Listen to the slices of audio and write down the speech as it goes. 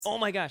Oh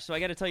my gosh, so I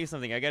got to tell you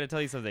something.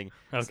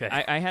 Okay.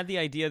 I had the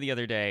idea the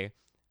other day,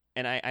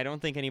 and I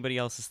don't think anybody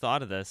else has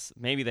thought of this.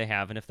 Maybe they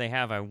have, and if they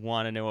have, I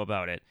want to know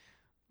about it.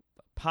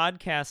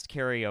 Podcast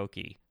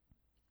karaoke.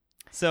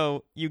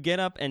 So you get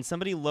up and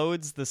somebody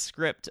loads the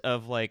script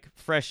of like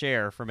Fresh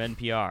Air from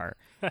NPR,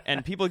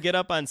 and people get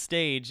up on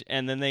stage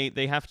and then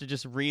they have to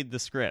just read the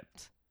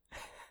script.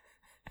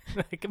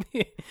 That could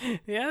be,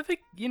 yeah, I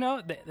think,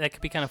 that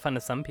could be kind of fun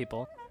to some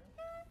people.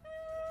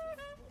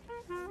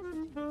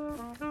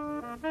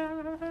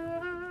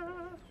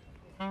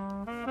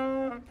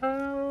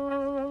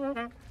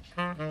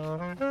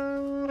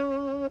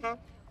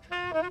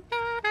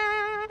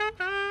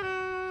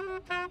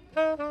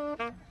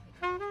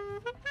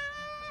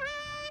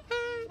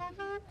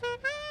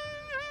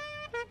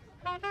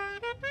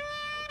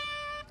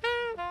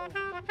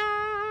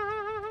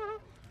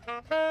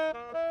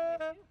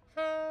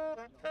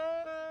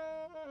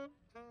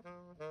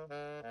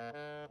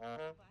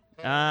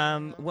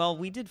 Well,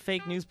 we did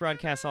fake news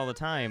broadcasts all the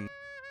time.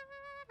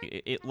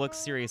 It looks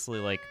seriously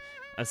like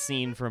a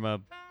scene from a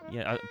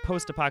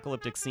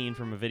post-apocalyptic scene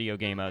from a video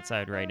game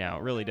outside right now.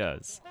 It really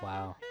does.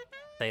 Wow.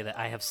 Say that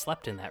I have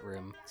slept in that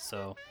room,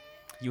 so...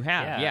 You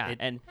have, yeah.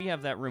 And we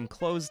have that room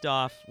closed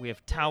off. We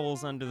have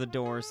towels under the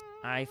doors.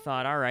 I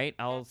thought, all right,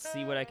 I'll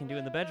see what I can do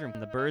in the bedroom.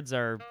 The birds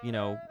are,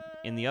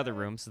 in the other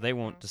room, so they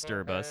won't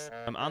disturb us.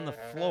 I'm on the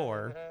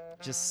floor,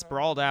 just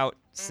sprawled out,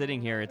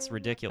 sitting here. It's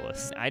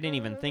ridiculous. I didn't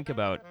even think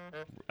about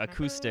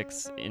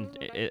acoustics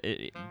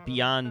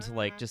beyond,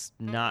 like, just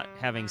not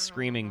having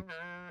screaming.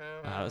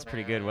 That was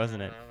pretty good,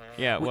 wasn't it?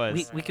 Yeah, it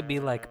was. We could be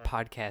like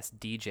podcast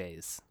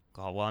DJs.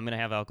 Oh, well, I'm going to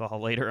have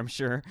alcohol later, I'm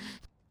sure.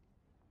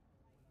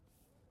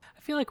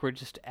 I feel like we're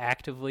just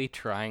actively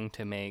trying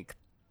to make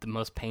the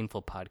most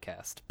painful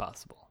podcast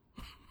possible.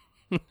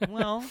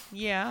 Well,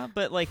 yeah,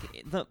 but like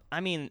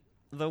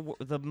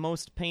the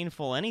most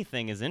painful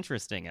anything is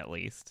interesting, at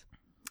least.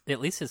 At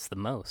least it's the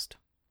most.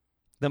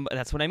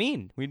 That's what I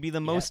mean. We'd be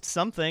the most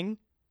something.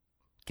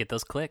 Get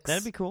those clicks.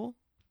 That'd be cool.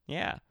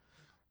 Yeah.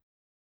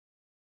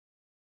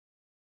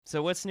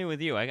 So what's new with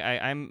you?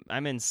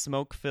 I'm in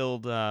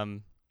smoke-filled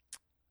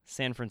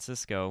San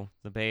Francisco,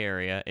 the Bay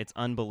Area. It's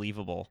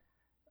unbelievable.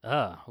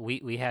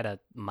 We had a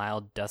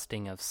mild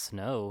dusting of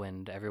snow,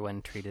 and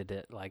everyone treated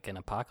it like an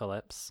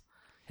apocalypse.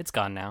 It's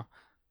gone now.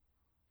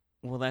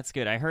 Well, that's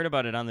good. I heard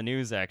about it on the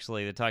news,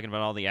 actually. They're talking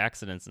about all the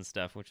accidents and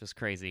stuff, which is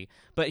crazy.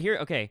 But here,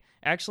 okay,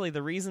 actually,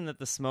 the reason that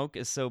the smoke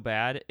is so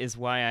bad is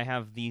why I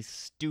have the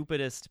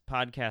stupidest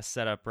podcast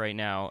setup right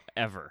now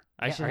ever.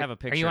 I should have a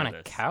picture of this. Are you on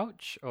a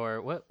couch,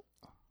 or what?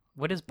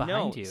 What is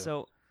behind you?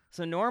 So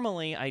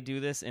normally I do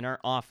this in our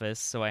office,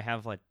 so I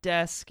have a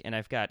desk, and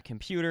I've got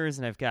computers,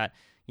 and I've got...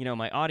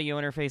 my audio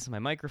interface and my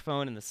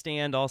microphone and the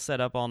stand all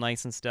set up all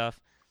nice and stuff.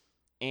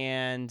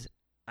 And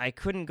I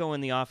couldn't go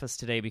in the office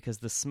today because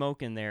the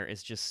smoke in there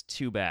is just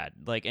too bad.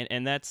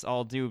 And that's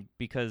all due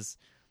because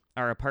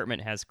our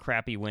apartment has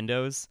crappy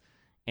windows,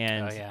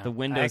 and the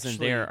windows in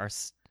there are...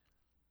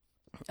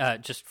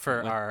 just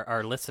for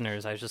our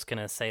listeners, I was just going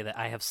to say that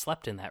I have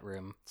slept in that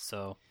room,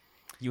 so...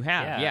 You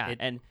have,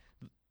 and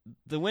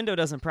the window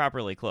doesn't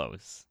properly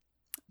close.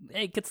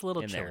 It gets a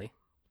little chilly. There.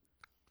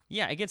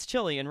 Yeah, it gets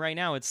chilly, and right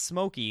now it's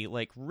smoky,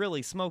 like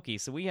really smoky.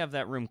 So we have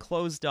that room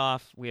closed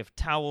off. We have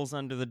towels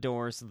under the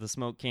door so the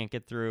smoke can't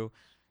get through.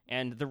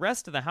 And the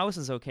rest of the house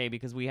is okay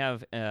because we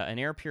have an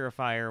air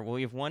purifier. Well,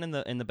 we have one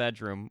in the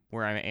bedroom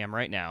where I am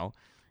right now,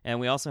 and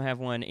we also have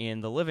one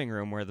in the living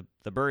room where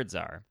the birds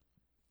are.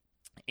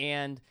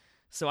 And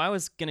so I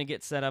was going to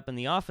get set up in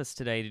the office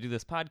today to do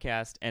this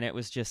podcast, and it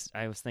was just,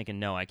 I was thinking,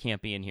 no, I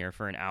can't be in here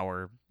for an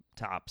hour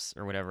tops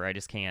or whatever. I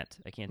just can't.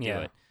 I can't do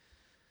it.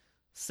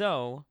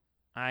 So...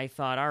 I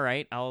thought, all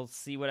right, I'll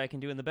see what I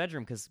can do in the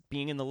bedroom, because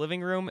being in the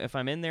living room, if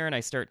I'm in there and I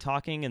start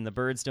talking and the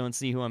birds don't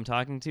see who I'm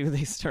talking to,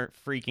 they start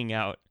freaking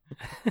out.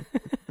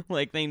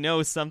 Like they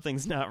know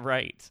something's not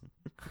right.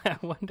 I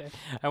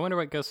wonder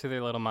what goes through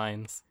their little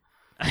minds.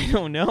 I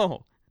don't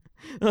know.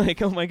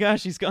 Like, oh my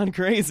gosh, he's gone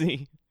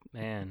crazy.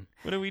 Man.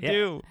 What do we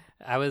do?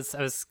 I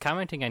was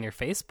commenting on your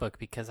Facebook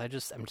because I'm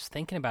just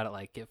thinking about it,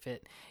 like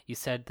you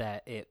said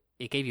that it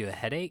gave you a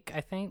headache,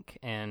 I think,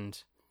 and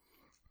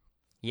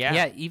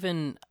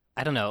even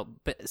I don't know,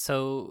 but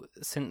so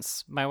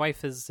since my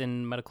wife is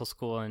in medical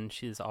school and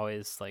she's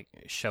always like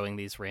showing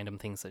these random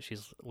things that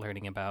she's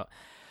learning about,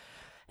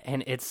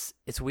 and it's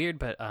weird,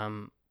 but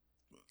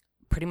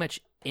pretty much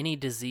any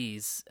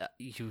disease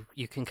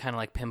you can kind of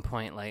like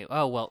pinpoint, like,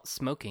 oh well,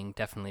 smoking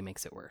definitely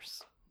makes it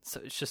worse.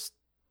 So it's just,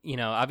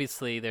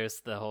 obviously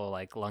there's the whole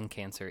like lung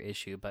cancer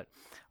issue, but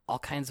all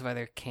kinds of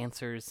other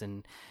cancers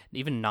and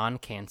even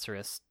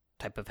non-cancerous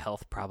type of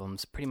health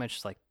problems, pretty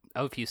much like,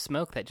 oh, if you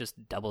smoke, that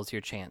just doubles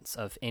your chance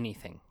of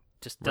anything.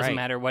 Just doesn't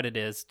matter what it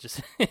is.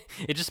 Just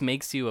it just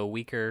makes you a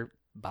weaker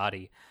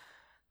body.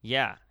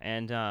 Yeah,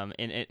 and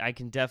I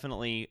can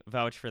definitely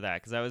vouch for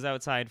that, because I was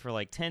outside for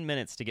like 10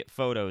 minutes to get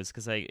photos,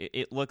 because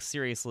it looks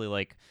seriously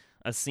like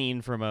a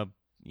scene from a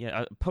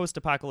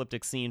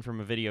post-apocalyptic scene from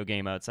a video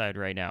game outside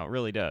right now. It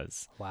really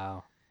does.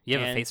 Wow. You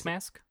have a face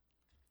mask?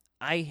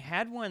 I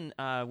had one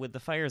with the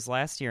fires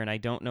last year, and I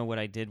don't know what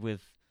I did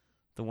with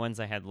the ones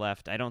I had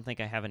left. I don't think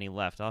I have any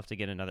left. I'll have to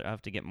get another. I'll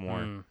have to get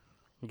more.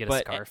 Get a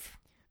scarf.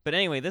 But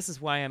anyway, this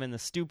is why I'm in the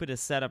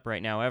stupidest setup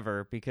right now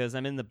ever, because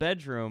I'm in the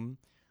bedroom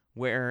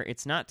where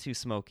it's not too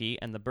smoky,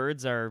 and the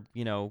birds are,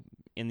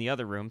 in the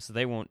other room, so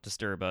they won't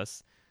disturb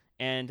us.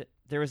 And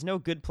there is no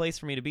good place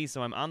for me to be,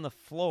 so I'm on the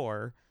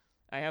floor.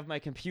 I have my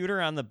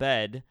computer on the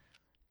bed,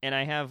 and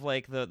I have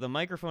like the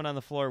microphone on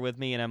the floor with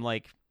me, and I'm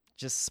like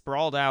just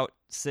sprawled out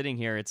sitting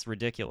here. It's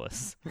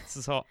ridiculous.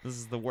 This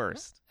is the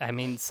worst. I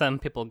mean, some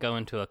people go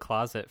into a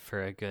closet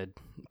for a good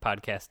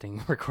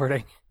podcasting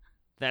recording.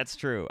 That's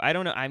true. I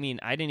don't know. I mean,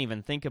 I didn't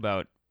even think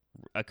about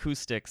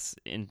acoustics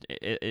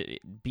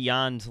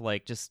beyond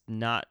like just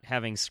not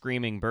having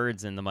screaming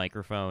birds in the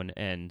microphone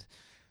and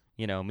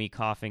me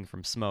coughing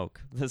from smoke.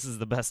 This is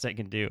the best I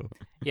can do.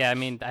 Yeah, I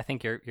mean, I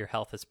think your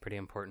health is pretty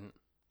important.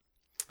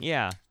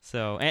 Yeah.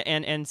 So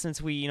and since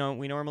we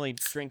normally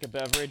drink a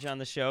beverage on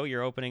the show,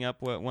 you're opening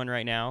up one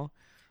right now.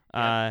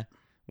 Yep.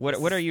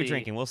 What are you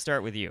drinking? We'll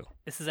start with you.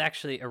 This is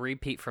actually a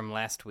repeat from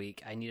last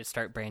week. I need to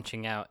start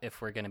branching out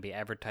if we're going to be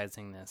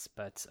advertising this,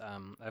 but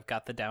I've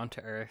got the Down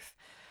to Earth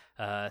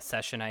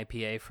Session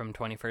IPA from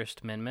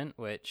 21st Amendment,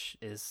 which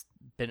has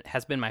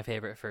been my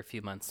favorite for a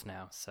few months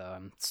now, so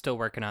I'm still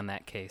working on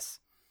that case.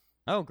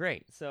 Oh,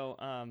 great. So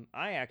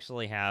I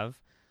actually have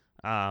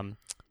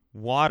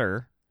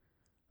water.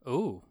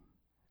 Ooh.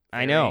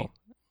 I know.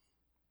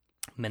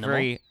 Minimal.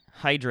 Very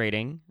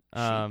hydrating.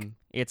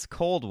 It's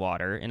cold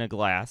water in a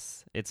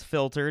glass. It's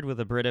filtered with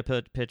a Brita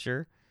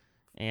pitcher,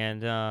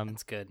 and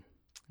that's good.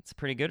 It's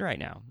pretty good right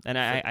now. And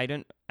I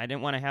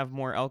didn't want to have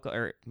more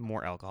alcohol.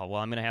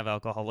 Well, I'm going to have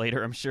alcohol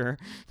later, I'm sure,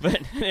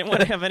 but I didn't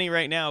want to have any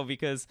right now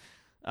because,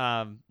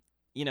 I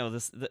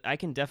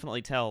can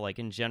definitely tell, like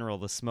in general,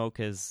 the smoke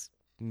has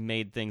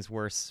made things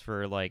worse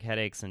for like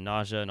headaches and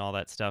nausea and all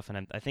that stuff,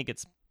 and I think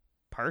it's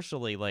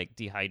partially like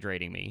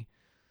dehydrating me.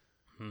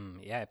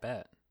 Yeah, I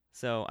bet.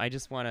 So I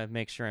just want to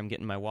make sure I'm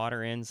getting my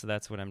water in, so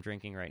that's what I'm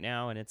drinking right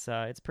now, and it's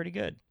pretty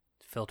good.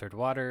 Filtered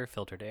water,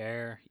 filtered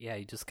air. Yeah,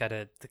 you just got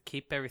to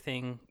keep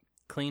everything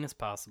clean as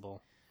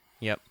possible.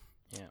 Yep.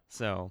 Yeah.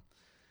 So,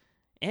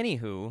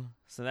 anywho,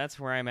 that's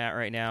where I'm at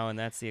right now, and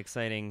that's the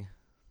exciting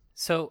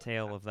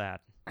tale of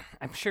that.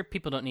 I'm sure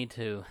people don't need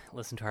to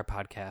listen to our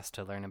podcast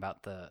to learn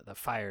about the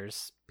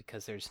fires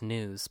because there's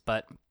news,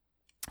 but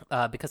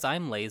because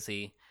I'm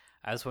lazy,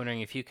 I was wondering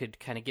if you could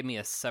kind of give me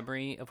a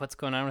summary of what's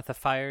going on with the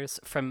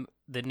fires from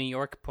the New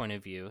York point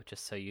of view,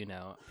 just so you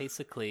know.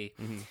 Basically,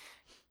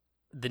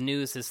 the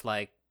news is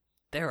like,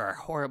 there are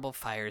horrible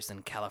fires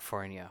in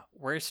California,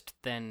 worse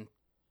than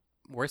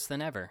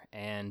ever.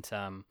 And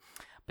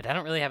but I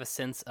don't really have a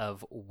sense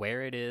of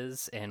where it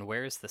is and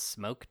where is the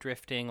smoke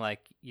drifting.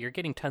 Like, you're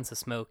getting tons of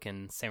smoke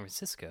in San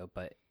Francisco,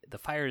 but the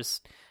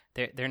fires,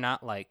 they're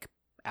not like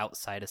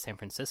outside of San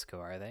Francisco,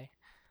 are they?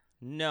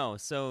 No,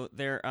 so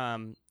they're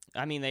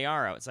they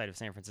are outside of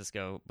San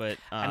Francisco, but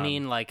I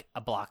mean like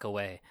a block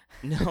away.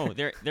 No,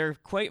 they're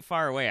quite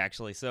far away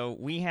actually. So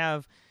we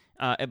have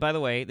by the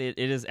way, it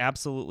is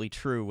absolutely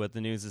true what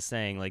the news is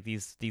saying. Like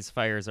these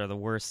fires are the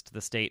worst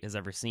the state has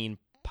ever seen,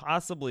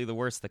 possibly the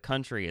worst the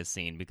country has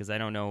seen, because I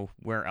don't know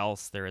where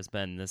else there has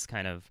been this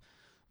kind of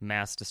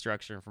mass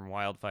destruction from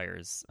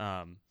wildfires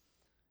on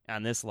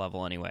this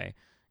level anyway.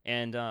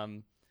 And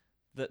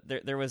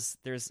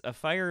there's a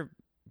fire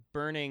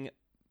burning.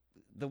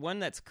 The one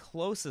that's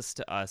closest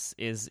to us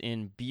is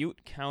in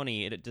Butte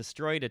County. It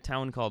destroyed a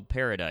town called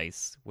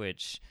Paradise,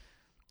 which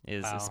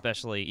is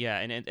especially,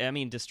 and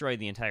it destroyed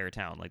the entire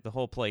town. Like, the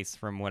whole place,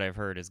 from what I've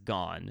heard, is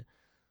gone.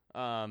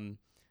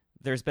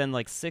 There's been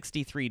like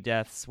 63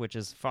 deaths, which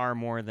is far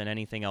more than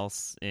anything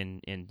else in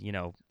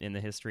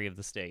the history of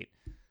the state.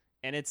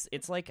 And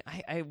it's like,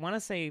 I want to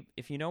say,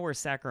 if you know where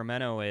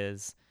Sacramento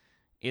is,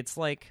 it's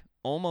like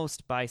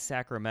almost by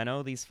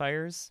Sacramento, these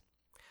fires.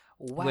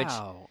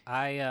 Wow.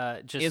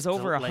 I just is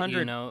over 100.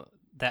 You know,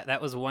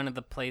 that was one of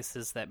the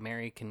places that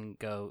Mary can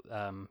go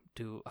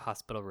do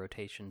hospital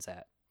rotations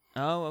at.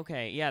 Oh,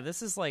 okay. Yeah,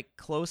 this is like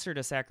closer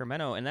to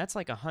Sacramento, and that's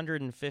like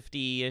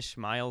 150-ish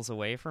miles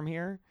away from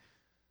here.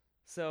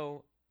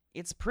 So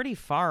it's pretty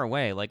far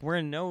away. Like, we're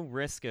in no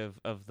risk of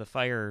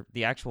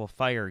the actual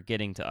fire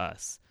getting to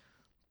us.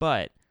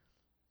 But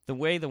the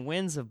way the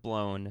winds have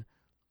blown,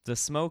 the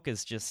smoke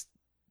is just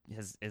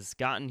has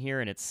gotten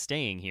here, and it's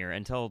staying here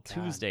until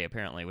Tuesday,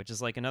 apparently, which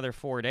is like another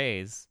 4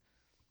 days,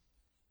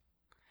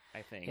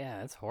 I think. Yeah,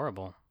 that's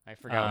horrible. I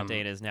forgot what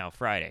day it is now.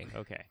 Friday.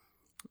 Okay.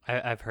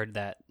 I've heard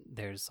that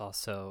there's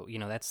also,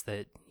 that's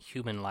the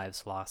human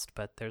lives lost,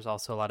 but there's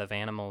also a lot of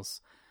animals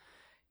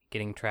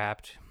getting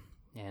trapped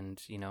and,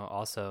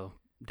 also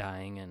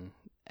dying, and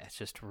it's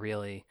just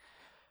really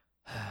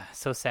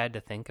so sad to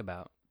think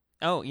about.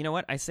 Oh, you know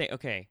what?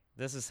 Okay,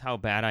 this is how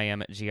bad I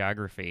am at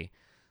geography.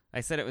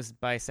 I said it was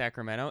by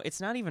Sacramento.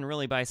 It's not even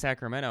really by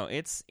Sacramento.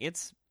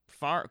 It's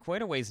far,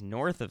 quite a ways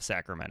north of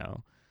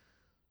Sacramento.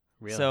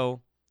 Really?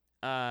 So,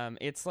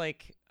 it's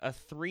like a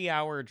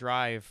 3-hour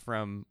drive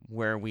from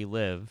where we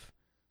live,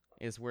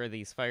 is where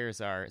these fires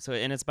are. So,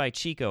 and it's by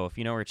Chico. If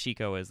you know where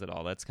Chico is at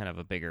all, that's kind of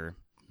a bigger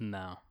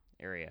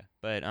area.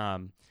 But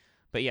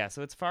yeah,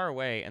 so it's far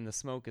away, and the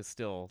smoke is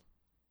still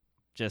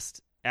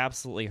just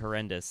absolutely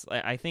horrendous.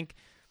 I think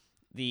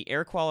the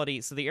air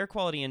quality. So the air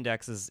quality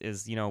index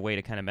is a way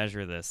to kind of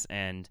measure this,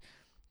 and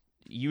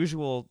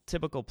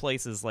typical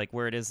places like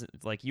where it is,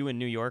 like you in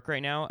New York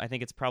right now, I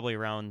think it's probably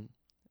around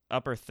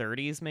upper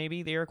 30s,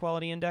 maybe the air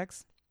quality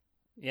index.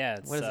 Yeah.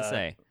 What does it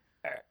say?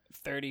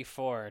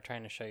 34.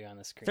 Trying to show you on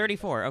the screen.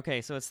 34.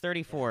 Okay, so it's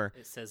 34.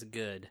 It says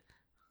good.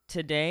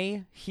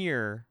 Today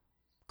here,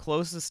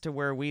 closest to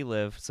where we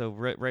live, so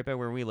right by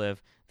where we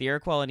live, the air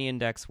quality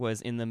index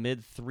was in the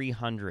mid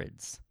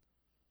 300s.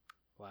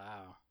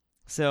 Wow.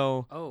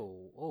 So.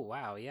 Oh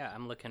wow. Yeah,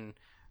 I'm looking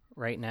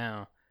right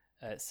now.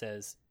 It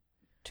says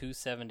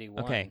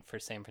 271 for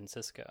San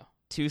Francisco.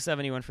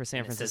 271 for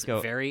San Francisco. It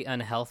says very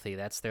unhealthy.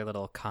 That's their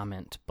little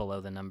comment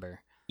below the number.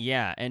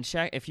 Yeah, and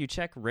if you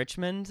check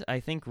Richmond, I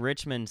think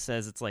Richmond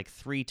says it's like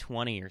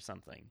 320 or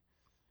something.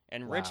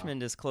 And Wow.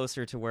 Richmond is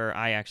closer to where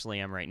I actually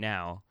am right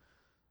now.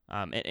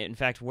 In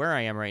fact, where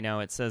I am right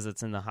now, it says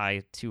it's in the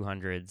high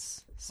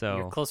 200s. So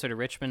You're closer to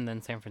Richmond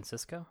than San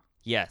Francisco?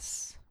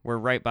 Yes, we're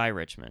right by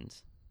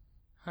Richmond.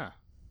 Huh.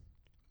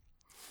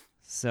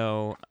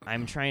 So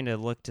I'm trying to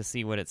look to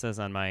see what it says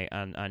on my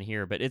on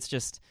here, but it's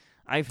just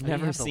I've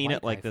never seen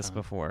it like this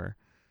before.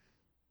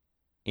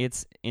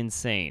 It's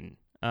insane.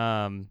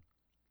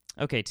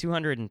 Okay,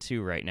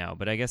 202 right now,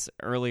 but I guess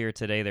earlier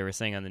today they were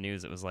saying on the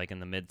news it was like in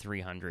the mid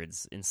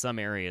 300s in some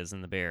areas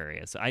in the Bay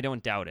Area. So I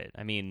don't doubt it.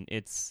 I mean,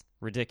 it's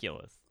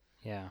ridiculous.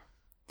 Yeah.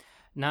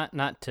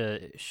 Not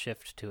to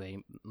shift to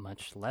a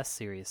much less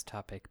serious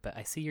topic, but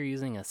I see you're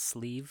using a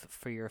sleeve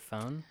for your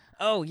phone.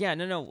 Oh yeah,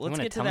 no. Let's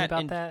get to that. Tell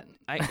me about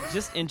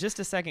that. In just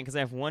a second, because I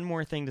have one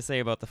more thing to say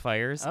about the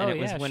fires. Oh, and it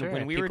was yeah,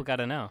 when we people got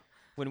to know.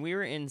 When we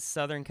were in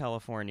Southern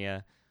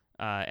California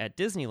at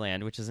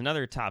Disneyland, which is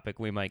another topic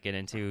we might get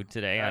into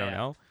today. I don't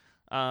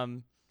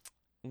know.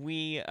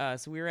 We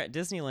were at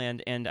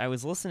Disneyland, and I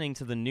was listening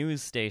to the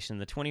news station,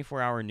 the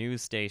 24-hour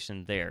news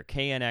station there,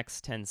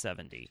 KNX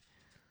 1070,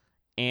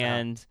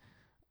 and.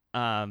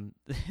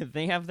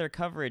 They have their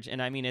coverage,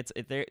 and I mean,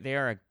 they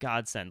are a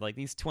godsend. Like,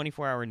 these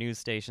 24-hour news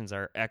stations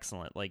are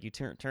excellent. Like, you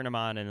turn them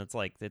on, and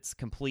it's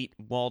complete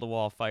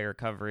wall-to-wall fire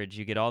coverage.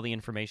 You get all the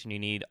information you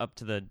need, up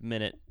to the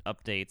minute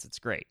updates. It's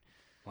great.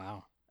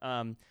 Wow.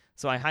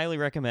 So I highly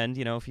recommend,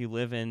 if you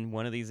live in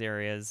one of these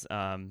areas,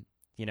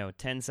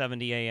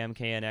 1070 AM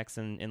KNX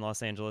in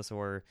Los Angeles,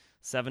 or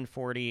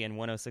 740 and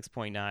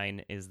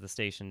 106.9 is the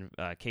station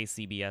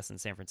KCBS in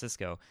San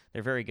Francisco.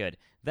 They're very good.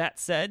 That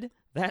said,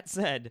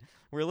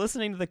 we're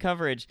listening to the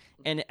coverage,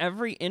 and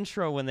every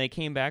intro when they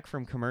came back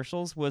from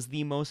commercials was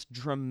the most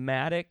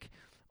dramatic,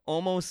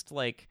 almost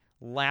like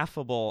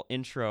laughable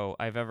intro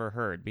I've ever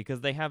heard,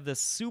 because they have this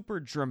super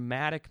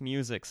dramatic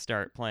music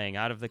start playing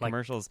out of the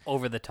commercials.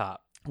 Over the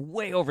top.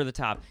 Way over the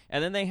top.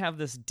 And then they have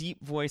this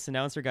deep voice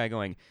announcer guy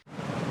going,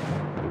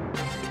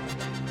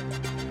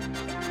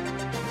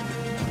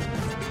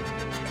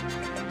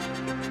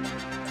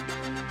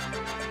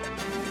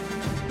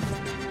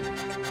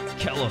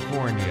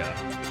 California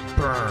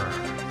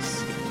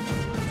burns.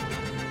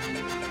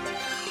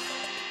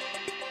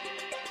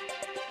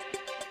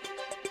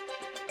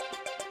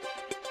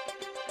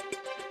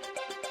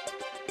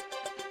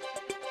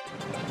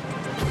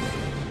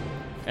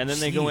 And then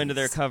they go into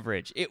their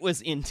coverage. It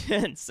was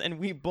intense, and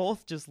we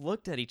both just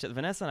looked at each other.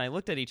 Vanessa and I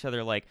looked at each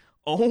other like,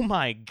 oh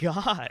my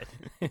God.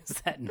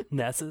 Is that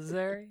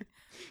necessary?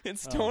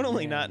 It's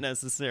totally not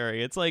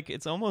necessary.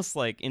 It's almost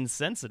like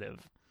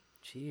insensitive.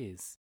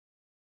 Jeez.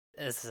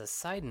 As a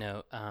side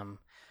note,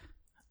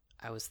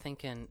 I was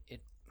thinking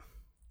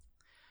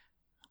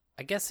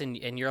I guess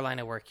in your line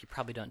of work, you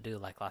probably don't do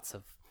like lots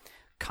of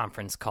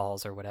conference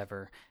calls or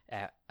whatever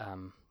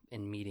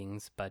in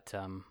meetings, but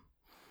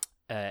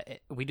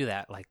we do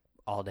that like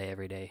all day,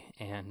 every day,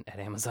 and at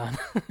Amazon.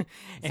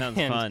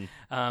 Sounds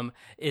fun.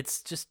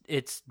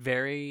 It's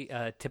very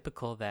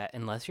typical that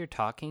unless you're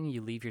talking,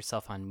 you leave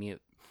yourself on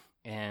mute,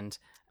 and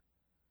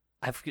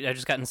I've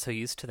just gotten so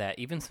used to that.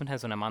 Even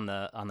sometimes when I'm on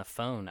the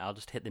phone, I'll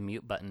just hit the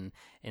mute button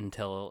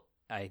until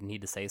I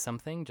need to say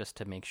something, just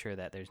to make sure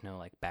that there's no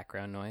like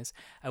background noise.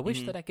 I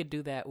wish that I could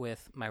do that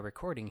with my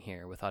recording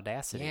here with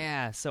Audacity.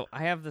 Yeah, so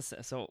I have this.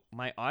 So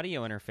my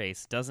audio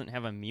interface doesn't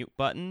have a mute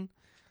button,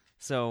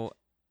 so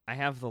I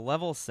have the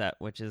level set,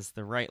 which is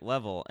the right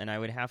level, and I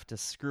would have to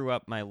screw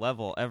up my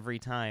level every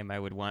time I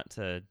would want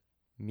to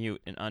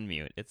mute and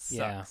unmute. It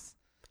sucks.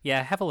 Yeah,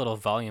 I have a little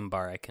volume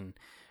bar. I can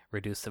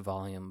reduce the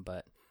volume,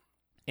 but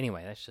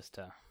anyway, that's just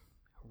a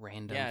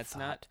random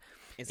thought.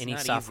 Any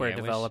software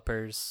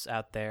developers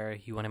out there,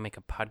 you want to make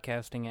a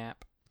podcasting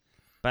app?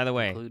 By the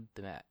way, include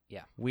that.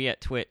 Yeah, we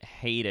at Twit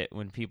hate it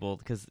when people,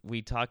 because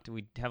we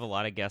have a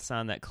lot of guests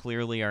on that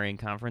clearly are in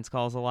conference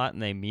calls a lot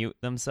and they mute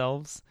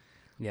themselves.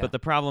 Yeah. But the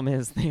problem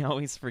is they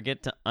always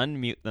forget to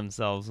unmute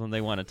themselves when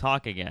they want to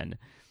talk again.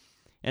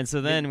 And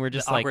so then we're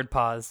just the like... awkward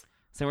pause.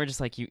 So we're just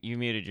like, you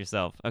muted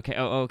yourself. Okay.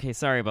 Oh, okay.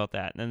 Sorry about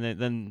that. And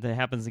then that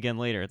happens again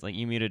later. It's like,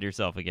 you muted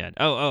yourself again.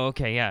 Oh,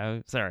 okay. Yeah.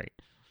 Sorry.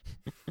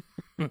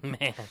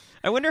 Man.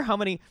 I wonder how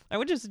many. I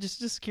would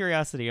just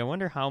curiosity. I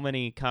wonder how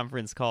many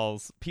conference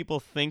calls people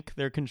think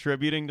they're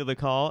contributing to the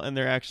call and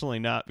they're actually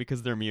not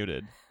because they're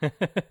muted.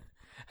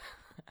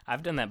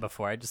 I've done that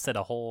before. I just said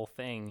a whole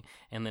thing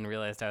and then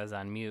realized I was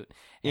on mute.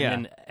 And Yeah.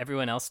 then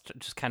everyone else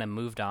just kind of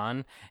moved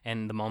on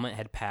and the moment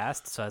had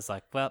passed. So I was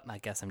like, well, I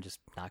guess I'm just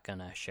not going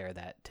to share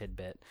that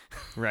tidbit.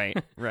 Right.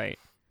 Yeah,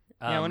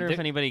 I wonder if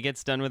anybody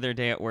gets done with their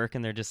day at work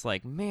and they're just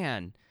like,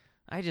 man,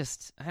 I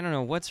don't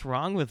know what's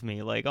wrong with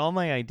me. Like, all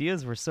my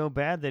ideas were so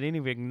bad they didn't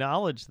even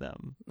acknowledge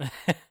them.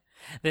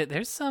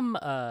 There's some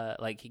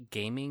like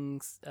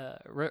gaming,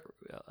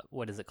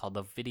 what is it called?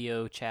 The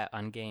video chat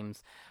on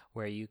games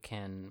where you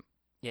can,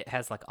 it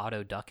has like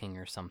auto ducking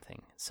or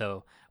something.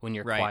 So when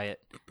you're quiet,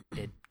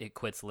 it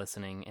quits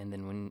listening. And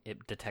then when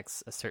it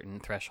detects a certain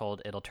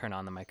threshold, it'll turn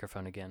on the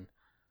microphone again.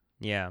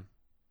 Yeah,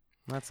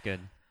 that's good.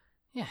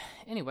 Yeah.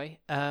 Anyway,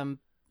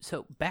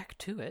 so back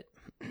to it.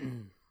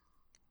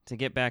 To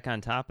get back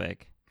on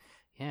topic.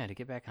 Yeah, to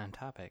get back on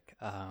topic.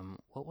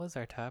 What was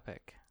our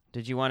topic?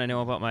 Did you want to know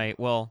about my,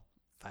 well,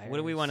 Fires. What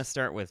do we want to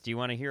start with? Do you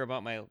want to hear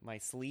about my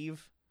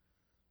sleeve?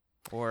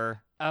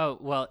 Or... Oh,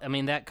 well, I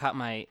mean, that caught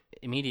my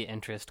immediate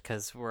interest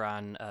because we're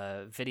on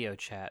video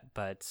chat,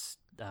 but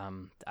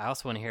I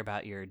also want to hear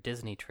about your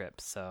Disney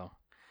trip, so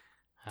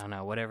I don't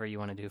know, whatever you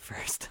want to do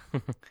first.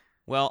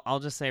 Well, I'll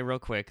just say real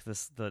quick,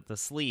 the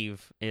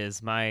sleeve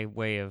is my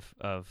way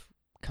of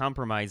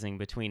compromising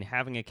between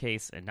having a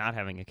case and not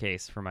having a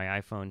case for my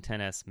iPhone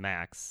XS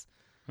Max.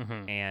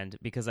 Mm-hmm. And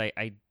because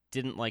I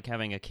didn't like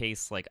having a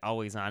case like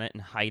always on it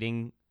and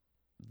hiding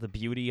the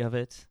beauty of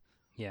it.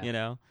 Yeah. You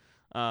know?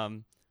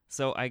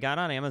 So I got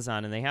on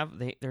Amazon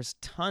and there's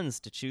tons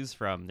to choose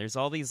from. There's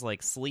all these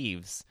like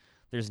sleeves.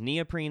 There's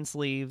neoprene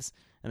sleeves,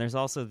 and there's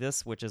also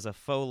this, which is a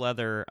faux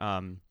leather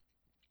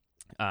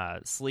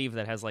sleeve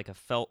that has like a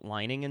felt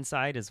lining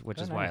inside,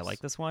 which is why I like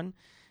this one.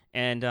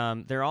 And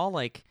they're all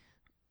like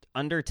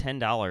under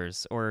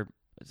 $10 or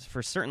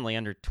for certainly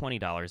under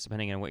 $20,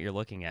 depending on what you're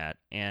looking at.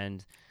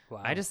 And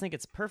Wow. I just think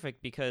it's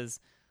perfect because,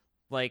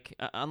 like,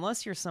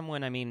 unless you're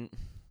someone, I mean,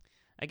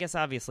 I guess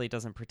obviously it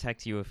doesn't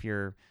protect you if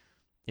you're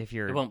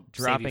it won't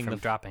dropping save you from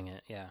dropping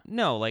it. Yeah.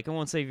 No, like it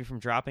won't save you from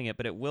dropping it,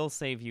 but it will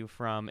save you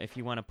from if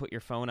you want to put your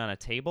phone on a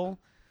table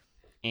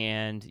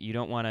and you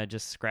don't want to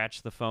just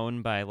scratch the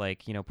phone by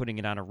like, you know, putting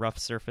it on a rough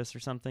surface or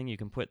something. You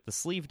can put the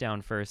sleeve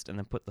down first and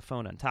then put the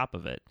phone on top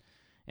of it,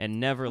 and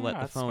never let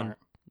the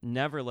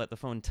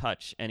phone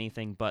touch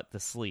anything but the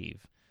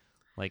sleeve.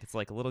 Like it's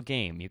like a little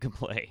game you can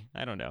play.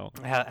 I don't know.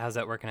 How's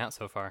that working out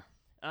so far?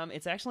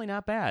 It's actually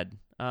not bad.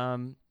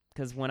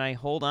 Because when I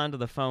hold on to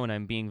the phone,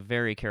 I'm being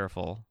very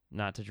careful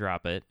not to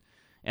drop it.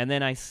 And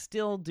then I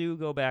still do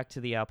go back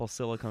to the Apple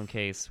silicone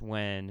case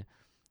when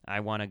I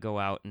want to go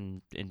out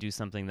and do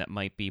something that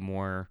might be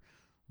more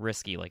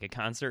risky, like a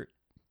concert.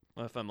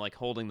 If I'm like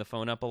holding the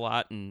phone up a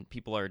lot and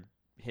people are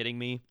hitting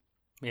me,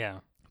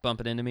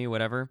 bumping into me,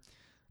 whatever,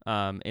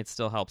 it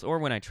still helps. Or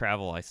when I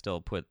travel, I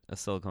still put a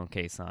silicone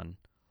case on.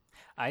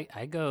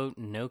 I go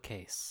no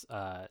case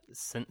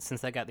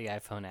since I got the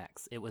iPhone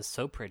X. It was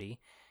so pretty.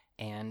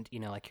 And, you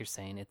know, like you're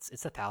saying, it's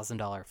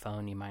 $1,000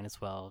 phone. You might as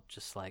well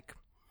just, like,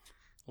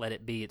 let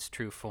it be its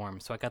true form.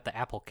 So I got the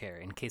Apple Care.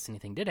 In case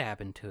anything did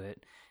happen to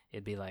it,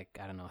 it'd be like,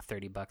 I don't know,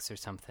 $30 or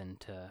something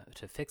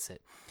to fix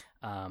it.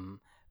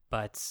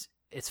 But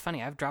it's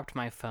funny. I've dropped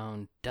my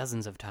phone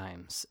dozens of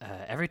times.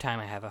 Every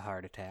time I have a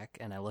heart attack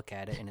and I look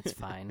at it and it's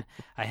fine.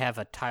 I have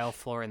a tile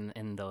floor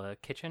in the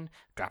kitchen.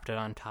 Dropped it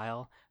on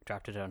tile.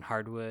 Dropped it on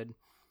hardwood.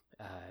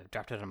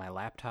 Dropped it on my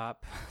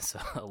laptop.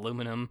 So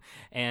aluminum.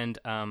 And...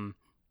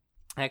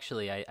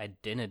 Actually, I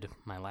dented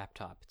my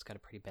laptop. It's got a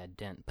pretty bad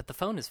dent, but the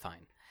phone is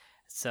fine.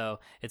 So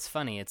it's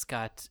funny. It's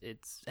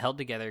held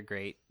together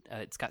great.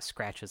 It's got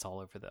scratches all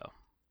over though.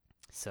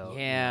 So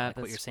yeah, like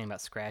what you're saying about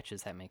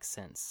scratches, that makes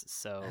sense.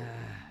 So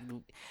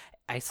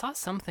I saw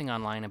something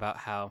online about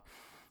how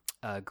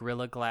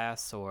Gorilla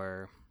Glass,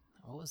 or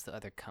what was the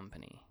other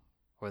company,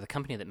 or the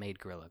company that made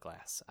Gorilla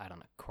Glass? I don't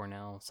know,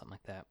 Cornell, something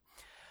like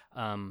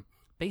that.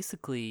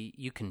 Basically,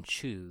 you can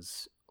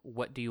choose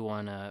what do you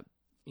want to.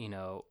 You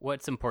know,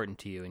 what's important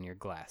to you in your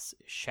glass,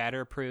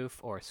 shatterproof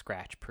or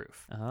scratch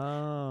proof.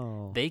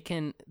 Oh.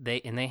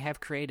 They have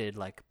created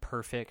like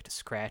perfect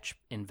scratch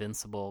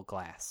invincible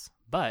glass,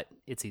 but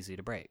it's easy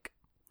to break.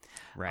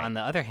 Right. On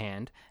the other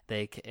hand,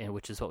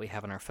 which is what we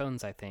have on our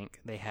phones, I think,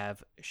 they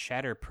have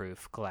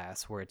shatterproof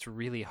glass where it's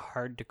really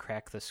hard to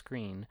crack the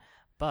screen,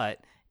 but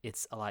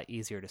it's a lot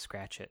easier to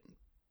scratch it.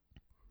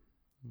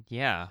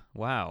 Yeah.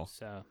 Wow.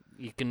 So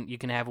you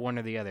can have one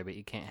or the other, but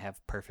you can't have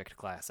perfect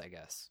glass, I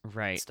guess.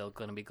 Right. It's still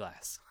going to be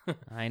glass.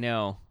 I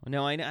know.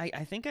 No,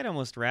 I think I'd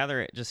almost rather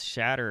it just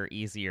shatter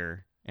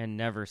easier and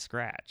never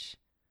scratch.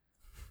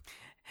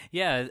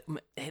 Yeah,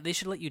 they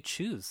should let you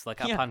choose, like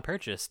upon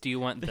purchase. Do you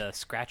want the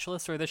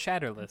scratchless or the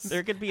shatterless?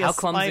 There could be a How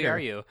slider. Clumsy are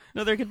you?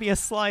 No, there could be a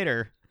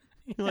slider.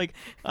 Like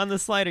on the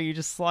slider, you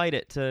just slide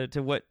it to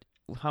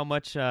how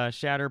much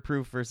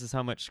shatterproof versus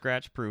how much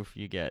scratch-proof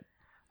you get.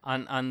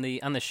 On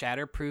the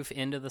shatterproof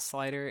end of the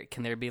slider,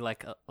 can there be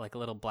like a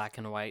little black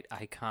and white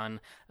icon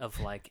of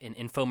like an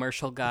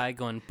infomercial guy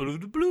going blue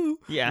to blue?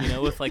 Yeah, you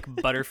know, with like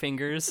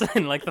butterfingers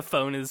and like the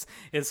phone is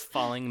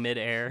falling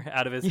midair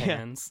out of his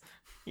hands.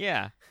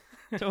 Yeah,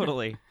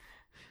 totally.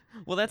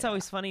 Well, that's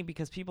always funny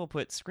because people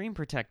put screen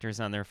protectors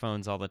on their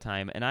phones all the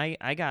time, and I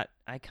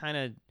kind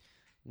of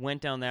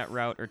went down that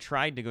route or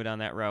tried to go down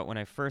that route when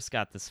I first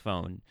got this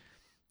phone,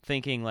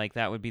 thinking like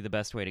that would be the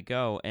best way to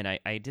go, and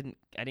I didn't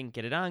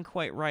get it on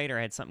quite right, or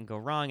I had something go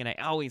wrong, and I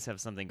always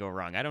have something go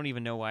wrong. I don't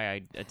even know why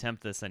I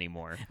attempt this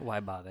anymore. Why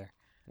bother?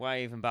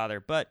 Why even bother?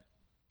 But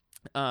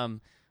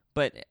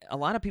a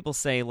lot of people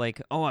say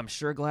like, oh, I'm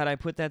sure glad I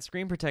put that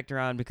screen protector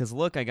on because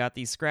look, I got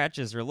these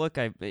scratches, or look,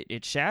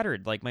 it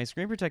shattered, like my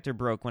screen protector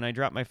broke when I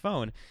dropped my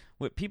phone.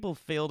 What people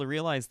fail to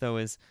realize though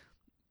is,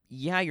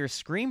 yeah, your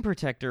screen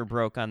protector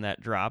broke on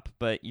that drop,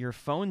 but your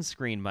phone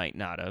screen might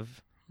not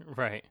have.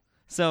 Right.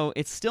 So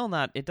it's still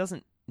not, it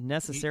doesn't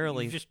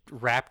necessarily... You just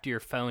wrapped your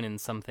phone in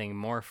something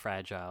more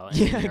fragile, and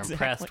Yeah, you're exactly.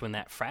 impressed when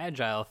that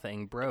fragile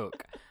thing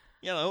broke.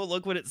 Yeah, oh,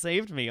 look what it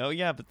saved me. Oh,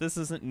 yeah, but this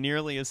isn't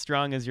nearly as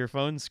strong as your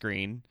phone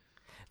screen.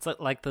 It's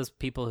like those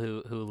people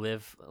who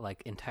live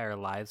like entire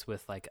lives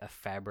with like a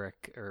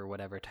fabric or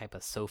whatever type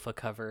of sofa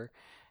cover,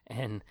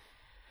 and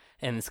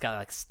it's got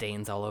like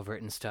stains all over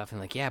it and stuff, and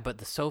like, yeah, but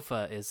the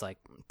sofa is like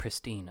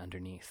pristine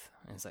underneath.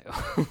 And it's like,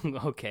 oh,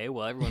 okay,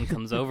 well, everyone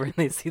comes over and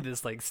they see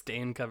this like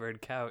stain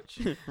covered couch.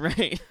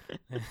 Right.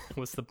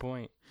 What's the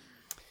point?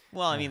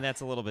 Well, I mean,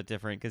 that's a little bit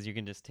different because you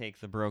can just take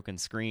the broken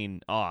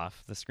screen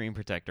off, the screen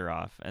protector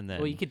off, and then...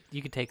 Well,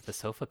 you could take the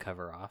sofa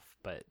cover off,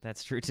 but...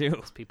 That's true, too.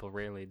 Most people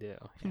rarely do.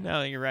 Yeah.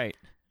 No, you're right.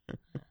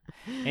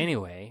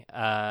 Anyway,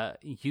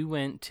 you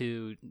went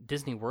to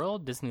Disney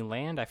World,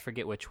 Disneyland, I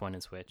forget which one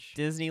is which.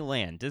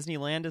 Disneyland.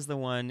 Disneyland is the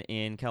one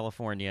in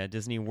California.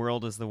 Disney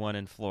World is the one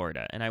in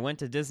Florida. And I went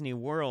to Disney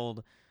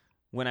World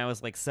when I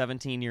was like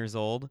 17 years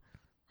old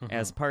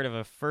as part of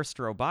a first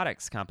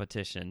robotics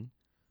competition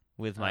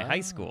with my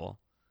high school.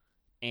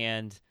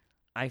 And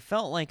I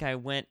felt like I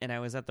went and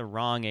I was at the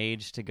wrong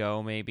age to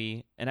go,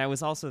 maybe. And I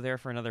was also there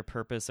for another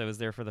purpose. I was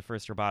there for the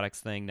first robotics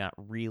thing, not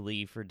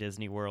really for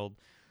Disney World.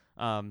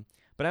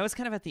 But I was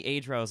kind of at the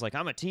age where I was like,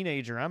 I'm a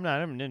teenager. I'm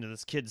into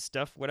this kid's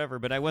stuff, whatever.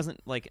 But I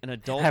wasn't like an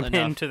adult enough. I'm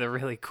into the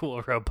really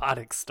cool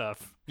robotic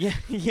stuff. Yeah,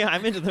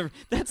 I'm into the...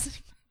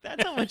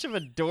 That's how much of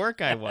a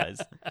dork I was.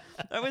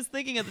 I was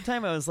thinking at the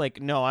time, I was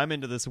like, no, I'm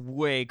into this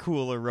way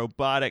cooler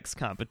robotics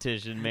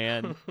competition,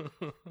 man.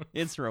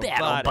 It's robotics.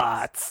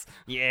 BattleBots.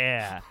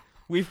 Yeah.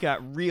 We've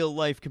got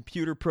real-life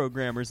computer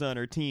programmers on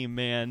our team,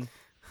 man.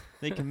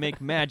 They can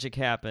make magic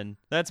happen.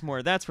 That's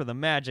where the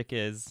magic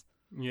is.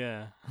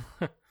 Yeah.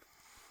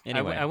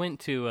 Anyway. I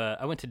went to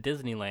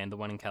Disneyland, the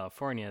one in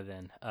California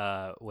then,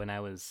 when I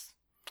was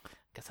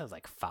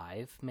like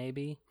 5,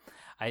 maybe.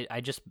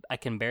 I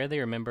can barely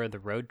remember the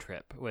road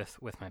trip with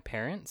my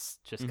parents,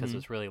 just because it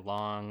was really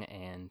long,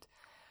 and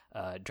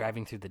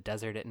driving through the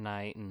desert at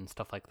night and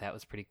stuff like that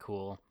was pretty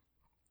cool.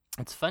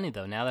 It's funny,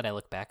 though, now that I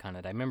look back on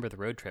it, I remember the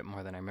road trip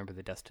more than I remember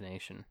the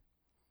destination.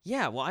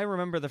 Yeah, well, I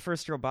remember the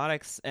first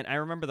robotics, and I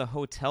remember the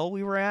hotel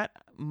we were at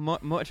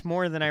much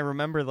more than I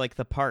remember, like,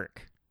 the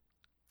park.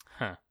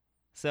 Huh.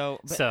 So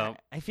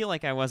I feel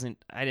like I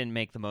didn't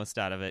make the most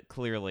out of it,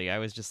 clearly. I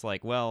was just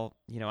like, well,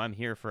 I'm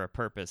here for a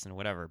purpose and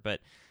whatever, but...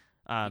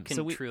 you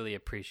can truly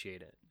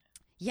appreciate it.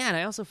 Yeah, and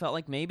I also felt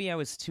like maybe I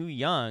was too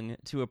young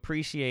to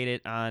appreciate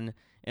it on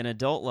an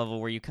adult level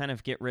where you kind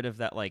of get rid of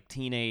that, like,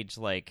 teenage,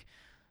 like,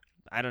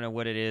 I don't know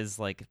what it is,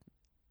 like,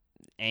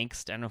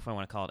 angst. I don't know if I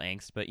want to call it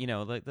angst, but,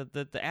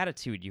 the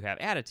attitude you have.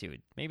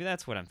 Attitude. Maybe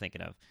that's what I'm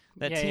thinking of.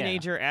 That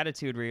teenager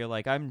attitude where you're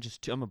like, I'm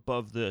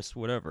above this,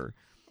 whatever.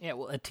 Yeah,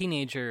 well, a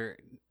teenager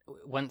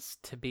wants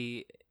to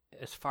be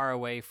as far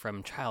away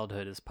from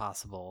childhood as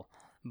possible,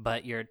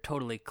 but you're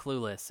totally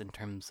clueless in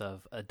terms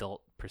of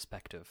adult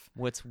perspective.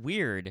 What's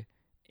weird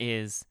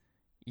is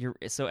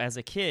so as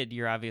a kid,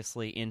 you're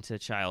obviously into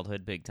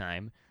childhood big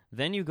time.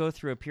 Then you go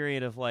through a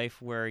period of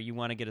life where you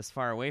want to get as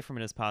far away from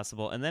it as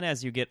possible, and then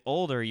as you get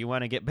older, you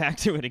want to get back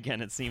to it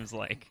again, it seems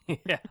like.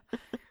 Yeah.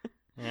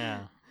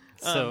 Yeah.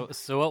 So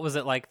what was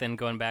it like then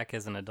going back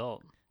as an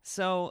adult?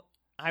 So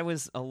I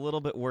was a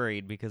little bit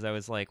worried because I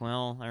was like,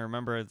 well, I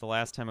remember the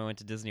last time I went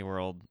to Disney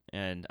World,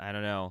 and I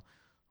don't know.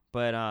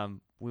 But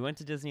we went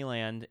to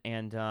Disneyland,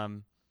 and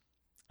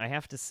I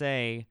have to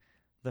say,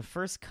 the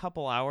first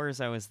couple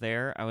hours I was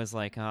there, I was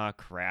like, oh,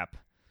 crap.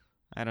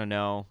 I don't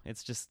know.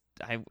 It's just,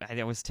 I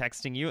was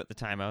texting you at the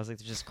time. I was like,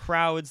 there's just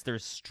crowds.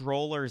 There's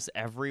strollers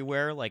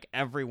everywhere. Like,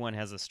 everyone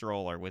has a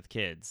stroller with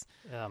kids.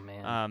 Oh,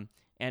 man.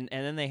 And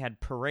then they had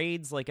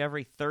parades like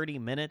every 30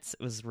 minutes.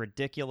 It was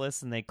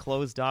ridiculous, and they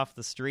closed off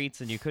the streets,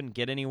 and you couldn't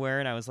get anywhere.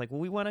 And I was like,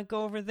 well, we want to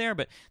go over there.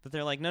 But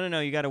they're like, no,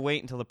 you got to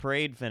wait until the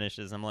parade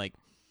finishes. I'm like...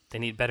 They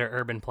need better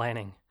urban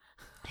planning.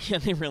 Yeah,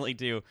 they really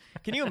do.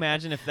 Can you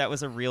imagine if that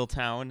was a real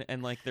town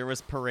and, like, there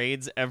was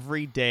parades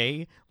every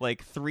day,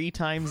 like 3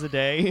 times a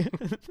day?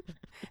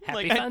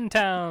 Happy Fun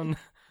Town.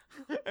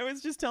 I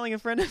was just telling a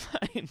friend of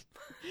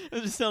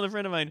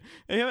mine.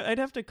 I'd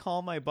have to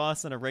call my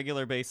boss on a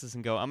regular basis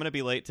and go, I'm going to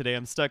be late today.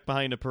 I'm stuck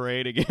behind a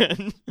parade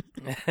again.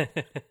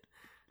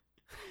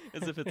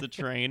 As if it's a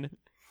train.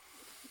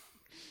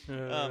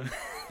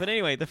 But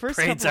anyway, the first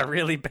parades are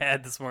really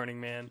bad this morning,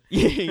 man.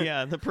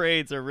 Yeah, the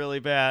parades are really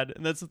bad.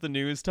 And that's what the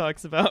news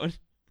talks about.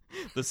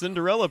 The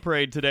Cinderella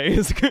parade today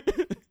is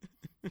good.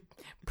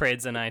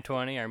 Parades in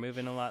I-20 are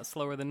moving a lot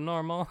slower than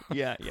normal.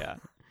 Yeah.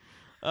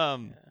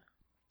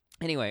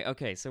 Anyway,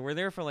 okay, so we're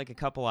there for like a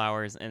couple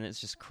hours, and it's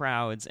just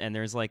crowds, and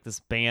there's like this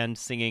band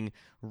singing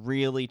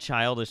really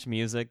childish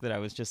music that I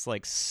was just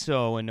like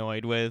so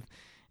annoyed with,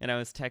 and I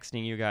was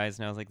texting you guys,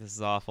 and I was like, this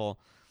is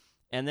awful.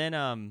 And then,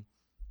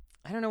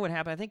 I don't know what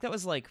happened. I think that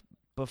was like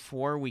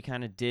before we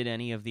kind of did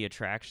any of the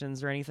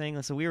attractions or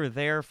anything, so we were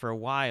there for a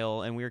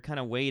while, and we were kind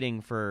of waiting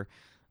for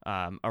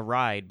a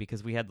ride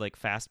because we had like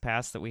Fast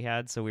Pass that we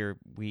had, so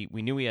we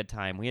knew we had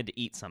time. We had to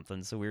eat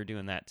something, so we were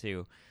doing that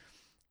too.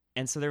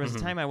 And so there was a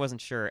time I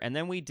wasn't sure. And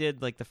then we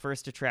did like the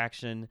first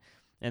attraction,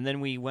 and then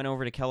we went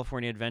over to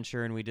California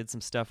Adventure and we did some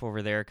stuff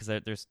over there because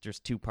there's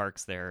two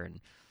parks there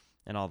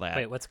and all that.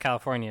 Wait, what's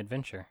California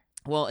Adventure?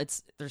 Well,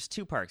 there's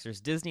two parks. There's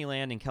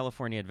Disneyland and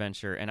California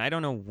Adventure, and I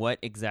don't know what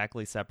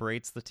exactly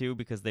separates the two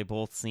because they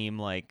both seem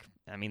like,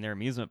 I mean, they're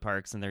amusement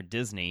parks and they're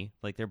Disney.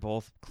 Like they're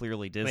both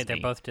clearly Disney. Wait, they're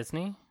both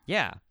Disney?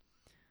 Yeah.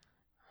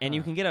 And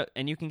you can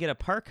get a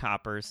park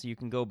hopper so you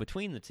can go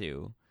between the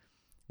two.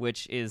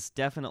 Which is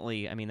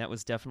definitely, I mean, that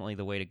was definitely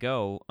the way to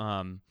go.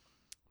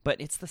 But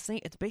it's the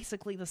same. It's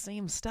basically the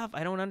same stuff.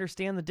 I don't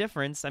understand the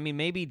difference. I mean,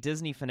 maybe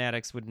Disney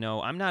fanatics would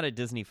know. I'm not a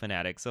Disney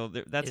fanatic, so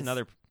that's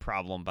another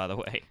problem, by the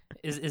way.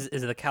 Is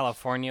the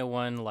California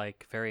one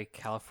like very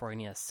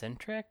California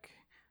centric?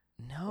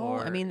 No,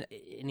 or I mean,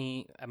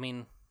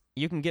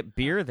 you can get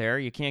beer there.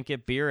 You can't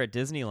get beer at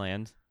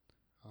Disneyland.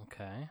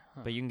 Okay,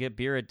 but you can get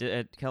beer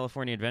at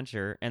California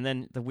Adventure. And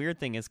then the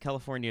weird thing is,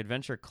 California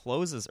Adventure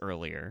closes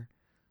earlier.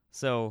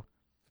 So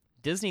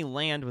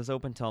Disneyland was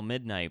open till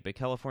midnight, but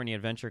California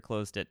Adventure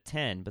closed at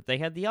 10. But they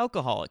had the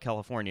alcohol at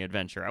California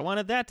Adventure. I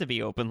wanted that to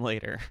be open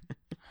later.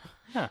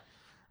 Huh.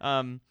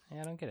 Yeah,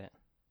 I don't get it.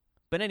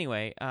 But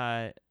anyway,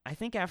 I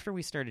think after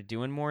we started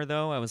doing more,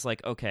 though, I was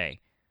like, okay,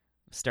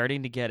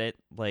 starting to get it.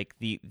 Like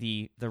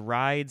the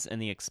rides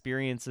and the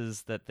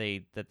experiences that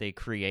they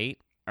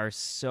create are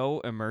so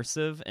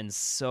immersive and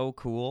so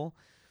cool.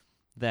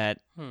 That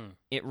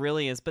it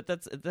really is, but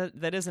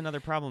that is another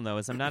problem though.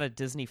 Is I'm not a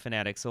Disney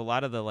fanatic, so a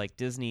lot of the like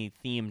Disney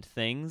themed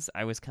things,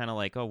 I was kind of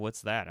like, oh,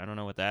 what's that? I don't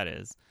know what that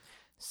is.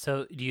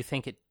 So, do you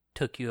think it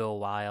took you a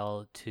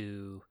while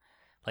to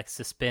like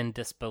suspend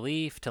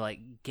disbelief to like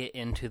get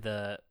into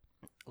the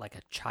like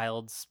a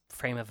child's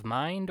frame of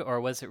mind, or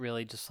was it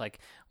really just like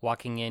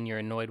walking in, you're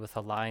annoyed with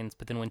the lines,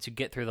 but then once you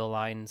get through the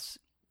lines,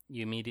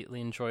 you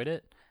immediately enjoyed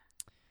it?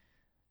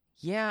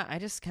 Yeah, I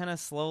just kind of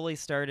slowly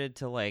started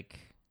to like.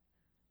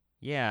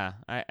 Yeah,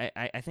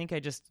 I think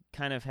I just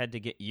kind of had to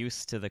get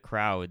used to the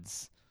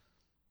crowds,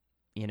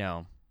 you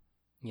know.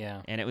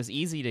 Yeah. And it was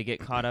easy to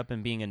get caught up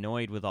in being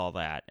annoyed with all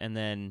that. And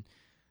then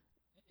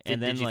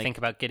did you think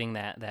about getting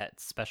that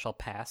special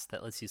pass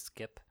that lets you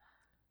skip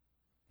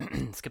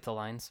the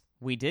lines?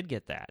 We did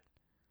get that.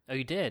 Oh,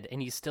 you did?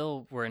 And you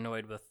still were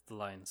annoyed with the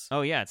lines.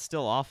 Oh yeah, it's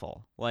still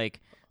awful.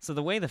 Like, so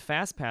the way the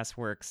Fast Pass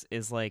works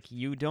is like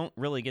you don't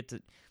really get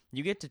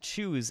to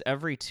choose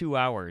every 2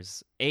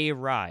 hours a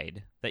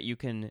ride that you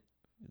can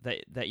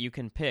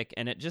pick,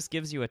 and it just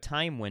gives you a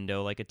time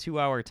window, like a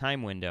 2-hour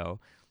time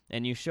window,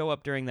 and you show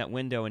up during that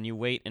window and you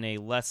wait in a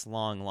less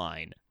long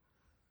line.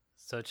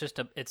 So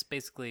it's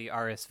basically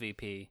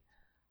RSVP.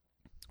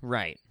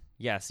 Right.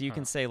 Yeah, so you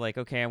can say like,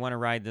 okay, I want to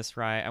ride this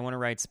ride. I want to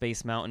ride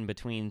Space Mountain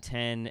between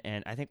 10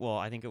 and I think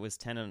it was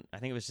 10 and I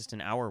think it was just an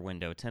hour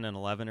window, 10 and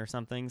 11 or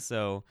something.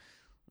 So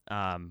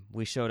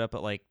we showed up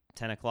at like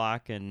 10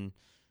 o'clock and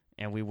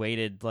we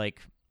waited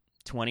like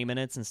 20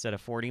 minutes instead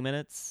of 40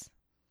 minutes.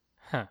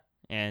 Huh.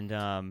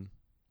 And,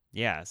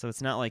 yeah, so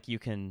it's not like you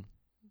can,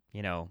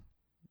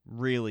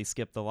 really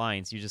skip the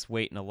lines. You just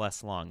wait in a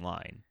less long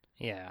line.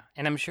 Yeah,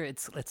 and I'm sure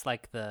it's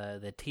like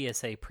the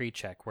TSA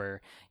pre-check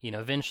where,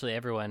 eventually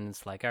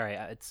everyone's like, all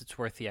right, it's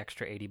worth the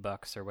extra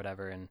 $80 or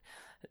whatever, and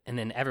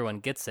then everyone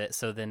gets it,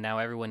 so then now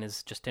everyone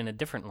is just in a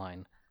different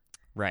line.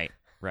 Right.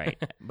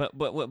 But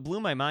what blew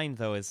my mind,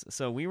 though, is,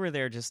 so we were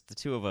there just the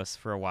two of us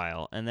for a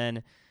while, and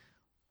then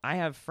I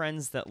have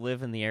friends that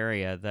live in the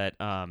area that,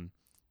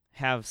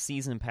 have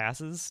season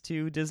passes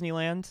to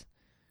Disneyland.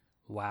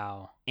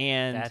 Wow.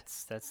 And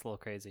that's a little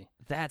crazy.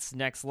 That's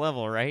next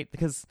level, right?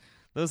 Because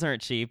those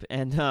aren't cheap.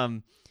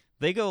 And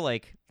they go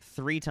like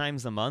 3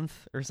 times a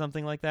month or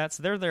something like that.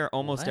 So they're there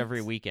almost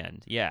every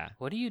weekend. Yeah.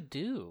 What do you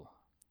do?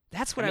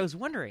 That's what I was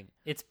wondering.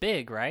 It's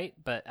big, right?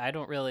 But I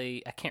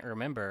can't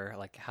remember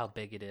like how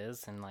big it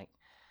is, and like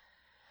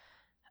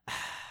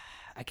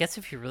I guess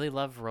if you really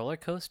love roller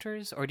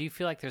coasters, or do you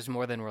feel like there's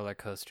more than roller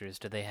coasters?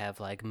 Do they have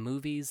like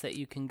movies that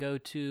you can go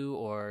to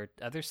or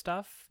other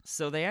stuff?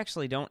 So they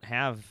actually don't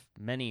have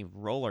many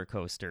roller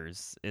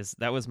coasters.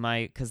 That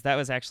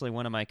was actually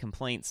one of my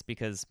complaints,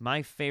 because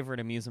my favorite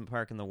amusement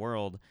park in the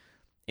world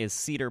is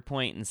Cedar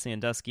Point in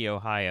Sandusky,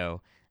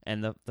 Ohio,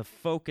 and the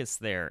focus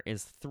there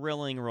is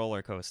thrilling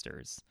roller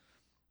coasters.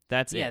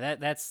 That's it. Yeah,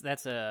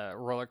 that's a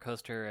roller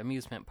coaster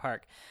amusement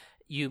park.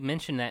 You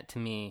mentioned that to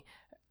me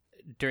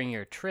during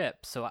your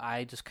trip, so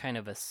I just kind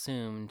of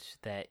assumed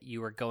that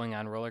you were going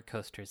on roller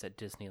coasters at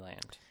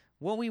Disneyland.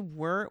 Well,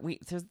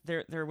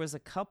 there was a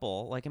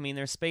couple. Like, I mean,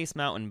 there's Space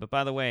Mountain, but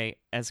by the way,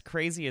 as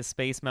crazy as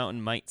Space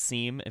Mountain might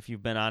seem if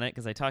you've been on it,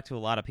 because I talked to a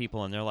lot of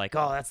people and they're like,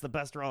 "Oh, that's the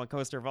best roller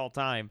coaster of all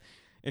time."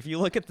 If you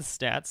look at the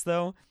stats,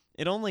 though,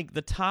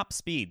 the top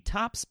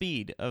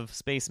speed of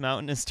Space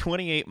Mountain is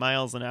 28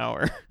 miles an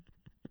hour.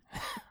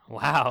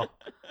 Wow.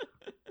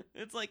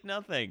 It's like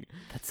nothing.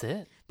 That's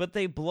it. But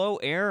they blow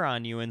air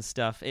on you and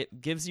stuff.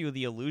 It gives you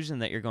the illusion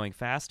that you're going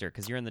faster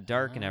because you're in the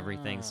dark and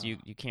everything, so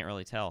you can't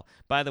really tell.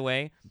 By the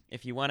way,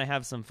 if you want to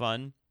have some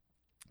fun,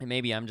 and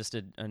maybe I'm just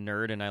a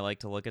nerd and I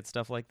like to look at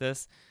stuff like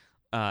this,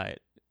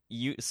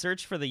 you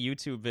search for the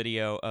YouTube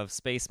video of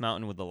Space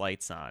Mountain with the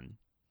lights on.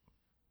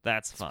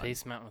 That's fun.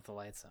 Space Mountain with the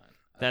lights on.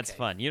 Okay. That's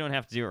fun. You don't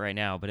have to do it right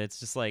now, but it's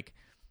just like,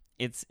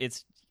 it's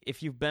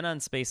if you've been on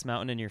Space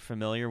Mountain and you're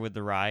familiar with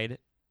the ride,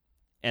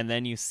 and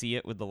then you see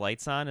it with the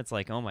lights on, it's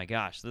like, oh my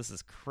gosh, this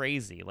is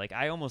crazy. Like,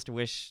 I almost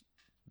wish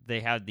they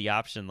had the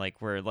option,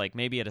 like, where, like,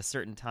 maybe at a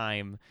certain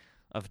time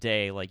of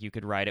day, like, you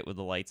could ride it with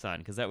the lights on,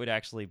 because that would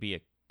actually be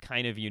a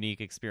kind of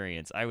unique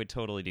experience. I would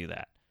totally do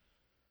that.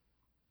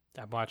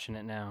 I'm watching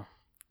it now.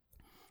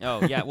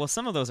 Oh, yeah. Well,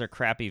 some of those are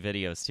crappy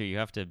videos, too. You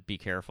have to be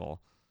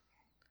careful.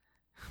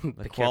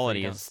 The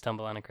quality don't is...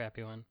 stumble on a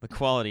crappy one. The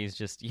quality is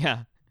just, yeah.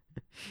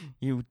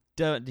 You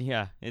don't,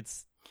 yeah,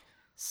 it's...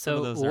 So some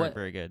of those aren't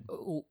very good.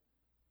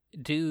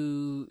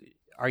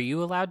 Are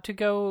you allowed to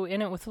go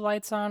in it with the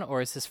lights on,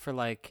 or is this for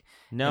like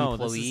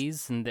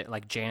employees and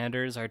like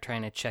janitors are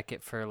trying to check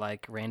it for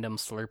like random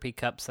Slurpee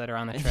cups that are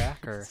on the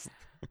track? Or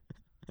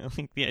I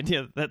think the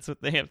idea that's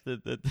what they have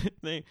to.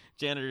 The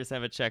janitors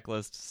have a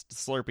checklist.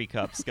 Slurpee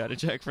cups, got to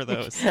check for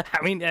those.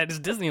 I mean, it's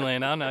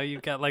Disneyland. I don't know.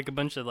 You've got like a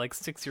bunch of like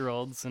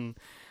 6-year-olds and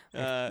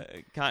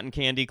cotton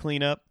candy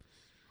cleanup.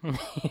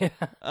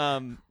 Yeah.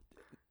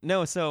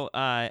 No, so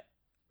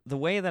the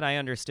way that I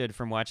understood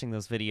from watching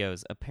those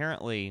videos,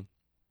 apparently,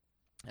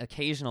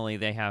 occasionally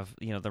they have,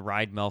 the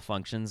ride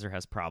malfunctions or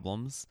has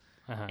problems,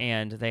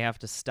 and they have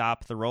to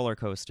stop the roller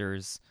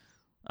coasters,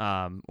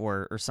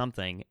 or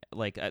something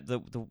like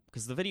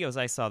because the videos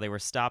I saw, they were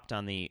stopped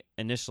on the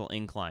initial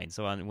incline,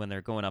 so when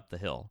they're going up the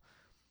hill,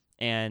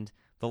 and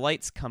the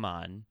lights come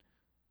on,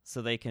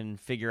 so they can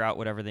figure out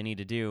whatever they need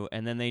to do,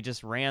 and then they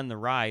just ran the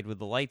ride with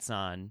the lights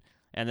on.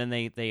 And then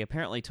they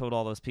apparently told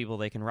all those people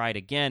they can ride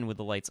again with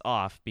the lights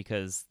off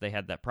because they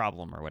had that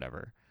problem or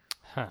whatever.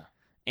 Huh.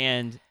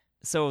 And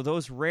so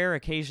those rare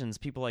occasions,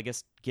 people, I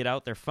guess, get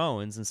out their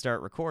phones and start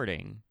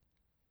recording.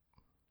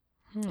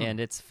 And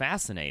it's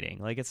fascinating.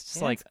 Like, it's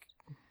just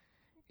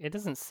it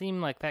doesn't seem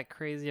like that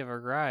crazy of a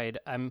ride.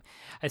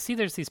 I see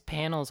there's these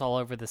panels all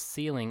over the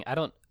ceiling.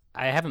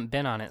 I haven't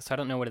been on it, so I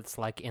don't know what it's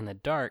like in the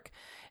dark.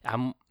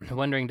 I'm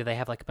wondering, do they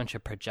have like a bunch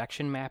of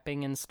projection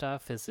mapping and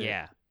stuff?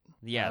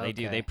 Yeah, they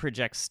do. They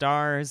project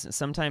stars.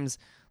 Sometimes,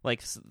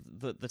 like,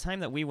 the time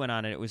that we went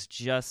on it, it was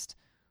just,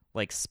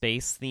 like,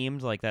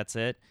 space-themed, like, that's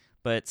it.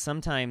 But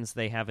sometimes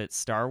they have it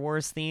Star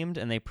Wars themed,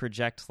 and they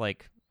project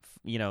like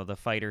the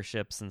fighter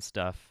ships and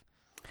stuff.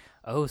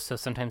 Oh, so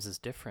sometimes it's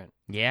different.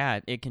 Yeah,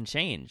 it can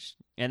change.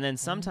 And then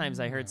sometimes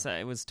I heard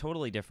it was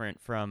totally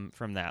different from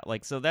that.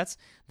 Like, so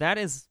that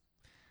is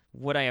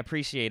what I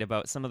appreciate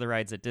about some of the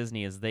rides at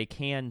Disney is they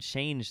can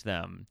change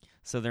them.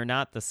 So they're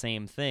not the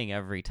same thing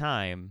every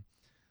time.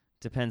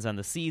 Depends on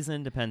the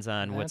season, depends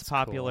on what's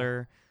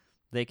popular. Cool.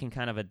 They can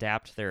kind of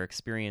adapt their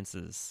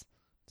experiences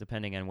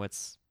depending on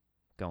what's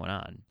going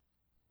on.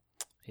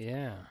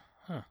 Yeah.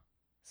 Huh.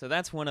 So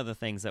that's one of the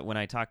things that when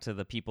I talk to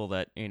the people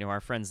that,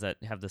 our friends that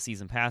have the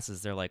season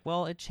passes, they're like,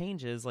 well, it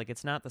changes. Like,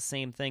 it's not the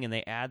same thing, and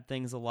they add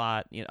things a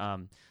lot.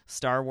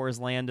 Star Wars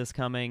Land is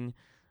coming.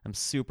 I'm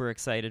super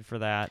excited for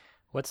that.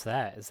 What's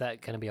that? Is that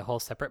going to be a whole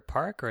separate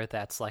park, or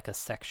that's like a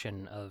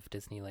section of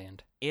Disneyland?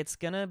 It's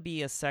going to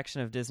be a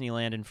section of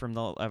Disneyland, and from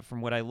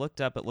what I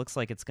looked up, it looks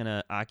like it's going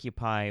to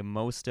occupy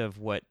most of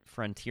what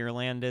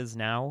Frontierland is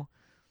now,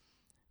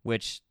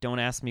 which, don't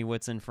ask me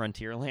what's in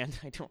Frontierland.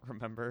 I don't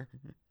remember.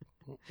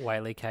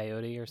 Wile E.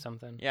 Coyote or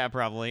something? Yeah,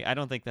 probably. I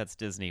don't think that's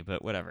Disney,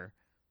 but whatever.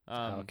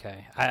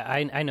 Okay.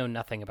 I know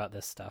nothing about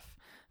this stuff.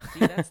 See,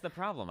 that's the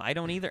problem. I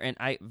don't either, and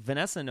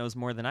Vanessa knows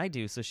more than I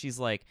do, so she's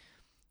like,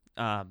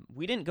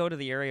 we didn't go to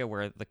the area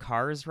where the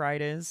Cars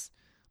ride is,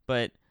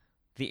 but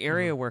the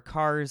area where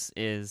Cars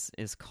is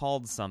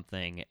called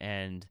something,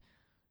 and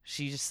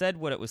she just said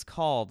what it was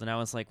called, and I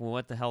was like, well,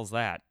 what the hell's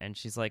that? And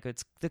she's like,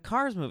 it's the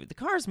Cars movie. The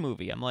Cars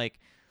movie. I'm like,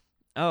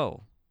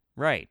 oh,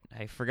 right.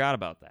 I forgot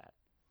about that.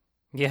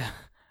 Yeah.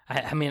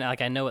 I mean,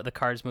 like, I know what the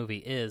Cars movie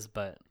is,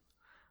 but...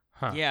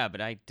 Huh. Yeah,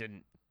 but I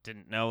didn't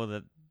know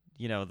that,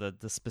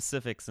 the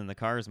specifics in the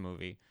Cars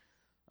movie.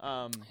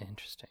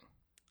 Interesting.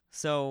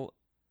 So...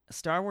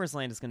 Star Wars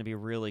Land is going to be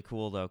really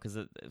cool, though, because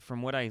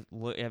from what I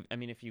look, I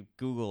mean, if you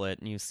Google it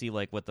and you see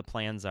like what the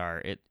plans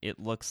are, it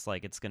looks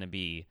like it's going to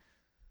be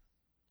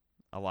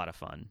a lot of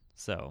fun.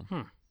 So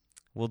we'll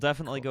Cool.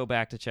 definitely go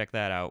back to check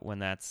that out when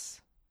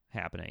that's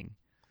happening.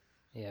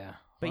 Yeah.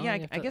 But Well, yeah,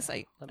 you have I to guess let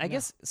me I know.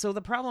 guess so.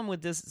 The problem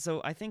with this,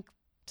 so I think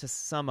to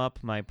sum up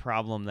my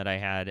problem that I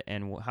had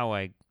and how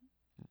I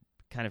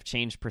kind of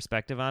changed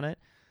perspective on it,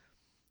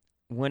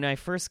 when I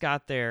first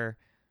got there,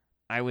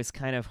 I was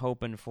kind of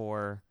hoping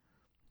for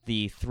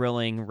the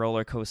thrilling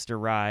roller coaster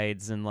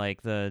rides and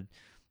like the,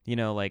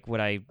 like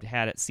what I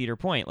had at Cedar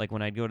Point, like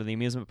when I'd go to the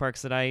amusement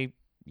parks that I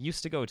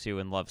used to go to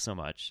and love so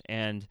much.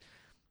 And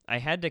I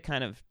had to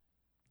kind of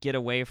get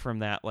away from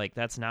that. Like,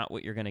 that's not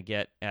what you're going to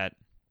get at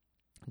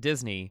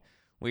Disney.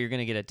 What you're going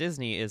to get at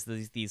Disney is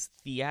these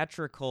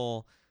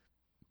theatrical,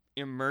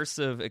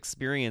 immersive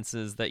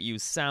experiences that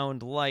use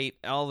sound, light,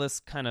 all this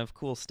kind of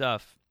cool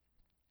stuff.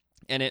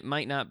 And it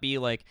might not be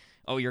like,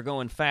 oh, you're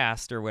going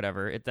fast or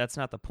whatever. That's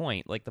not the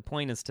point. Like, the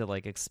point is to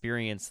like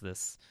experience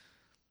this,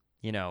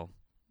 this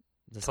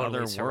Totally other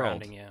world.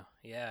 surrounding you.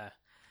 Yeah.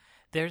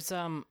 There's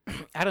I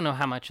don't know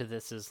how much of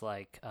this is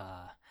like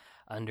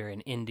under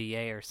an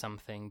NDA or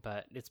something,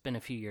 but it's been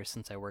a few years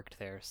since I worked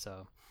there.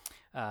 So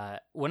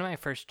one of my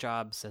first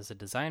jobs as a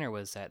designer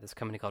was at this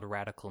company called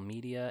Radical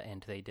Media,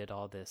 and they did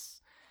all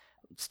this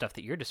stuff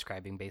that you're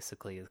describing.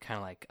 Basically, it's kind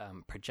of like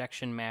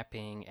projection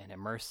mapping and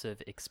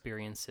immersive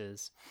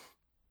experiences.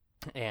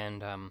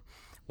 And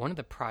one of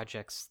the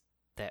projects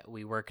that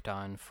we worked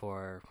on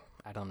for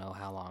I don't know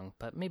how long,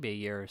 but maybe a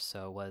year or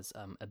so, was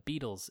a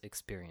Beatles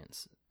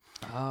experience.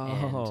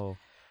 Oh.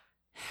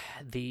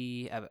 And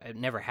it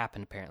never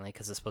happened apparently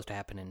because it's supposed to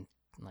happen in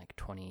like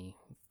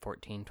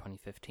 2014,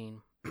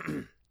 2015.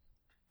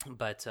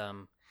 But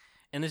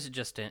and this is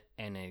just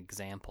an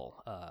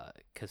example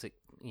because it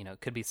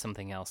could be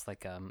something else,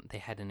 like they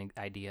had an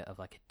idea of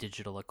like a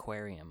digital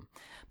aquarium,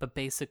 but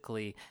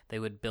basically they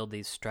would build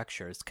these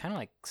structures kind of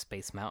like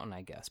Space Mountain,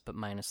 I guess, but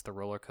minus the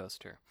roller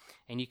coaster,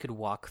 and you could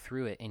walk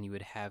through it and you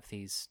would have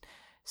these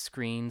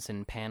screens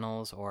and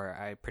panels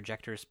or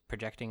projectors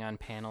projecting on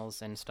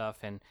panels and stuff,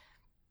 and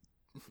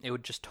it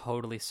would just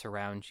totally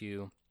surround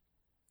you,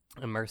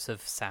 immersive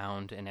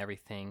sound and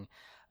everything.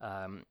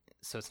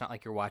 So it's not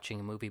like you're watching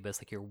a movie, but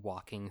it's like you're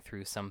walking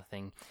through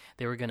something.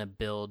 They were going to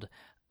build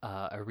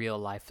a real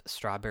life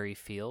strawberry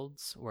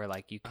fields where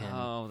like you can...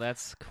 Oh,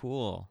 that's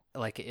cool.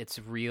 Like it's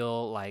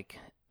real, like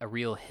a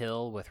real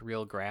hill with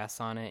real grass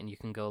on it, and you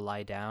can go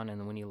lie down,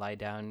 and when you lie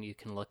down, you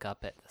can look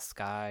up at the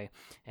sky,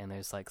 and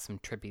there's like some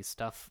trippy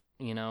stuff,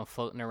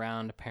 floating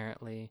around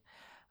apparently.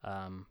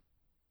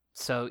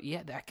 So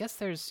yeah, I guess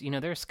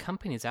there's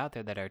companies out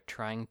there that are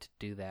trying to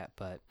do that,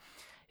 but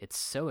it's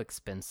so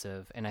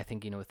expensive. And I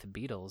think, with the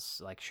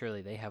Beatles, like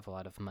surely they have a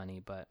lot of money,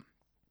 but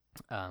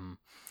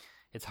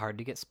it's hard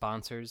to get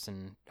sponsors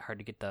and hard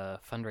to get the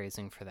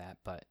fundraising for that.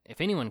 But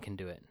if anyone can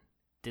do it,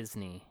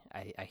 Disney.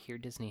 I hear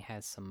Disney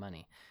has some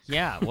money.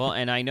 Yeah, well,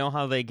 and I know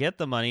how they get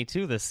the money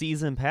too, the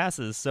season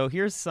passes. So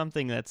here's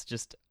something that's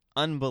just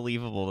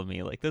unbelievable to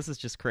me. Like, this is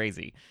just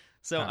crazy.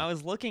 So I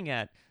was looking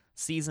at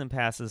season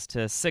passes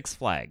to Six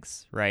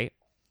Flags, right?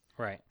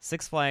 Right.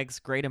 Six Flags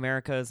Great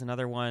America is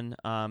another one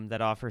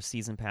that offers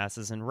season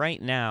passes, and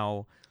right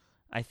now,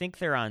 I think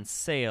they're on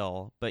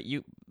sale. But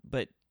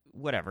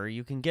whatever,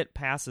 you can get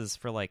passes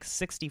for like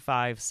 $65,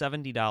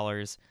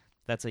 $70.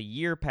 That's a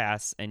year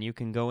pass, and you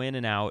can go in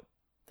and out.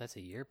 That's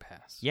a year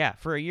pass. Yeah,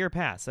 for a year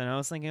pass. And I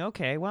was thinking,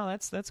 okay, well,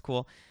 that's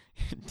cool.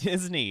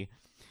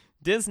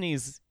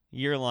 Disney's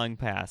year-long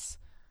pass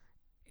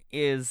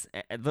is,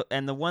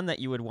 and the one that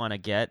you would want to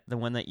get, the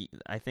one that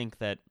I think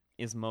that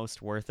is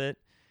most worth it,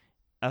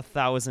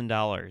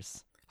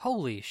 $1,000.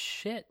 Holy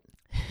shit!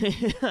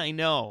 I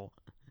know.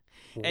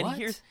 What?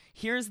 And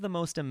here's the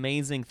most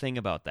amazing thing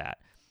about that.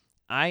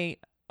 I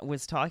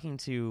was talking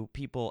to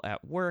people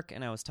at work,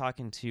 and I was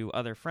talking to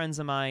other friends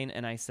of mine,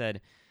 and I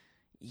said,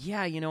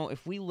 yeah,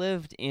 if we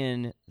lived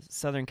in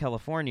Southern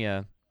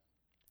California,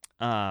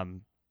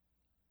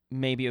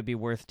 maybe it would be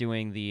worth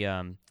doing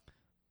the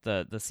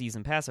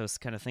season pass. I was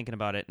kind of thinking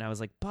about it, and I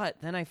was like, but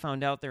then I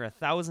found out they're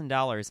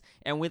 $1,000,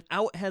 and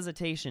without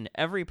hesitation,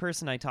 every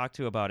person I talked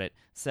to about it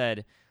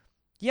said,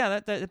 yeah,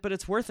 but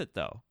it's worth it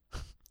though.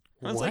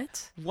 I was like,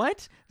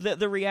 what?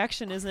 The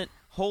reaction isn't,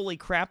 holy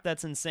crap,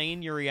 that's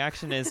insane. Your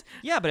reaction is,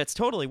 yeah, but it's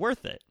totally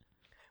worth it.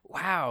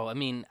 Wow. I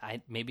mean,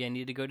 maybe I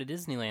need to go to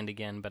Disneyland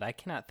again, but I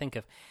cannot think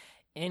of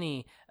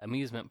any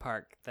amusement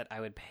park that I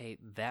would pay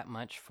that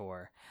much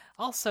for.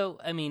 Also,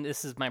 I mean,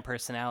 this is my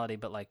personality,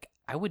 but like,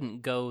 I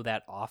wouldn't go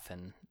that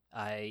often.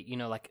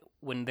 Like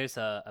when there's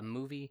a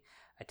movie,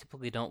 I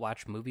typically don't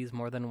watch movies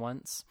more than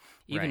once.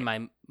 Even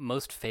my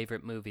most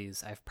favorite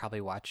movies, I've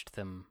probably watched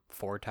them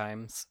 4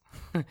 times.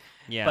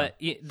 Yeah. But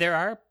there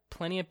are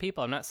plenty of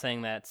people. I'm not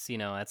saying that's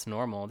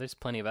normal. There's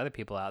plenty of other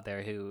people out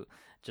there who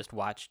just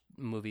watch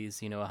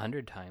movies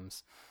 100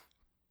 times.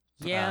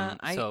 Yeah.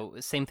 So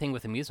same thing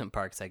with amusement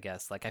parks, I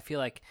guess. Like, I feel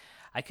like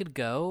I could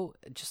go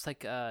just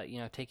like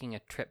taking a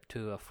trip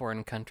to a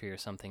foreign country or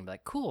something.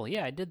 Like, cool,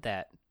 yeah, I did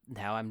that.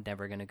 Now I'm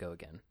never gonna go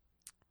again.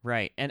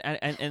 Right.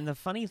 And the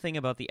funny thing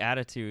about the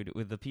attitude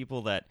with the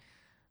people that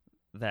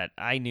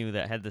I knew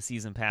that had the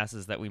season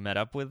passes that we met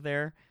up with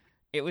there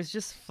it was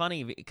just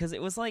funny because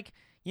it was like,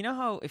 you know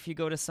how if you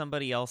go to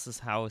somebody else's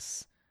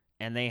house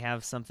and they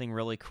have something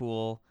really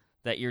cool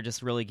that you're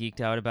just really geeked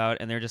out about,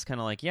 and they're just kind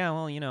of like, yeah,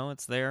 well,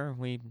 it's there.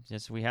 We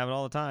have it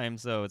all the time,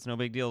 so it's no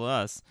big deal to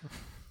us.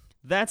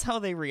 That's how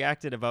they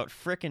reacted about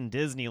frickin'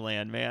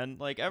 Disneyland, man.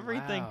 Like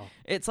everything, Wow.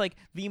 it's like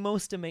the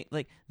most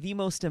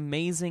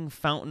amazing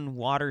fountain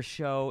water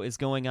show is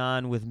going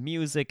on with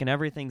music, and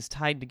everything's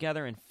tied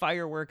together, and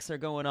fireworks are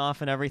going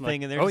off and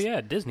everything. Like, and they're yeah,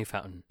 Disney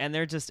fountain. and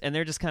they're just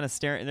kind of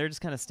staring. They're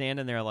just kind of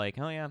standing there, like,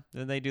 oh yeah,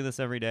 they do this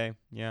every day.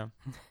 Yeah,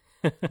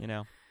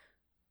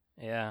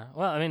 Yeah.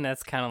 Well, I mean,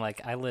 that's kind of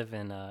like I live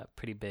in a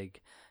pretty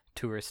big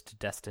tourist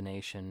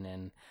destination,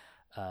 and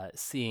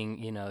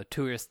seeing,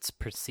 tourists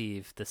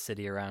perceive the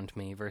city around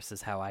me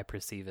versus how I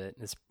perceive it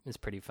is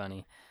pretty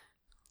funny.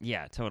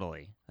 Yeah,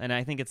 totally. And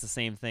I think it's the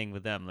same thing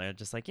with them. They're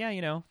just like,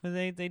 yeah,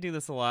 they do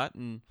this a lot,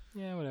 and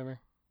Yeah,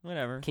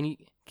 whatever.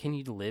 Can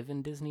you live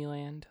in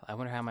Disneyland? I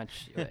wonder how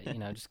much,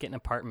 just get an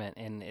apartment,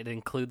 and it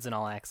includes an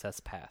all-access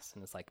pass,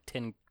 and it's like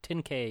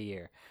 $10K a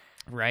year.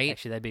 Right?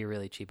 Actually, that'd be a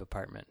really cheap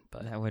apartment.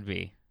 But That would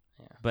be.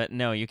 Yeah. But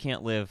no, you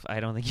can't live.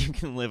 I don't think you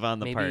can live on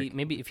the park.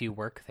 Maybe if you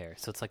work there,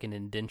 so it's like an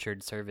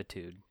indentured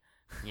servitude.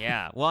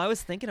 Yeah. Well, I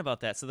was thinking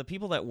about that. So the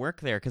people that work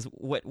there, because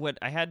what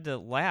I had to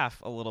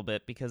laugh a little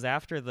bit because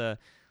after the,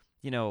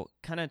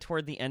 kind of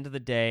toward the end of the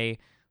day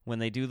when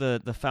they do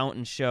the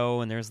fountain show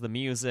and there's the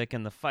music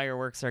and the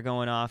fireworks are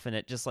going off and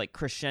it just like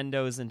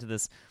crescendos into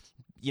this,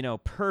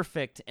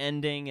 perfect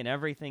ending and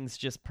everything's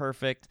just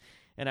perfect.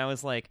 And I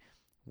was like,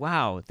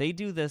 wow, they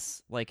do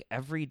this like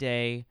every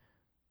day.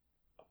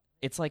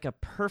 It's like a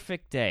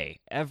perfect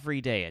day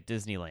every day at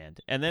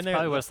Disneyland. And then It's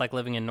probably what it's like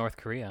living in North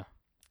Korea.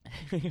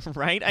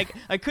 Right?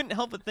 I couldn't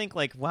help but think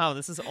like, wow,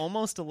 this is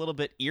almost a little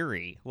bit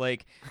eerie.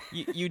 Like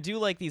you do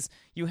like these,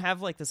 you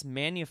have like this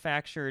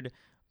manufactured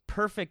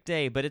perfect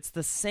day, but it's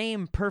the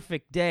same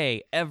perfect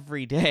day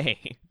every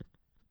day.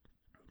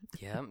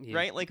 Yeah.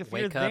 Right? Like if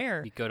you're wake up,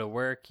 there, you go to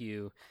work,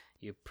 you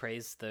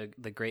praise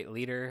the great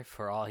leader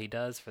for all he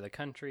does for the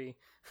country.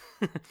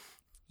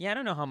 yeah, I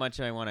don't know how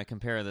much I want to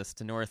compare this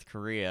to North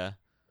Korea.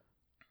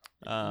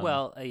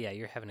 Yeah,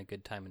 you're having a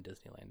good time in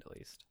Disneyland at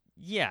least.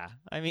 Yeah,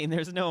 I mean,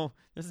 there's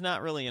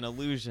not really an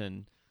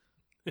illusion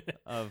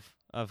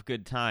of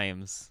good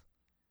times.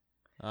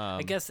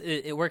 I guess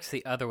it works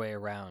the other way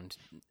around.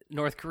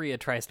 North Korea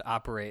tries to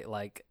operate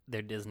like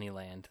their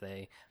Disneyland.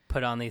 They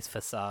put on these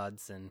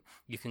facades, and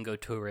you can go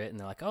tour it, and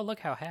they're like, "Oh,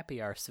 look how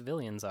happy our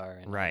civilians are,"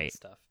 and all right that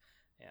stuff.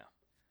 Yeah,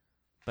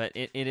 but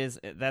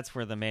that's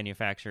where the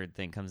manufactured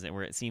thing comes in,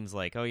 where it seems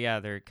like, oh yeah,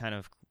 they're kind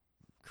of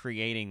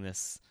creating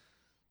this,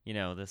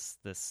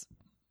 this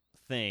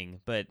thing,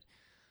 but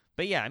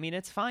yeah, I mean,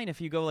 it's fine if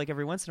you go like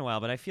every once in a while,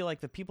 but I feel like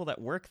the people that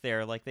work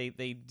there, like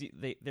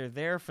they're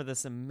there for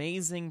this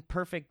amazing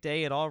perfect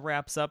day. It all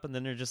wraps up, and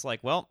then they're just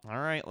like, well, all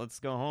right,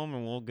 let's go home,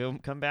 and we'll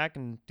come back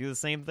and do the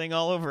same thing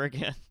all over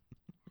again.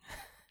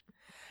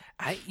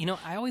 I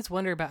always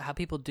wonder about how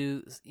people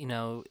do, in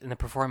the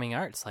performing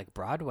arts, like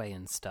Broadway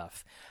and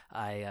stuff.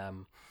 I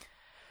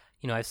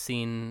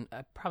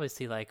probably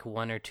see like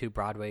one or two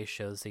Broadway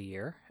shows a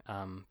year,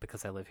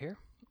 because I live here,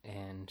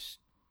 and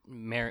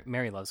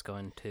Mary loves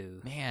going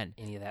to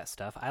any of that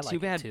stuff. I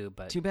like it too,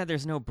 but too bad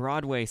there's no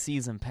Broadway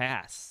season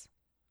pass.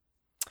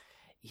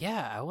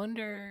 Yeah, I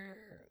wonder.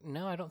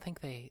 No, I don't think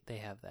they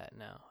have that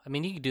now. I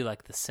mean, you could do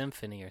like the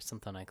symphony or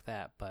something like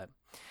that, but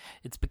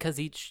it's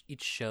because each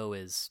show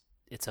is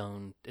its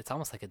own. It's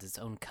almost like it's its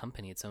own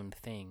company, its own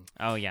thing.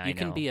 Oh yeah, you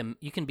can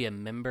be a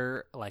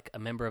member, like a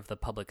member of the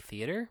public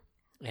theater,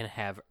 and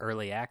have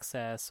early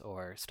access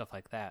or stuff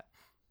like that.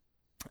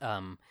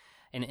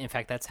 And in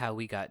fact, that's how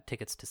we got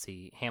tickets to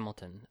see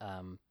Hamilton.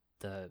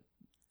 The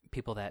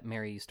people that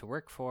Mary used to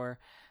work for,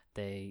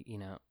 they,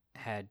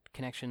 had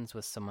connections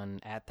with someone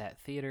at that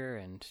theater,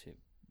 and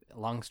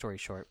long story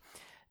short,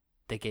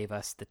 they gave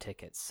us the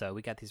tickets. So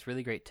we got these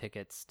really great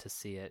tickets to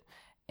see it,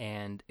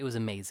 and it was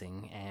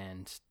amazing,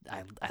 and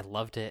I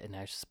loved it, and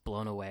I was just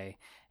blown away.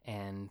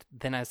 And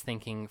then I was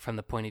thinking from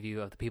the point of view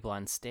of the people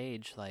on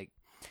stage, like,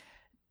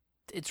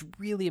 it's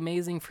really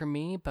amazing for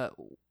me, but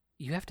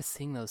you have to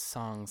sing those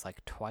songs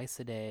like twice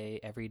a day,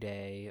 every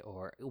day,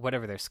 or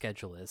whatever their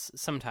schedule is.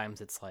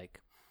 Sometimes it's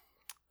like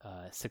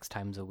 6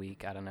 times a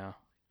week. I don't know.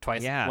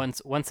 Twice, yeah.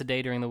 once a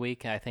day during the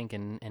week, I think,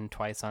 and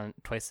twice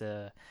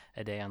a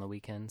day on the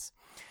weekends.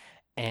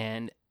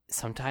 And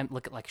sometimes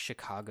look at like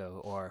Chicago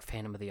or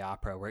Phantom of the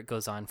Opera, where it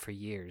goes on for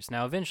years.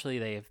 Now, eventually,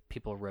 they have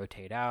people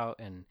rotate out,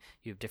 and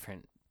you have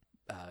different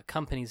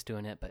companies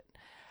doing it, but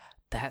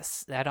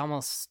that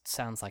almost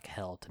sounds like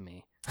hell to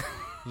me.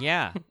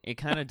 Yeah, it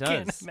kind of does.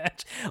 Can't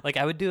imagine. Like,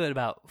 I would do it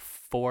about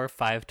 4 or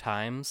 5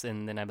 times,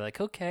 and then I'd be like,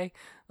 okay,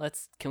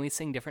 can we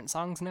sing different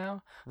songs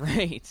now?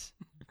 Right.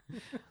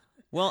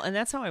 Well, and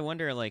that's how I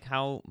wonder, like,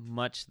 how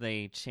much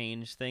they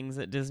change things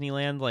at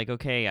Disneyland. Like,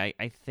 okay,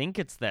 I think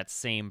it's that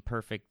same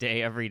perfect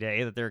day every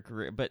day that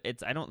they're, but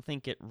I don't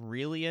think it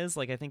really is.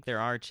 Like, I think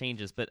there are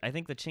changes, but I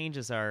think the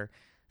changes are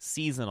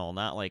seasonal,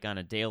 not like on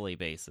a daily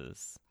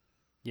basis.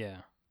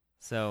 Yeah.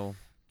 So,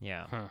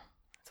 yeah. Huh.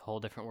 It's a whole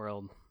different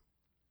world.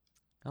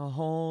 A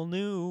whole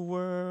new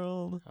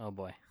world. Oh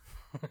boy.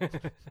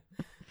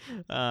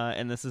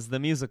 And this is the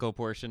musical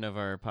portion of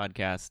our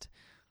podcast.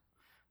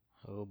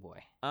 Oh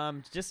boy.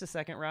 Just a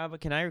second, Rob.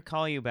 Can I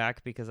call you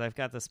back because I've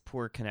got this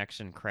poor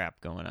connection crap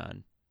going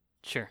on?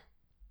 Sure.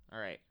 All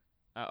right.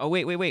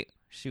 Wait.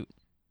 Shoot.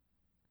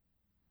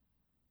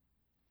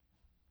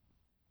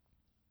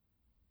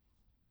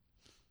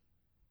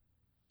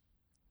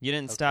 You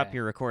didn't stop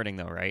your recording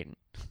though, right?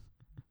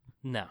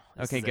 No.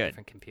 This okay, is good. A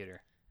different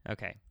computer.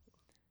 Okay.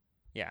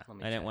 Yeah, I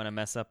check. didn't want to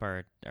mess up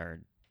our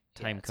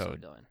time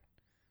code.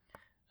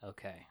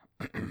 Okay.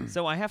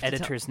 So I have to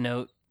editor's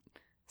note.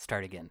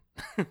 Start again.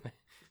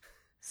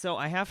 So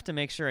I have to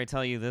make sure I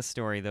tell you this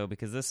story though,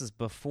 because this is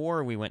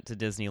before we went to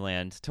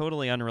Disneyland.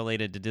 Totally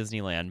unrelated to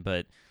Disneyland,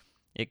 but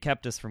it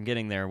kept us from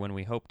getting there when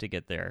we hoped to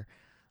get there.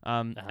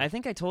 I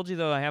think I told you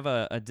though I have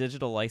a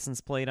digital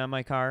license plate on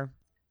my car.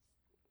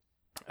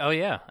 Oh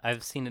yeah,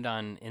 I've seen it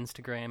on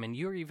Instagram, and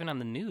you were even on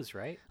the news,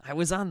 right? I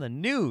was on the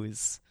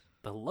news.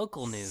 The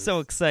local news. So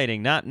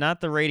exciting.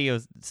 Not the radio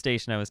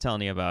station I was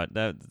telling you about.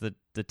 The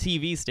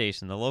TV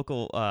station, the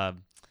local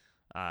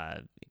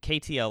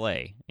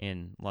KTLA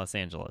in Los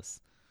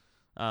Angeles.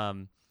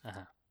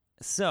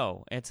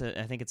 So I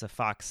think it's a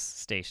Fox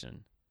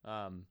station.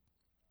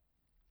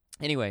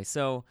 Anyway,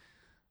 so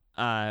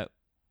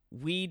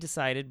we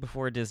decided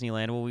before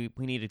Disneyland, well, we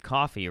needed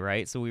coffee,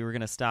 right? So we were going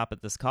to stop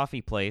at this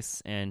coffee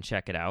place and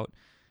check it out.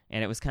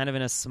 And it was kind of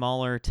in a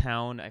smaller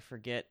town. I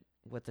forget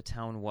what the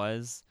town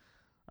was.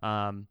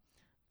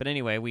 But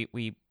anyway,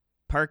 we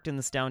parked in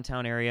this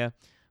downtown area,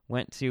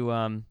 went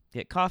to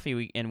get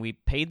coffee, and we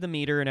paid the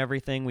meter and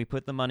everything. We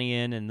put the money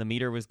in, and the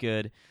meter was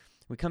good.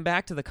 We come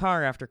back to the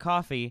car after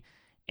coffee,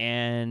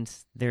 and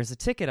there's a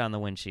ticket on the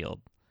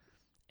windshield.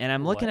 And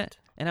I'm looking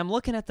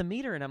at the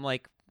meter, and I'm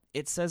like,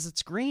 it says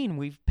it's green.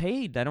 We've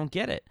paid. I don't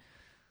get it.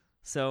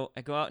 So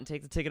I go out and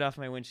take the ticket off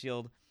my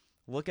windshield,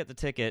 look at the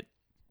ticket,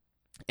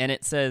 and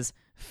it says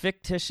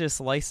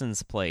fictitious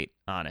license plate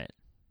on it.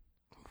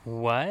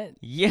 What?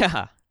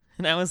 Yeah.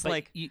 And I was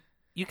like,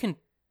 you can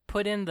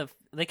put in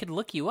they could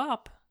look you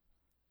up.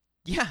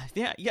 Yeah.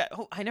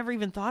 Oh, I never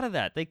even thought of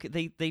that.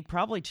 They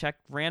probably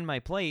ran my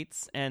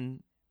plates,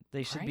 and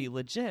they should be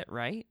legit,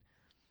 right?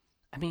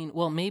 I mean,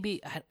 well,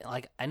 maybe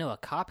I know a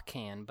cop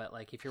can, but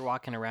like if you're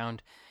walking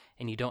around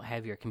and you don't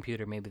have your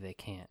computer, maybe they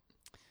can't.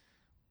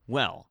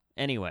 Well,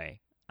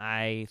 anyway,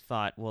 I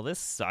thought, well, this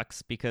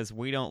sucks because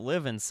we don't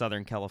live in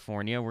Southern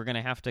California. We're going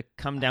to have to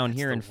come down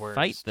here and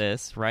fight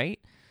this, right?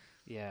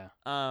 Yeah.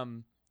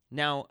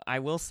 Now,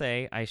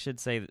 I should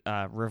say,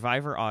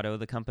 Reviver Auto,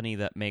 the company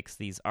that makes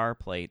these R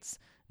plates,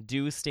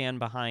 do stand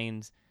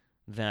behind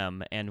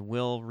them and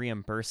will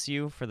reimburse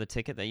you for the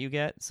ticket that you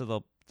get.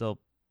 So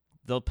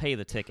they'll pay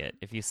the ticket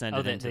if you send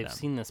it into them. They've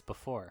seen this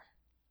before.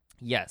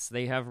 Yes,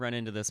 they have run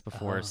into this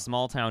before. Oh.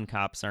 Small town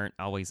cops aren't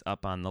always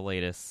up on the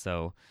latest,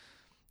 so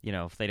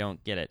if they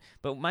don't get it.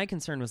 But my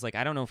concern was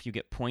I don't know if you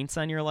get points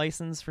on your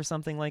license for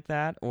something like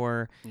that,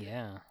 or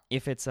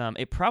if it's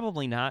it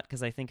probably not,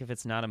 because I think if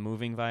it's not a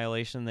moving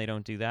violation, they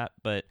don't do that.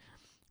 But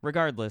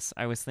regardless,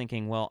 I was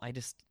thinking, well, I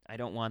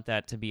don't want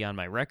that to be on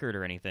my record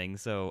or anything,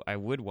 so I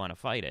would want to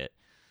fight it.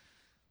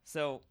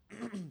 So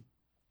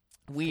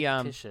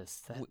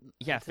fictitious.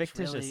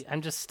 Fictitious. Really,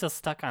 I'm just still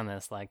stuck on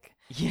this.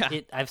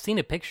 I've seen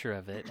a picture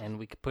of it, and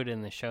we could put it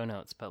in the show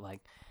notes. But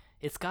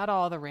it's got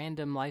all the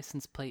random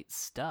license plate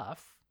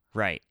stuff,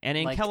 right? And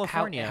in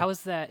California, how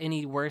is that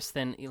any worse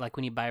than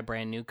when you buy a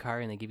brand new car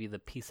and they give you the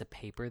piece of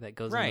paper that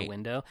goes in the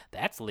window?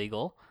 That's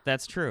legal.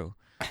 That's true.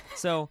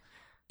 So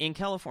in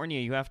California,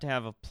 you have to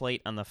have a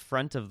plate on the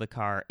front of the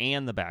car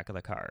and the back of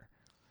the car.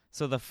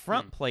 So the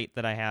front plate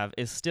that I have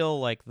is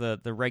still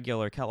the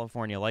regular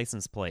California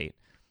license plate.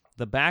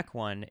 The back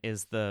one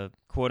is the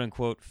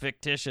quote-unquote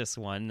fictitious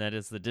one that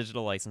is the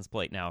digital license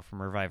plate now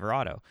from Reviver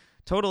Auto.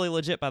 Totally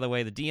legit, by the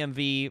way. The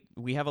DMV,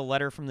 we have a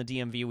letter from the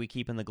DMV we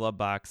keep in the glove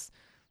box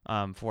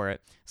for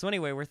it. So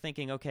anyway, we're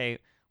thinking, okay,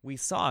 we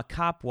saw a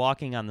cop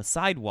walking on the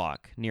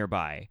sidewalk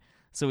nearby.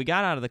 So we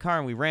got out of the car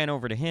and we ran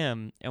over to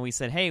him and we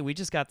said, hey, we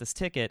just got this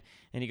ticket.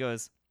 And he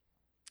goes,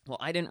 well,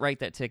 I didn't write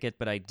that ticket,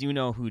 but I do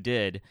know who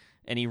did.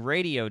 And he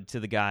radioed to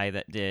the guy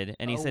that did,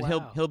 and he said,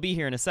 he'll be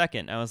here in a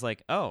second. I was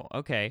like, oh,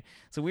 okay.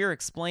 So we were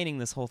explaining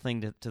this whole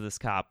thing to this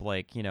cop,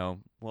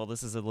 well,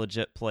 this is a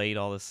legit plate,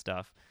 all this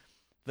stuff.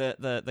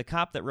 The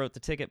cop that wrote the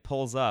ticket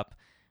pulls up,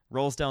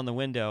 rolls down the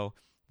window.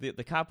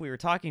 The cop we were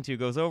talking to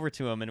goes over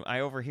to him, and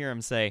I overhear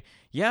him say,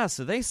 yeah,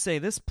 so they say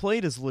this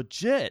plate is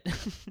legit.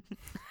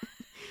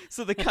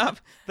 So that cop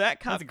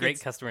That's great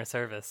customer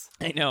service.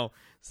 I know.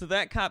 So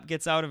that cop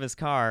gets out of his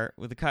car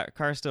with the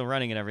car still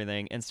running and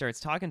everything and starts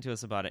talking to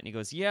us about it. And he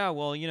goes, yeah,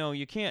 well,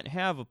 you can't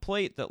have a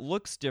plate that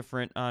looks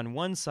different on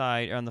one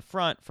side, on the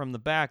front from the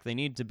back. They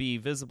need to be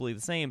visibly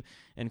the same.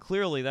 And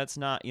clearly that's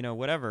not,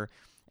 whatever.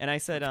 And I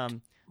said,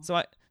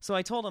 so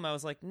I told him, I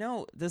was like,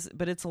 no,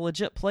 but it's a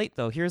legit plate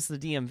though. Here's the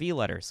DMV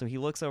letter. So he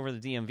looks over the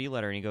DMV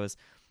letter and he goes,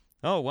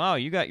 oh, wow,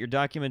 you got your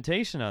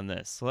documentation on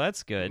this. So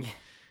that's good.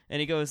 And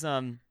he goes,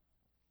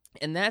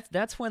 And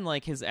that's when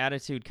like his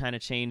attitude kind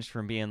of changed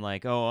from being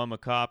like, oh, I'm a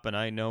cop and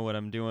I know what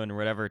I'm doing or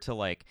whatever, to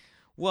like,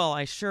 well,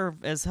 I sure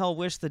as hell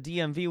wish the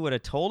DMV would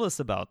have told us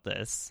about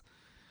this,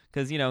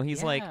 because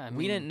he's like,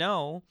 we didn't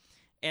know.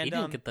 And he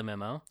didn't get the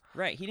memo.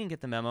 Right, he didn't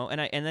get the memo,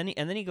 and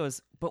then he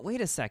goes, but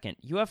wait a second,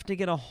 you have to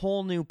get a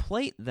whole new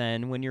plate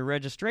then when your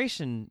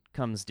registration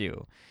comes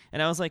due.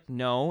 And I was like,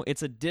 no,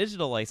 it's a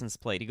digital license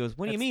plate. He goes,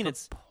 what do you mean?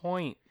 It's the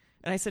point.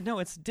 And I said, no,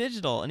 it's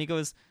digital. And he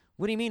goes,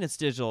 what do you mean it's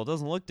digital? It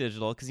doesn't look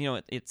digital because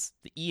it's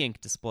the e-ink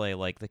display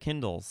like the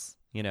Kindles.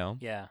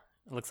 Yeah,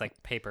 it looks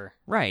like paper.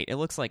 Right, it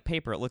looks like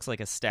paper. It looks like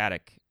a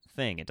static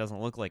thing. It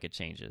doesn't look like it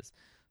changes.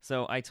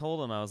 So I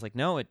told him, I was like,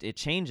 no, it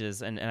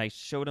changes, and I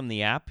showed him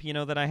the app,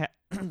 that I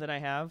that I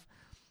have,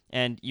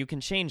 and you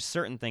can change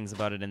certain things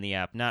about it in the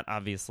app. Not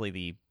obviously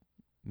the,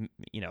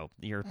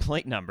 your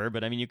plate number,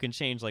 but I mean you can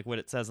change like what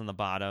it says on the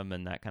bottom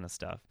and that kind of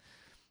stuff.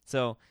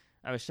 So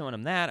I was showing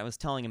him that. I was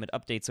telling him it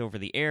updates over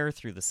the air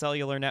through the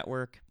cellular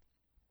network,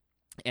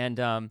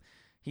 and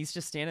he's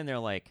just standing there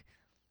like,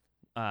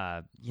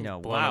 wow,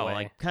 away.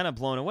 like kind of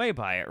blown away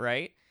by it,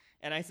 right?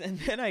 And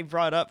then I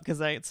brought up,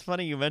 because it's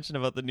funny you mentioned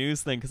about the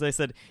news thing, because I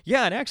said,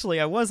 yeah, and actually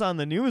I was on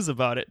the news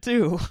about it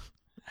too.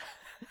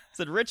 I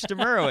said, Rich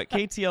DeMuro at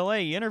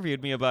KTLA, he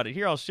interviewed me about it.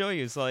 Here, I'll show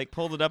you. So I like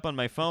pulled it up on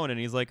my phone, and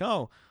he's like,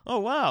 oh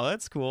wow,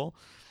 that's cool.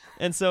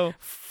 And so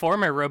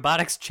former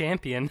robotics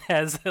champion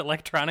has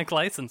electronic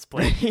license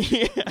plate.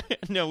 Yeah,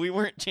 no, we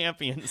weren't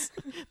champions.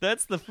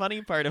 That's the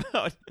funny part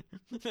about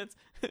that's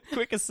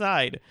quick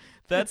aside.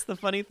 That's the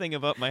funny thing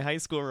about my high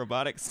school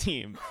robotics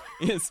team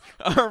is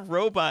our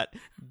robot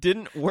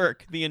didn't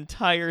work the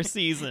entire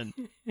season.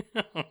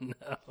 Oh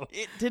no.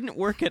 It didn't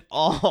work at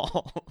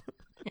all.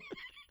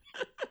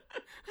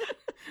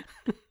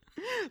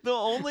 The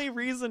only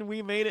reason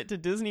we made it to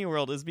Disney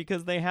World is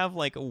because they have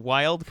like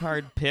wild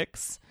card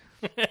picks.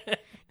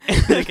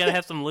 They gotta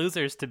have some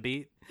losers to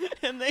beat.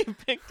 And they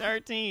picked our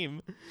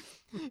team.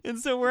 And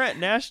so we're at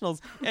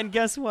Nationals. And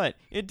guess what?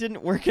 It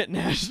didn't work at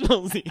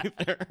Nationals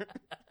either.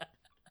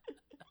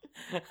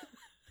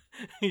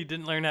 You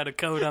didn't learn how to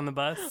code on the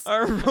bus?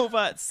 Our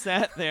robot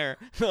sat there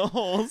the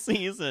whole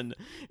season.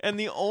 And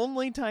the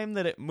only time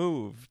it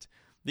moved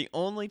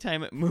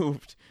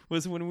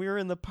was when we were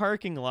in the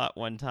parking lot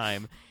one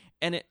time.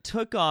 And it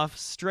took off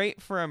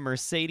straight for a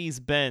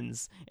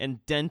Mercedes-Benz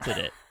and dented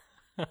it.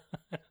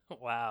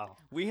 Wow.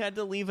 We had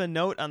to leave a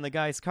note on the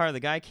guy's car. The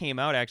guy came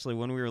out actually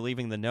when we were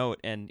leaving the note,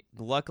 and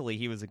luckily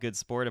he was a good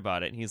sport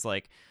about it. And he's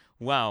like,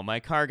 wow, my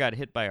car got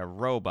hit by a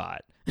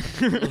robot.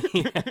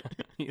 Yeah.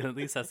 At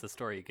least that's the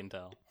story you can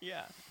tell.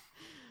 Yeah.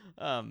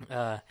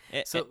 Go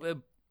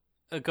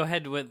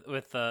ahead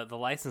with the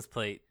license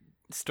plate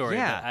story.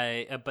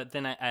 Yeah. But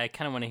then I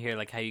kind of want to hear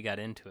like how you got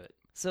into it.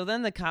 So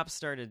then the cop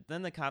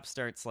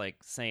starts like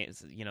saying,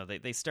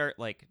 they start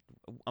like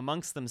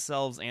amongst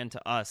themselves and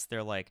to us,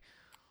 they're like,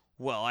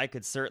 well, I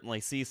could certainly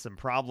see some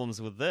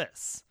problems with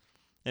this.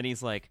 And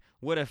he's like,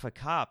 what if a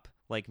cop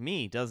like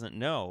me doesn't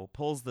know,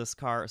 pulls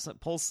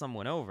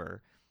someone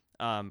over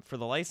for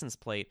the license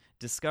plate,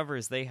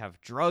 discovers they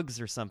have drugs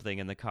or something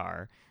in the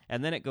car,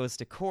 and then it goes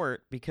to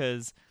court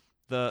because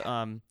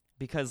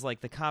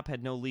like the cop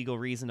had no legal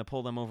reason to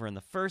pull them over in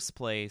the first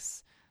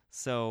place.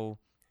 So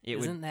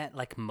Isn't that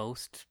like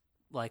most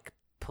like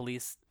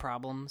police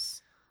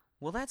problems?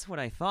 Well, that's what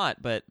I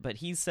thought, but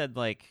he said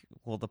like,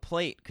 well, the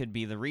plate could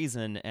be the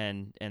reason,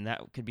 and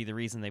that could be the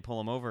reason they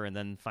pull him over, and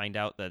then find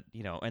out that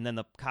and then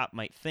the cop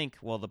might think,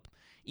 well,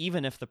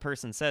 even if the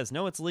person says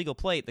no, it's a legal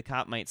plate, the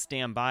cop might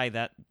stand by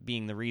that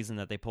being the reason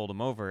that they pulled him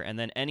over, and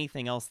then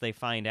anything else they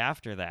find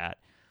after that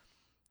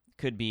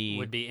would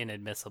be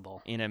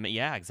inadmissible.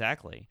 Yeah,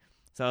 exactly.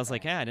 So I was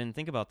like, I didn't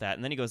think about that.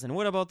 And then he goes, and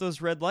what about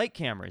those red light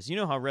cameras? You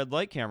know how red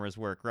light cameras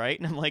work, right?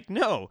 And I'm like,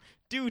 no,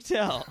 do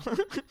tell.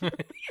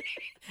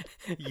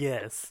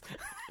 Yes.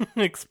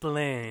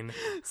 Explain.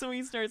 So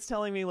he starts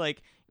telling me,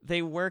 like,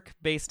 they work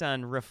based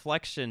on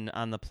reflection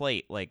on the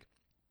plate. Like,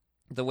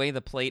 the way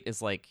the plate is,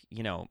 like,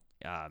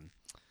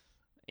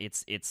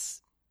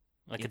 it's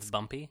like it's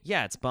bumpy?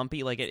 Yeah, it's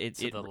bumpy. Like,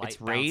 so the light it's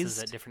raised.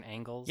 Bounces at different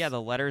angles? Yeah,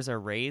 the letters are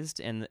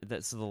raised, and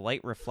so the light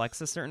reflects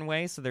a certain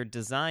way. So they're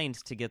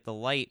designed to get the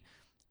light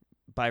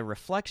by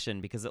reflection,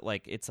 because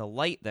it's a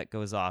light that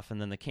goes off, and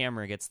then the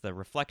camera gets the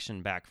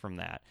reflection back from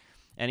that.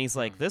 And he's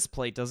like, this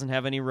plate doesn't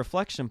have any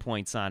reflection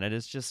points on it.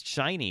 It's just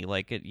shiny.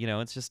 Like,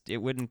 it's just, it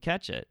wouldn't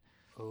catch it.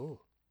 Oh.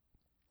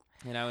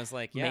 And I was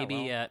like,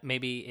 yeah,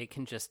 maybe it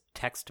can just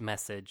text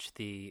message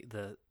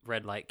the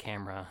red light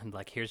camera and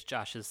like, here's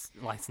Josh's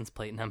license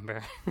plate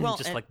number. Well,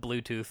 just like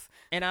Bluetooth.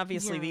 And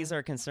obviously these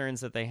are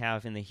concerns that they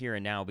have in the here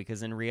and now,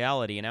 because in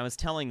reality, and I was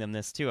telling them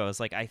this too, I was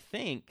like, I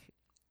think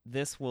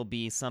this will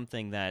be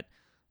something that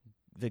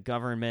the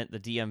government, the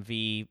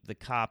DMV, the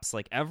cops,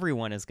 like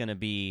everyone is going to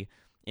be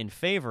in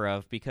favor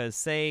of, because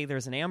say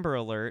there's an Amber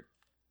Alert,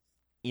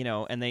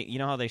 and they,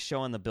 how they show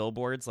on the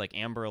billboards, like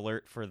Amber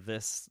Alert for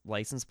this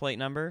license plate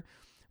number.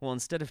 Well,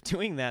 instead of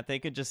doing that, they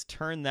could just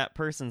turn that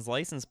person's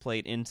license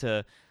plate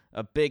into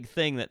a big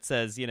thing that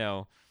says,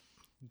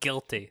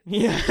 guilty.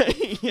 Yeah,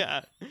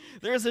 yeah.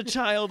 There's a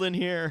child in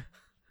here.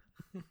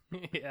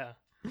 Yeah.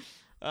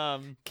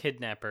 Um,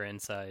 Kidnapper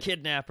inside.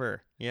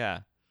 Kidnapper. Yeah.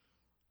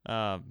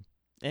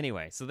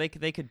 Anyway, so they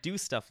could do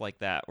stuff like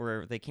that,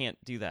 where they can't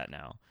do that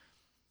now.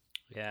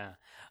 Yeah.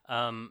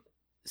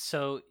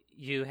 So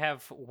you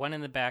have one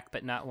in the back,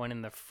 but not one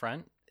in the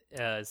front.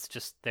 It's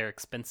just they're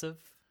expensive.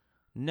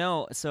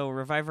 No, so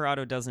Reviver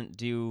Auto doesn't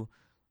do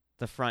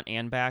the front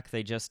and back;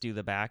 they just do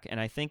the back, and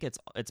I think it's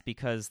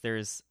because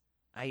there's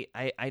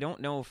I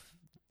don't know if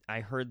I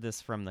heard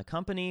this from the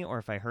company or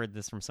if I heard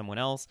this from someone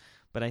else,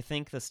 but I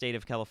think the state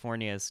of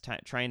California is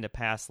trying to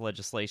pass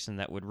legislation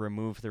that would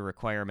remove the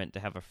requirement to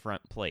have a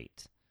front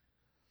plate.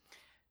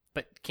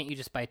 But can't you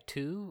just buy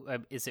two?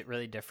 Is it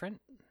really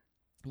different?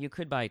 You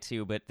could buy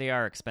two, but they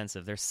are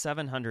expensive. They're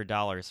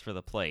 $700 for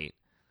the plate.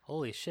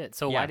 Holy shit.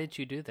 So Yeah. why did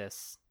you do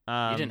this?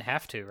 You didn't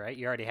have to, right?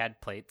 You already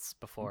had plates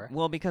before.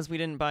 Well, because we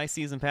didn't buy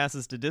season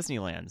passes to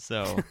Disneyland,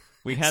 so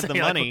we had So the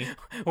you're like, money.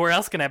 where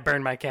else can I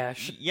burn my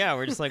cash? Yeah,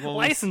 we're just like, well,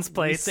 License we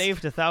plates.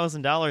 saved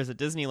 $1,000 at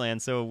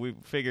Disneyland, so we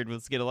figured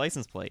let's get a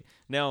license plate.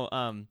 No,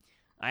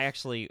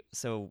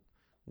 so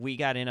we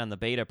got in on the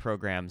beta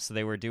program, so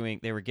they were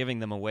giving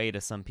them away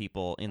to some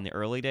people in the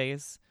early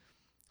days,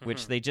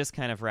 which they just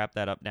kind of wrapped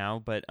that up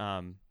now. But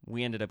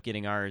we ended up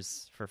getting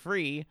ours for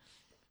free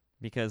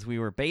because we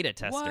were beta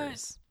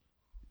testers.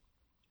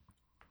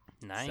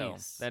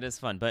 Nice. So that is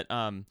fun. But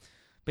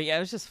yeah, it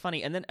was just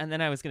funny. And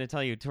then I was going to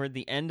tell you toward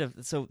the end of,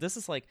 so this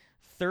is like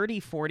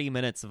 30-40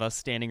 minutes of us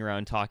standing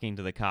around talking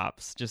to the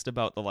cops just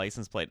about the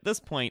license plate. At this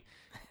point,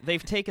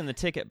 they've taken the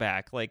ticket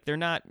back. Like, they're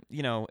not,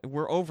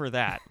 we're over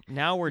that.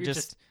 Now we're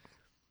just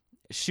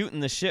shooting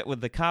the shit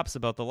with the cops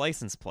about the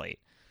license plate.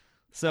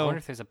 So I wonder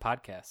if there's a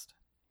podcast.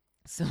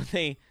 So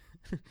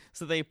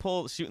they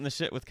pull shooting the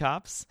shit with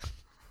cops.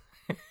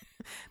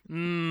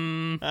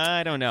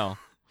 I don't know.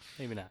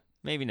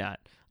 Maybe not.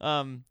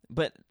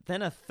 But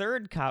then a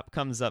third cop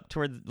comes up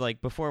toward,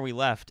 like, before we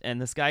left, and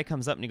this guy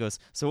comes up and he goes,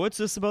 "So what's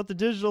this about the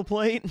digital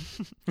plate?"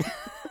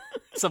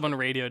 Someone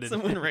radioed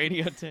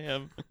to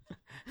him.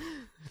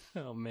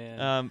 Oh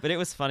man. But it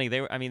was funny.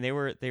 They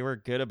were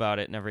good about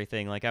it and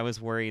everything. Like, I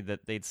was worried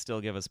that they'd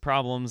still give us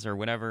problems or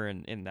whatever,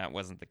 and that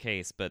wasn't the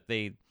case. But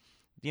they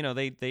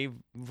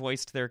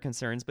voiced their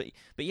concerns. But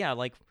yeah,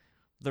 like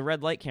the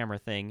red light camera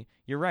thing,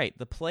 you're right.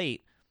 The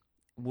plate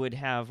would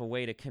have a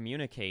way to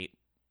communicate,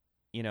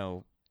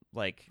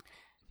 like...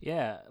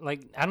 Yeah,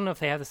 like, I don't know if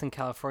they have this in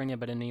California,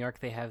 but in New York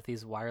they have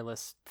these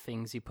wireless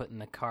things you put in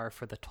the car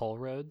for the toll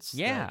roads.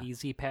 Yeah. The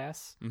Easy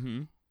Pass.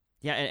 Mm-hmm.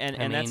 Yeah,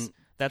 and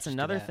that's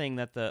another thing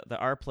that the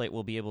R plate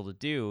will be able to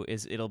do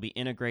is it'll be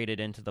integrated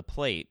into the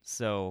plate,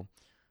 so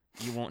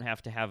you won't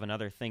have to have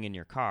another thing in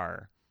your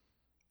car.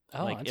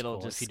 Oh, like, that's it'll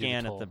cool, just if you do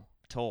scan at the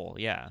toll,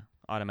 yeah,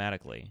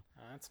 automatically.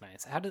 Oh, that's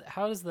nice.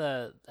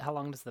 How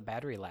long does the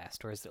battery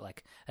last, or is it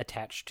like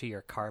attached to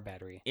your car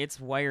battery? It's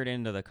wired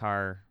into the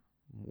car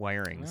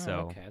wiring,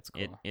 so okay, that's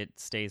cool. it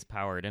stays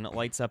powered and it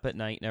lights up at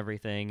night and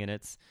everything, and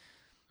it's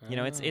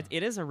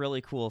it is a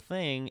really cool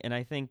thing, and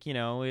I think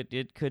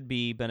it could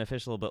be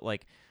beneficial, but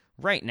like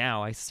right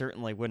now I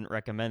certainly wouldn't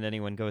recommend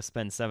anyone go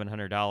spend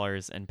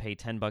 $700 and pay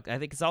 $10. I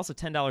think it's also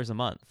 $10 a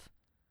month.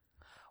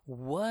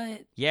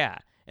 What? Yeah,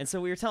 and so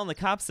we were telling the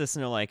cops this,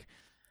 and they're like,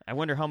 "I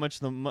wonder how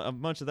much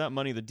of that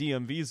money the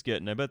DMV's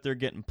getting. I bet they're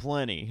getting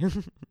plenty."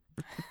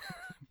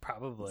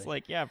 Probably. It's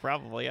like, yeah,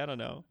 probably. I don't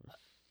know.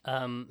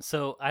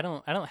 So I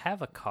don't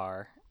have a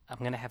car. I'm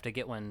gonna have to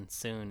get one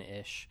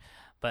soon-ish.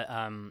 But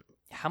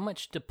how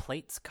much do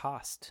plates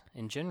cost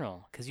in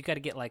general? Because you got to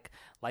get like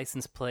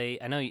license plate.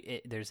 I know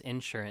there's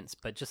insurance,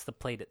 but just the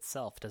plate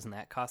itself, doesn't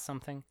that cost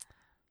something?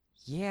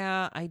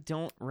 Yeah, I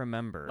don't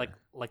remember.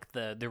 Like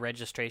the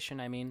registration,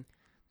 I mean.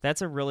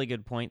 That's a really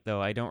good point,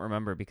 though. I don't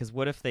remember, because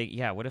what if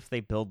they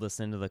build this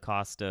into the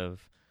cost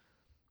of,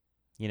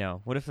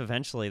 what if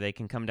eventually they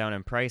can come down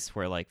in price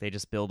where, like, they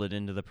just build it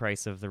into the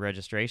price of the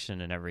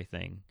registration and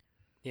everything?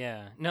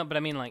 Yeah. No, but I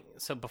mean, like,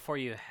 so before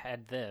you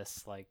had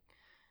this, like,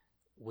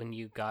 when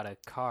you got a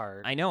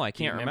car... I know, I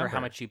can't remember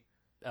how much you...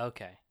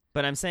 Okay.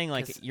 But I'm saying,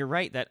 like, you're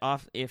right, that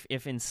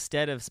if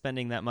instead of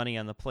spending that money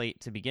on the plate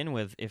to begin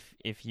with,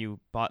 if you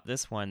bought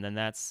this one, then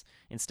that's,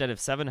 instead of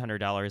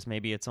 $700,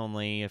 maybe it's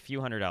only a few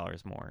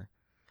 $100s more.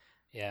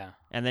 Yeah.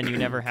 And then you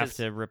never have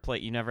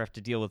you never have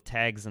to deal with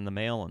tags in the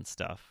mail and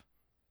stuff.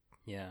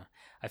 Yeah.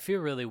 I feel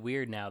really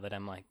weird now that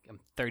I'm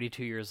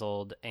 32 years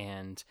old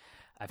and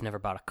I've never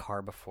bought a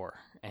car before.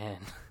 And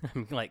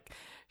I'm like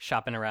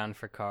shopping around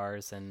for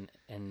cars and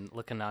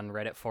looking on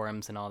Reddit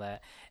forums and all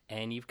that.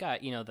 And you've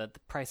got, the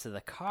price of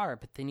the car,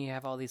 but then you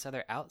have all these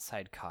other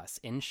outside costs,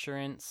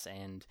 insurance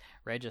and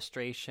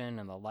registration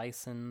and the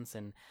license.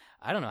 And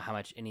I don't know how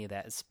much any of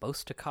that is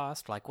supposed to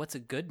cost. Like, what's a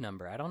good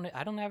number? I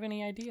don't have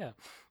any idea.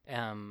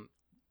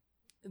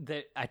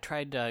 I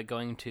tried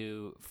going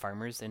to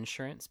Farmers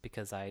Insurance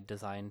because I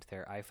designed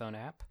their iPhone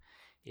app.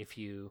 If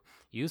you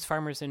use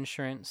Farmers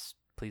Insurance,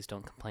 please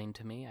don't complain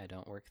to me. I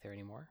don't work there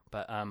anymore.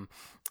 But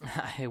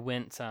I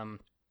went on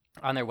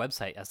their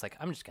website. I was like,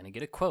 I'm just going to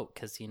get a quote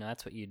because,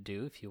 that's what you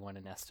do if you want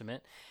an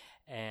estimate.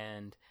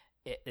 And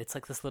it's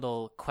like this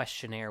little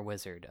questionnaire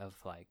wizard of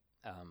like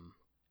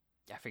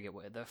I forget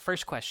what the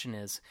first question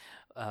is.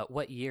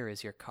 What year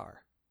is your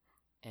car?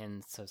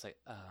 And so it's like,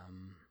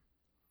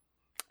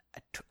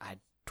 I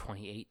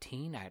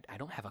 2018. I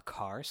don't have a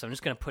car, so I'm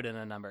just gonna put in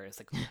a number. It's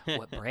like,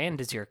 what brand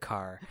is your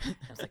car? And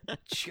I was like,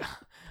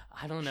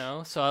 I don't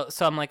know. So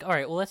I'm like, all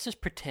right, well, let's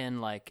just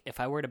pretend like if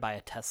I were to buy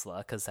a Tesla,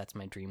 because that's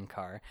my dream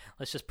car,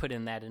 let's just put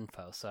in that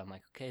info. So I'm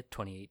like, okay,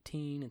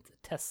 2018. It's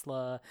a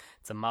Tesla.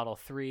 It's a Model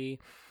 3.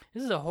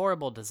 This is a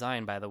horrible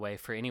design, by the way,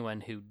 for anyone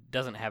who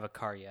doesn't have a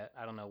car yet.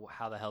 I don't know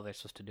how the hell they're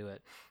supposed to do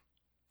it.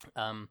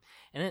 And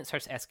then it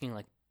starts asking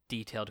like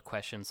detailed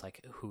questions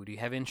like, who do you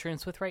have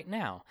insurance with right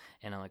now?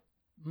 And I'm like,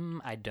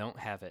 I don't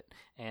have it.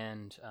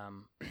 And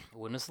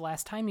when was the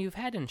last time you've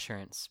had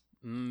insurance?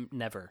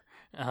 Never.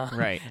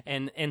 Right.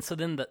 And so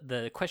then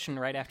the question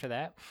right after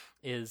that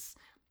is,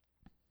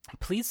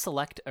 please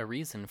select a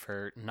reason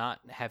for not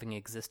having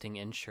existing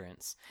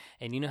insurance.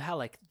 And you know how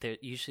like there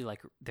usually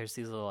like there's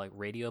these little like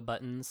radio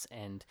buttons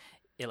and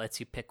it lets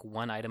you pick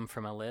one item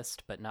from a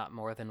list but not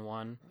more than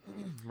one.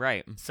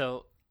 Right.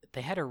 So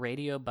they had a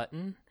radio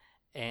button,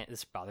 and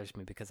this bothers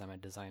me because I'm a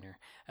designer.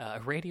 A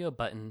radio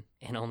button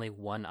and only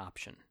one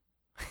option.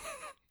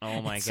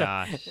 Oh my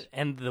gosh.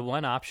 And the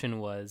one option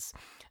was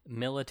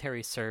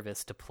military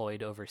service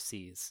deployed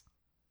overseas.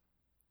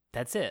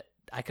 That's it.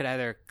 I could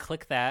either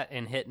click that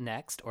and hit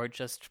next or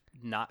just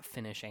not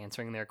finish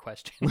answering their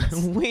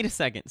questions. Wait a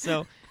second.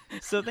 So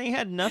they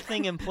had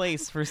nothing in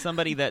place for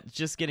somebody that's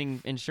just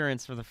getting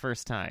insurance for the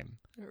first time.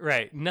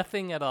 Right.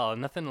 Nothing at all.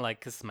 Nothing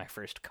like, this is my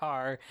first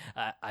car.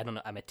 I don't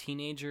know. I'm a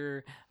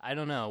teenager. I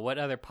don't know. What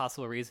other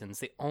possible reasons?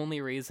 The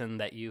only reason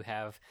that you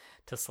have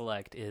to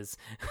select is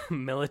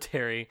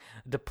military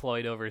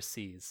deployed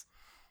overseas.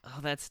 Oh,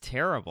 that's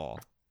terrible.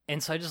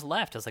 And so I just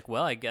left. I was like,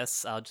 well, I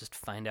guess I'll just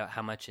find out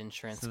how much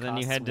insurance costs. So then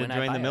you had to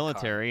join the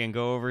military and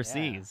go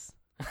overseas.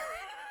 Yeah.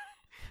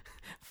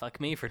 Fuck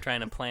me for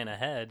trying to plan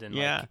ahead and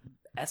like,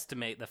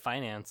 estimate the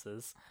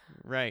finances.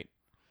 Right.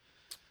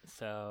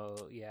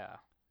 So, yeah.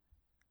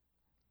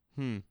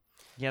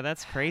 Yeah,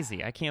 that's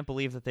crazy. I can't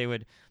believe that they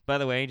would. By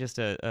the way, just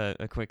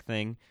a quick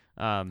thing.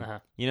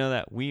 You know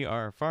that we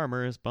are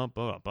farmers. Bump,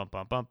 bump, bump,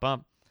 bump, bump,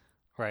 bump.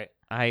 Right.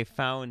 I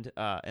found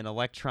an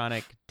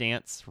electronic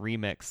dance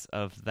remix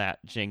of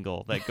that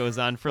jingle that goes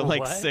on for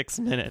like 6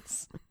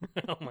 minutes.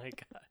 Oh my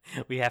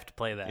god, we have to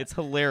play that. It's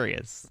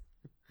hilarious.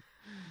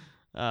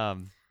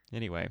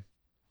 Anyway.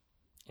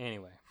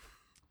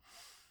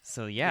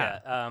 So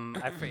yeah.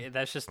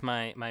 That's just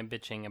my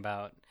bitching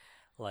about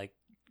like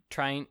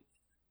trying.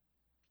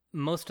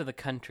 Most of the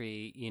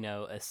country, you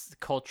know,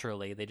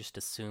 culturally, they just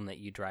assume that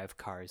you drive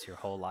cars your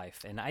whole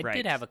life. And I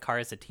did have a car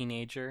as a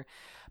teenager,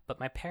 but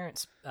my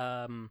parents,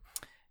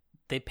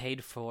 they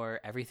paid for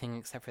everything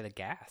except for the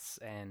gas.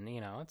 And,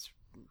 you know, it's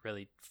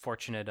really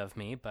fortunate of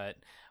me. But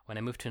when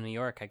I moved to New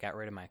York, I got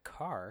rid of my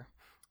car.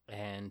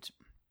 And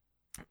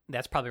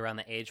that's probably around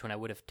the age when I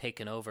would have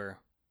taken over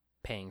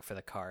paying for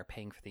the car,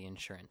 paying for the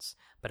insurance.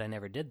 But I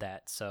never did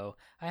that. So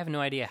I have no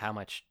idea how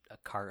much a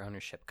car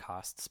ownership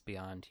costs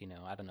beyond, you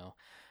know, I don't know,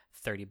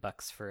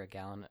 $30 for a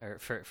gallon or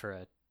for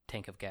a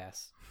tank of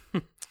gas.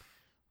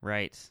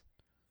 Right.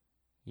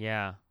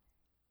 Yeah.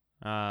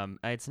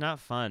 It's not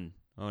fun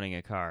owning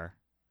a car.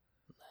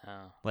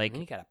 No. Like, and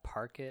then you gotta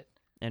park it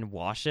and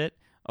wash it.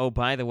 Oh,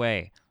 by the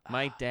way,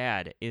 my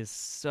dad is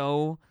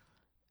so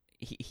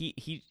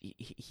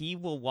he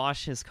will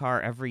wash his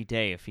car every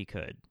day if he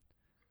could.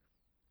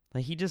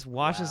 Like, he just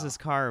washes his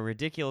car a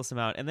ridiculous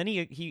amount, and then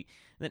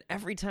then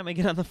every time I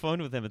get on the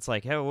phone with him, it's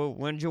like, "Hey,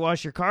 when did you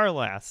wash your car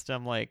last?"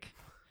 I'm like,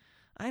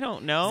 I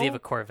don't know. Does he have a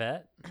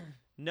Corvette?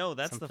 No,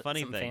 that's the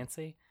funny thing.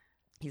 Fancy?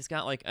 He's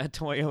got like a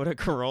Toyota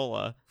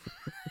Corolla.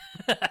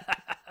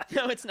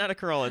 No, it's not a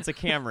Corolla. It's a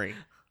Camry.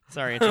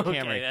 Sorry, it's a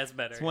Camry. Okay, that's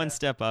better. It's one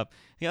step up.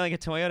 He got like a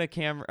Toyota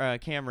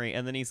Camry,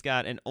 and then he's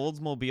got an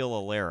Oldsmobile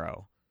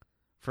Alero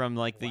from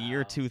like the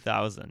year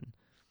 2000.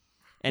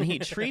 And he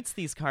treats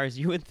these cars,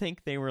 you would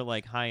think they were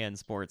like high-end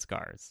sports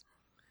cars.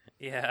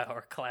 Yeah,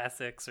 or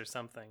classics or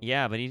something.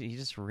 Yeah, but he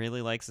just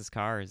really likes his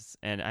cars.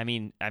 And I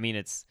mean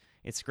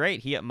it's great.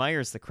 He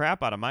admires the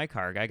crap out of my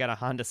car. I got a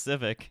Honda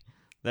Civic.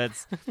 But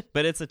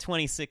it's a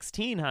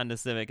 2016 Honda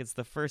Civic. It's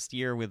the first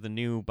year with the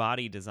new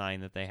body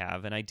design that they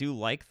have, and I do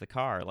like the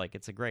car. Like,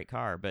 it's a great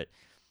car, but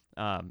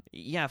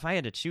yeah, if I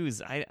had to choose,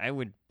 I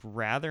would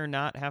rather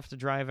not have to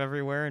drive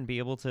everywhere and be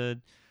able to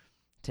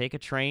take a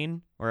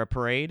train or a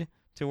parade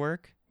to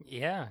work.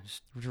 Yeah,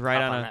 just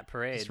ride on that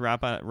parade. Just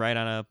ride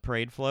on a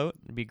parade float.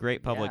 It'd be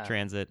great public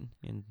transit.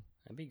 And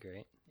that'd be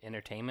great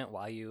entertainment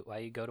while you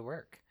go to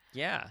work.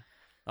 Yeah,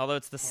 although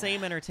it's the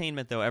same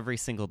entertainment though every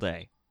single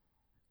day.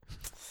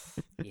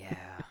 Yeah,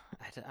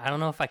 I don't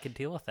know if I could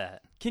deal with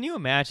that. Can you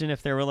imagine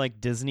if there were like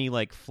Disney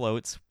like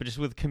floats, but just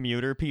with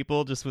commuter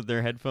people, just with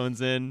their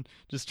headphones in,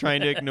 just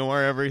trying to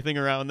ignore everything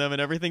around them, and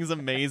everything's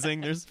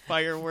amazing. There's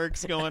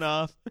fireworks going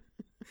off.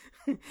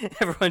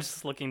 Everyone's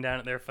just looking down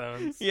at their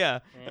phones. Yeah,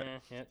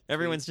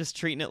 everyone's just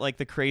treating it like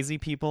the crazy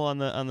people on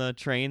the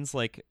trains.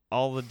 Like,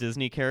 all the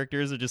Disney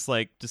characters are just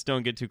like, just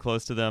don't get too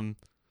close to them.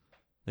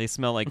 They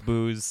smell like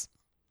booze.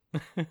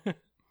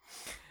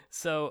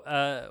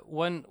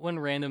 One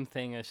random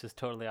thing is just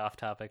totally off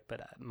topic, but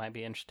it might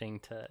be interesting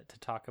to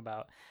talk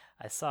about.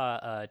 I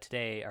saw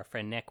today our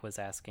friend Nick was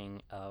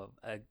asking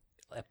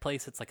a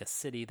place that's like a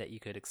city that you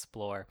could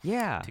explore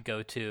to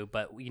go to,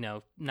 but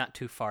not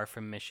too far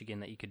from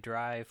Michigan that you could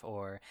drive,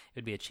 or it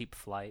would be a cheap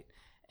flight.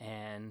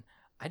 And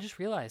I just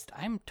realized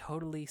I'm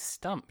totally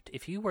stumped.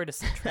 If you were to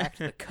subtract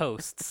the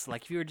coasts,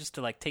 like if you were just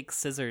to like take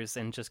scissors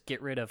and just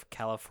get rid of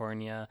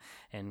California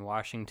and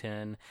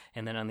Washington,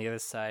 and then on the other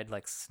side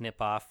like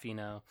snip off,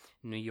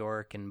 New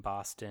York and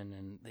Boston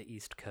and the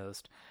East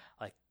Coast,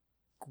 like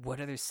what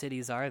other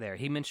cities are there?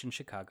 He mentioned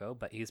Chicago,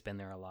 but he's been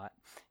there a lot.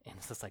 And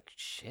it's just like,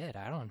 shit,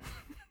 I don't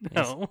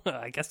know.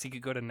 I guess you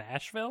could go to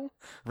Nashville?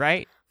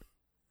 Right.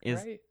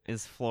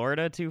 Is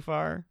Florida too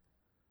far?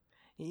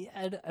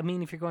 Yeah, I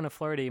mean, if you're going to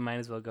Florida, you might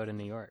as well go to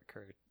New York,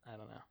 or I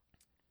don't know.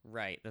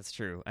 Right, that's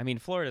true. I mean,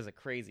 Florida's a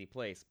crazy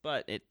place,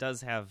 but it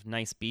does have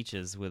nice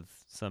beaches with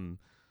some,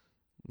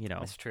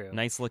 that's true.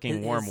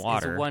 Nice-looking warm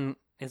water.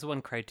 His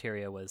one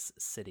criteria was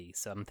city,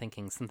 so I'm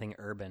thinking something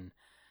urban.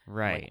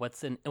 Right. Like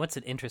what's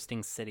an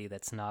interesting city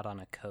that's not on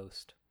a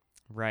coast?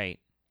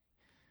 Right.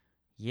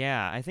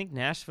 Yeah, I think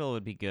Nashville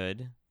would be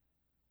good.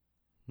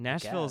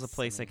 Nashville is a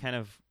place I kind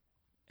of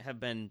have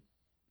been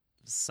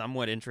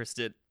somewhat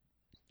interested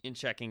in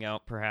checking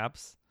out,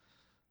 perhaps.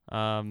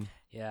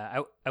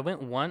 Yeah, I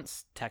went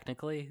once,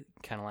 technically,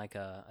 kind of like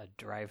a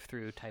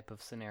drive-through type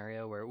of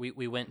scenario where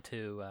we went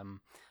to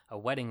a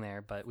wedding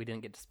there, but we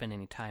didn't get to spend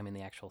any time in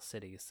the actual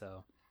city,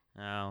 so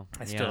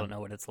I still don't know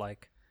what it's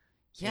like.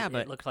 Yeah,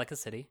 but it looked like a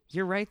city.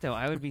 You're right, though.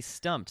 I would be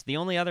stumped. The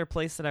only other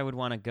place that I would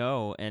want to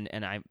go, and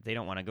they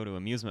don't want to go to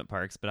amusement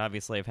parks, but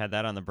obviously I've had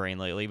that on the brain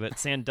lately, but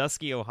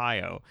Sandusky,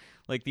 Ohio.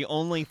 Like, the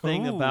only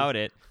thing about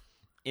it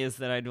is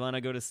that I'd want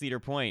to go to Cedar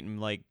Point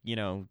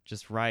and,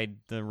 just ride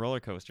the roller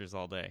coasters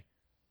all day.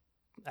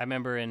 I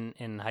remember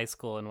in high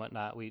school and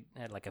whatnot, we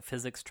had like a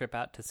physics trip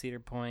out to Cedar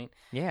Point.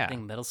 Yeah. I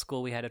think middle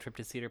school we had a trip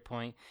to Cedar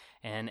Point,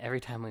 and every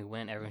time we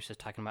went, everyone's just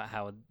talking about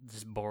how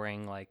just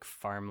boring like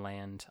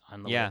farmland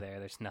on the way there.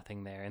 There's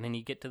nothing there. And then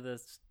you get to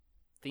this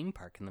theme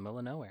park in the middle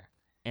of nowhere.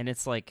 And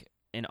it's like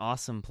an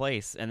awesome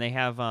place. And they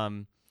have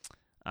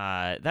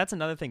that's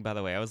another thing, by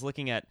the way. I was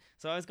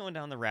going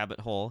down the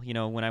rabbit hole,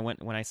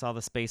 when I saw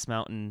the Space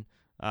Mountain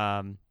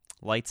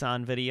Lights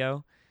On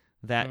video,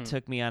 that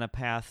took me on a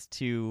path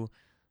to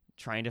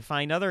trying to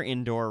find other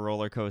indoor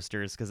roller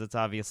coasters because it's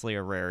obviously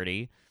a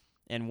rarity.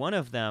 And one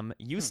of them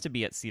used to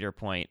be at Cedar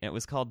Point. It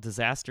was called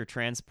Disaster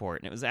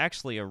Transport, and it was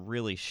actually a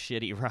really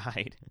shitty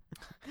ride.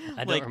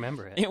 I don't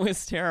remember it. It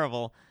was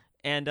terrible.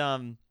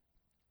 And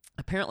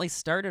apparently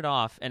started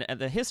off, and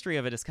the history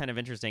of it is kind of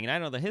interesting. And I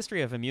know the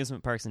history of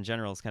amusement parks in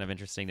general is kind of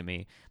interesting to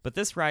me. But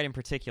this ride in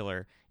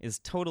particular is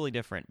totally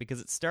different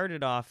because it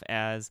started off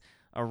as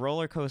a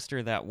roller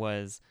coaster that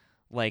was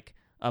like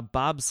a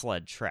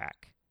bobsled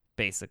track,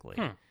 basically.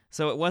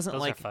 So it wasn't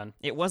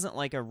it wasn't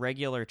like a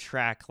regular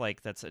track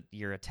like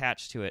you're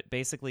attached to it.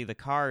 Basically, the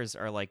cars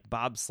are like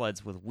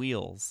bobsleds with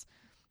wheels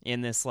in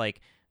this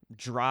like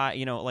dry,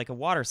 like a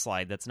water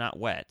slide that's not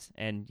wet,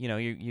 and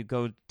you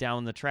go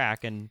down the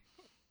track and.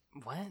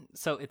 What?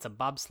 So it's a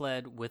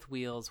bobsled with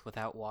wheels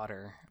without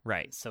water,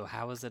 right? So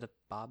how is it a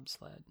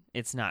bobsled?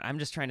 It's not. I'm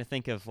just trying to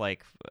think of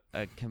like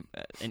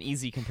an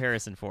easy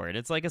comparison for it.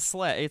 It's like a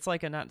sled. It's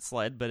like a not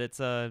sled, but it's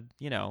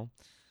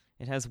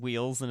it has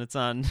wheels and it's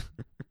on.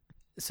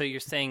 So you're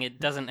saying it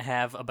doesn't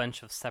have a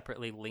bunch of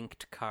separately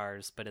linked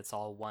cars, but it's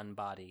all one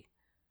body?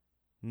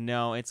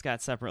 No, it's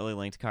got separately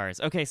linked cars.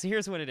 Okay, so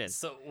here's what it is.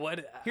 So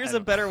what? Here's a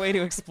better way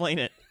to explain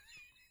it.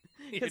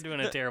 You're doing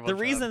a terrible job.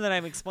 The reason that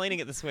I'm explaining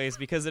it this way is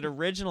because it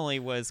originally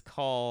was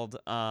called,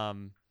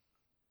 and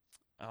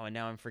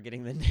now I'm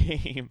forgetting the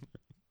name.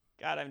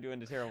 God, I'm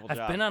doing a terrible job.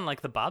 I've been on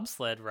like the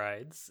bobsled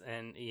rides,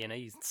 and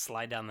you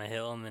slide down the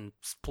hill and then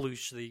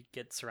sploosh, you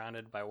get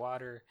surrounded by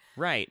water.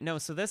 Right. No,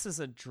 so this is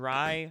a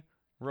dry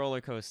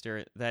roller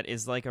coaster that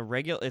is like a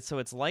regular. So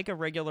it's like a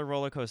regular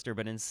roller coaster,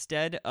 but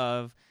instead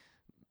of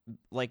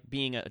like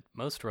being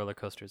most roller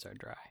coasters are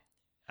dry.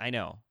 I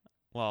know.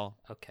 Well,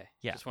 okay.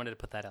 Yeah. Just wanted to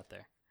put that out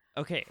there.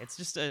 Okay,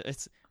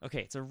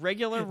 it's a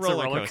regular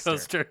roller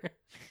coaster.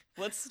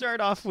 Let's start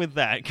off with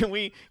that. Do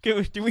we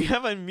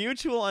have a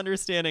mutual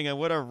understanding of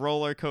what a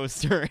roller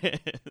coaster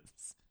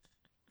is?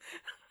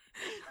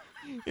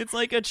 It's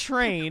like a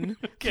train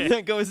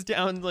that goes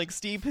down like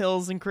steep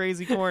hills and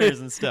crazy corners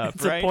and stuff,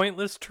 it's right? It's a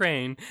pointless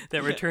train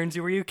that returns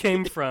you where you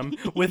came from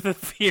with a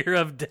fear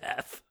of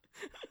death.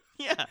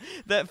 Yeah,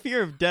 that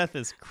fear of death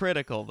is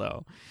critical,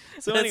 though.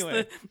 So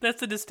anyway, that's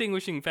the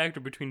distinguishing factor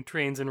between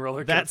trains and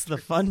roller coasters. That's the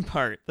fun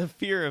part, the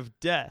fear of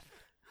death.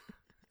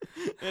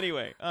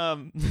 Anyway,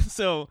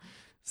 so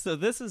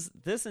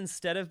this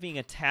instead of being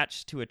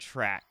attached to a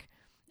track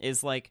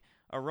is like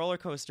a roller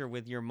coaster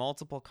with your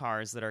multiple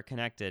cars that are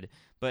connected,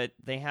 but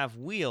they have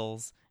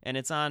wheels and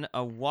it's on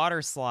a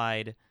water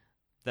slide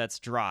that's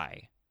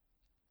dry.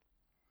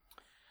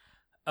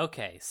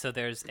 Okay, so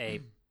there's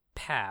a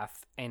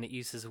path and it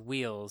uses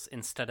wheels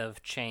instead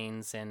of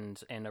chains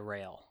and a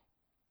rail.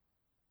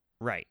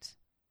 Right.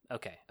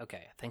 Okay,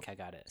 I think I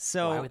got it.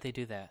 So why would they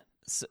do that?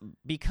 s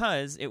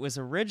because it was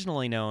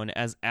originally known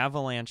as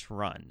Avalanche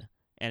Run,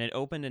 and it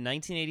opened in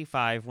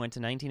 1985, went to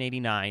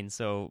 1989,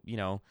 so,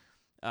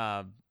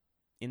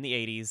 in the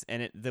 80s,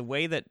 and the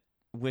way that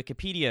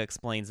Wikipedia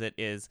explains it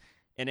is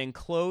an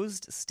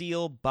enclosed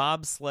steel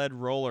bobsled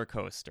roller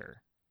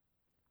coaster.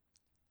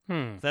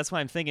 So that's why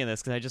I'm thinking of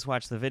this, because I just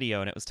watched the video,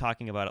 and it was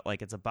talking about it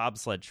like it's a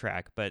bobsled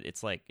track, but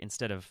it's like,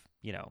 instead of,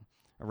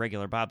 a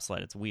regular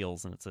bobsled, it's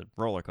wheels, and it's a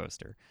roller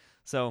coaster.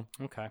 So,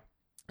 okay.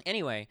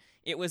 Anyway,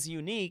 it was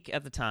unique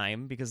at the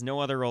time, because no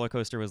other roller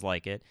coaster was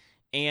like it,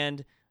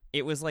 and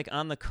it was like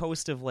on the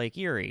coast of Lake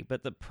Erie,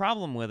 but the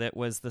problem with it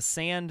was the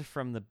sand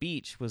from the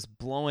beach was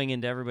blowing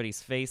into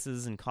everybody's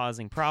faces and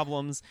causing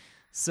problems.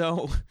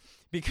 So,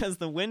 because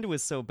the wind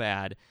was so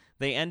bad,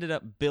 they ended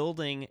up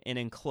building an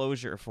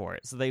enclosure for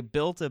it. So they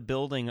built a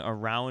building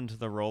around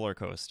the roller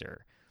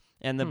coaster.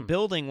 And the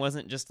building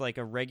wasn't just like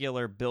a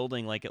regular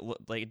building, like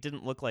it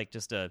didn't look like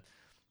just a,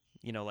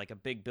 like a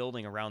big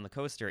building around the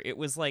coaster. It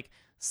was like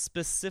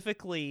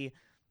specifically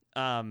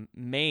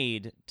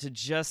made to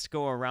just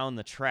go around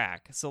the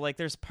track. So like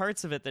there's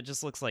parts of it that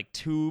just looks like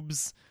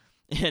tubes,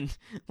 and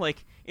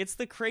like it's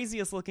the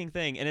craziest looking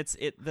thing, and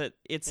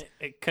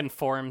it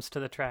conforms to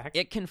the track.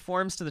 It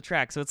conforms to the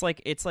track. So it's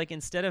like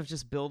instead of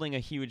just building a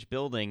huge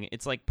building,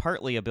 it's like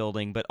partly a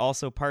building, but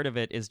also part of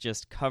it is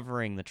just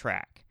covering the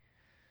track.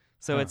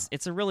 So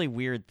it's a really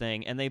weird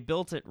thing, and they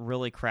built it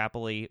really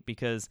crappily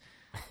because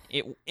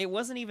it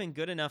wasn't even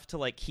good enough to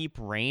like keep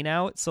rain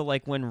out. So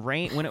like when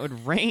it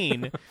would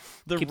rain,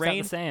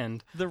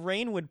 the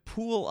rain would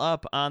pool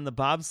up on the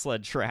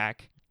bobsled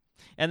track,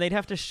 and they'd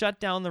have to shut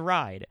down the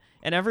ride.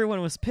 And everyone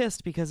was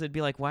pissed because it'd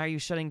be like, why are you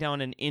shutting down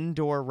an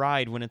indoor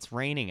ride when it's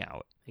raining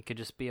out? It could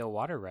just be a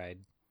water ride.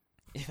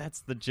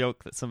 That's the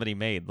joke that somebody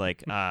made.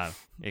 Like,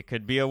 it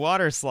could be a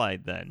water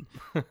slide then.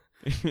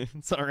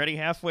 It's already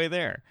halfway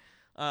there.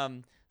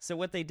 So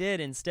what they did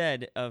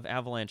instead of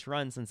Avalanche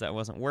Run, since that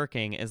wasn't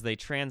working, is they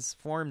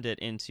transformed it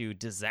into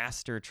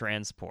Disaster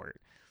Transport.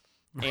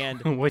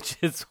 And which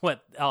is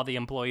what all the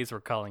employees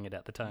were calling it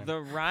at the time. The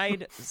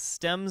ride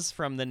stems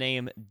from the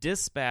name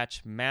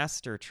Dispatch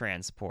Master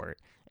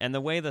Transport. And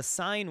the way the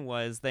sign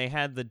was, they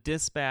had the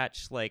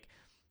dispatch like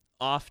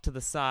off to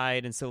the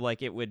side, and so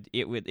like it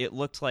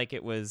looked like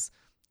it was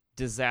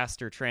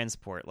Disaster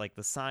Transport. Like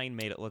the sign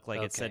made it look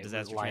like it said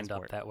Disaster lined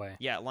Transport. Up that way.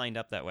 Yeah, it lined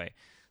up that way.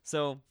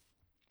 So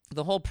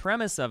the whole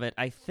premise of it,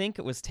 I think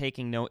it was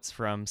taking notes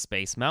from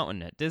Space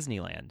Mountain at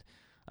Disneyland,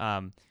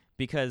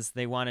 because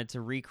they wanted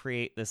to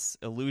recreate this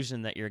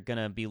illusion that you're going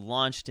to be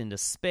launched into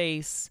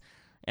space,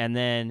 and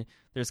then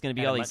there's going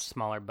to be all these... much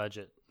smaller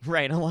budget.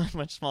 Right,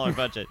 much smaller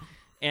budget.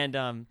 And,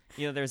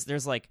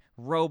 there's like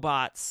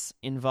robots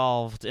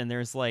involved, and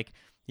there's like,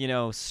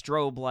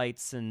 strobe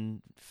lights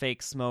and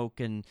fake smoke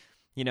and,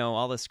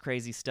 all this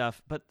crazy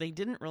stuff. But they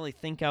didn't really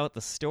think out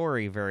the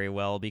story very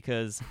well,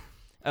 because...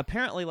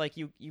 apparently, like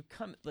you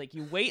come, like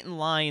you wait in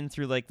line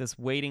through like this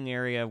waiting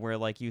area where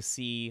like you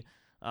see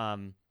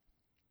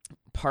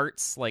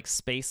parts, like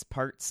space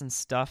parts and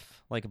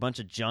stuff, like a bunch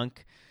of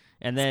junk,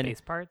 and then space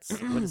parts.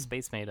 What is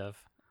space made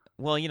of?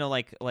 Well,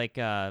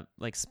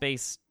 like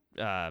space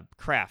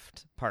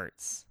craft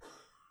parts.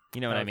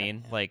 You know what I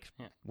mean? Yeah. Like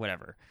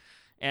whatever.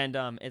 And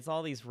it's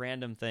all these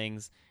random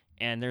things.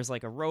 And there's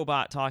like a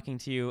robot talking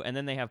to you, and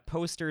then they have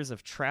posters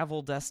of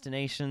travel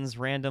destinations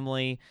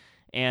randomly,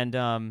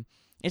 and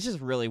it's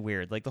just really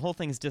weird. Like, the whole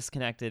thing's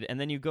disconnected. And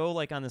then you go,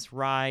 like, on this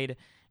ride.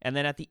 And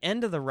then at the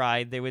end of the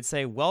ride, they would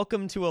say,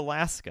 "Welcome to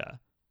Alaska."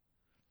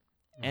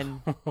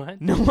 And what?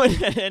 No one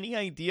had any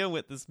idea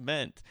what this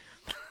meant.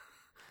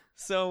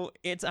 So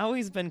it's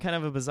always been kind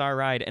of a bizarre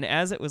ride. And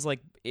as it was,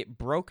 like, it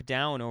broke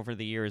down over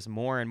the years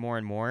more and more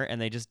and more.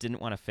 And they just didn't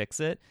want to fix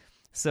it.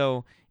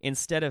 So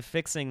instead of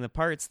fixing the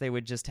parts, they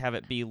would just have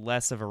it be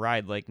less of a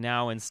ride. Like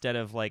now, instead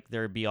of like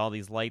there'd be all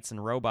these lights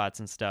and robots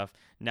and stuff,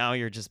 now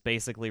you're just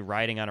basically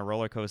riding on a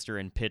roller coaster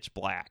in pitch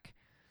black.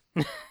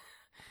 They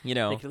could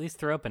at least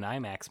throw up an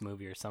IMAX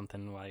movie or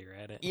something while you're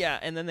at it. Yeah,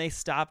 and then they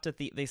stopped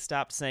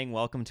saying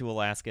 "Welcome to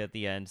Alaska" at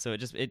the end, so it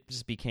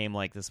just became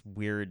like this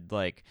weird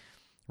like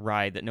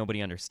ride that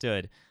nobody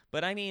understood.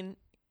 But I mean,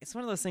 it's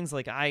one of those things,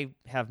 like, I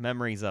have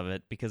memories of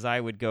it because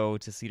I would go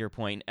to Cedar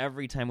Point, and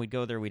every time we'd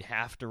go there, we'd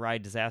have to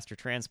ride Disaster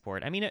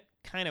Transport. I mean, it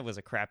kind of was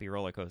a crappy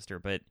roller coaster,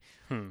 but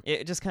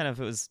it just kind of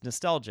was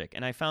nostalgic.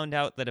 And I found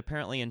out that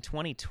apparently in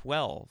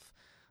 2012,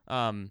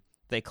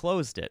 they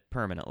closed it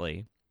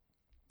permanently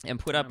and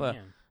put up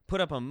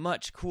a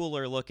much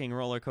cooler looking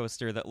roller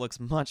coaster that looks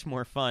much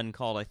more fun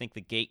called, I think,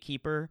 the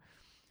Gatekeeper,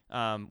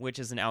 which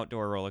is an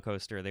outdoor roller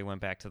coaster. They went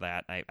back to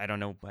that. I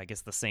don't know. I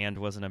guess the sand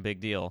wasn't a big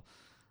deal.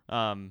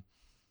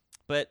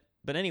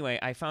 But anyway,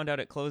 I found out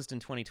it closed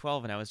in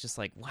 2012, and I was just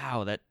like,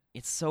 wow, that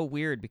it's so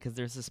weird, because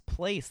there's this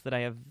place that I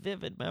have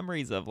vivid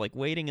memories of, like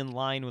waiting in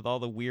line with all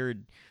the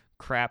weird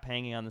crap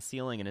hanging on the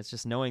ceiling, and it's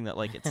just knowing that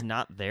like it's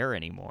not there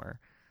anymore.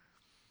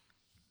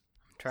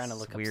 I'm trying to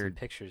look up some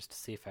pictures to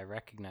see if I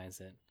recognize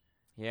it.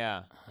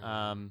 Yeah.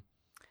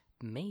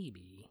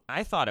 maybe.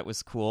 I thought it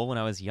was cool when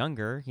I was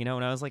younger. You know,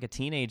 when I was like a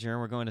teenager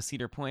and we're going to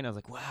Cedar Point, I was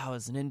like, wow,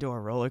 it's an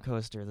indoor roller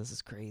coaster. This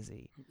is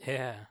crazy.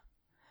 Yeah.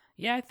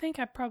 Yeah, I think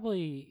I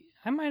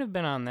might have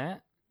been on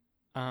that.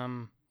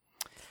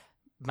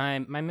 My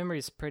memory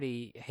is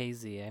pretty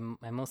hazy.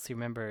 I mostly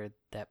remember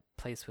that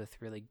place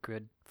with really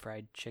good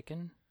fried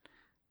chicken.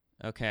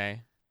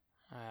 Okay.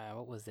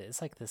 What was it?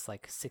 It's like this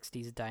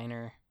 60s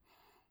diner.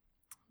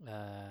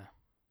 Man,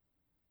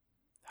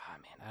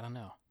 I don't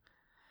know.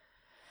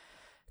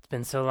 It's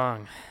been so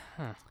long.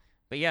 Huh.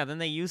 But yeah, then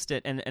they used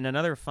it, and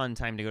another fun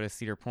time to go to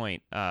Cedar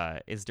Point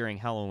is during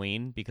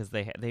Halloween, because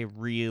they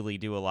really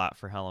do a lot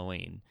for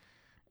Halloween,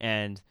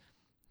 and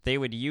they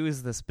would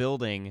use this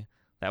building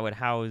that would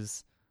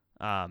house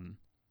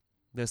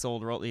this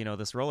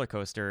this roller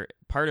coaster.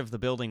 Part of the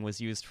building was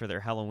used for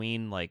their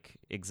Halloween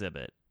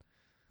exhibit,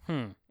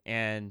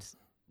 and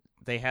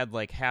they had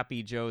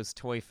Happy Joe's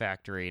Toy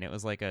Factory, and it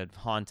was like a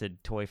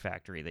haunted toy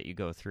factory that you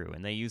go through.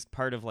 And they used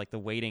part of the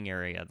waiting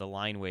area, the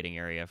line waiting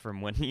area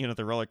from when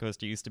the roller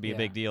coaster used to be a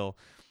big deal.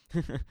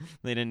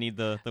 They didn't need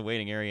the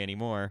waiting area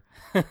anymore.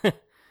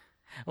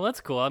 Well, that's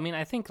cool. I mean,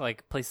 I think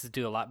places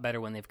do a lot better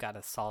when they've got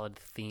a solid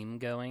theme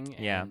going.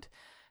 And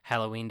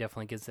Halloween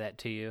definitely gives that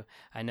to you.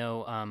 I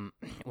know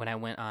when I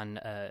went on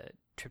a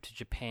trip to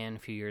Japan a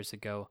few years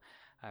ago,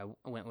 I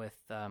went with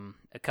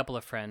a couple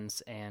of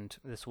friends, and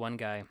this one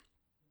guy,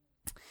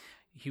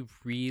 he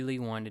really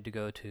wanted to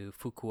go to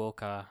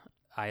Fukuoka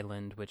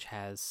Island, which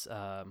has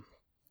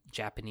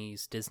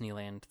Japanese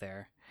Disneyland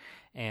there,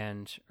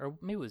 or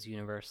maybe it was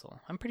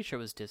Universal. I'm pretty sure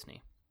it was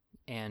Disney.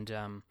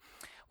 And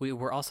we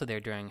were also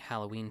there during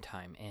Halloween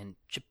time, and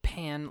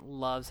Japan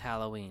loves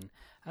Halloween.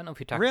 I don't know if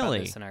we talked about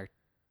this in our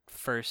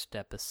first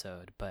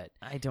episode, but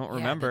I don't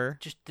remember.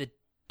 Just the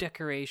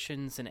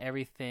decorations and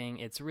everything.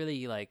 It's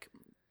really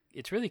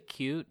it's really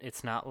cute.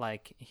 It's not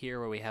like here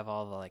where we have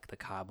all the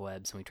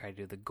cobwebs and we try to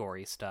do the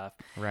gory stuff.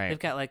 Right. They've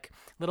got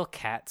little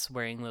cats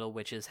wearing little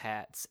witches'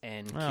 hats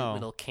and cute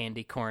little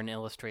candy corn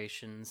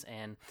illustrations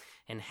and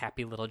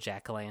happy little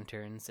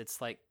jack-o'-lanterns. It's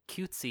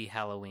cutesy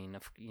Halloween,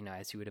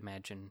 as you would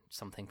imagine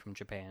something from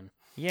Japan.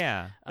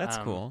 Yeah, that's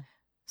cool.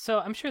 So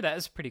I'm sure that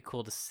is pretty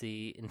cool to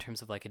see in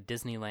terms of a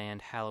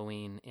Disneyland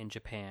Halloween in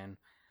Japan.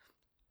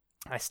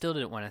 I still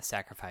didn't want to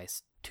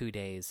sacrifice 2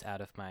 days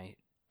out of my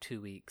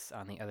 2 weeks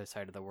on the other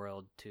side of the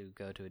world to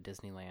go to a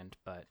Disneyland,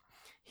 but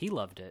he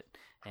loved it,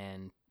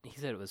 and he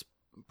said it was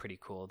pretty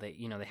cool. They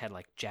had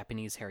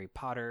Japanese Harry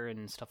Potter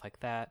and stuff like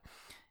that,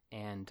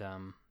 and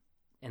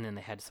then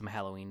they had some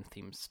Halloween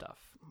themed stuff,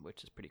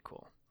 which is pretty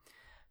cool.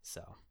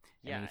 So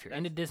if you're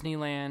into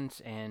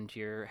Disneyland and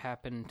you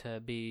happen to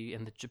be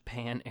in the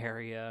Japan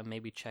area,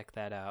 maybe check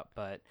that out.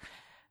 But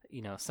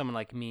someone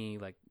like me,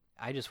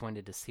 I just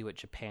wanted to see what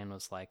Japan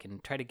was like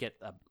and try to get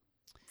a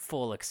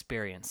full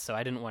experience. So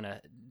I didn't want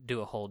to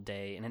do a whole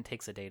day, and it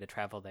takes a day to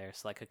travel there.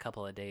 So a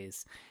couple of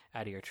days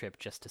out of your trip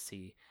just to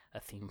see a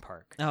theme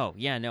park. Oh,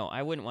 yeah, no,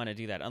 I wouldn't want to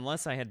do that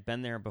unless I had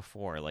been there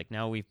before.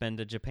 Now we've been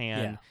to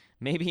Japan.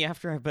 Maybe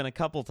after I've been a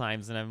couple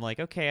times and I'm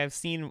okay, I've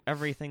seen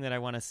everything that I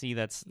want to see.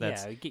 That's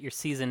get your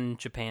season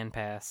Japan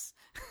pass.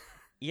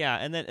 Yeah,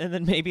 and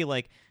then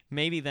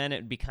maybe then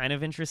it'd be kind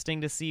of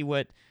interesting to see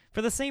what,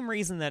 for the same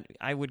reason that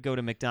I would go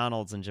to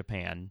McDonald's in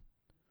Japan.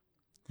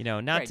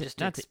 Not to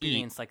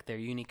experience eat. Their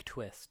unique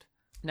twist.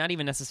 Not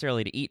even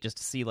necessarily to eat, just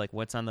to see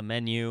what's on the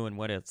menu and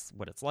what it's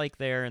like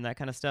there and that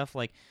kind of stuff.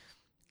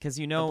 Because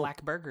the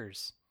black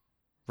burgers,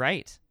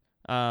 right?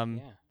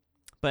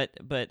 But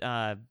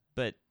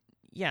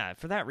yeah,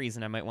 for that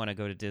reason, I might want to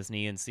go to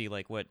Disney and see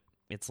what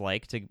it's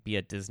like to be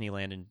at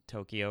Disneyland in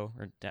Tokyo.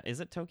 Or is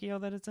it Tokyo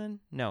that it's in?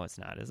 No, it's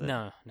not. Is it?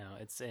 No,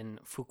 it's in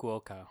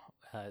Fukuoka,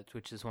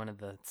 which is one of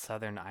the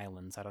southern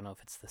islands. I don't know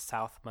if it's the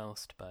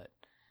southmost, but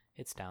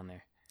it's down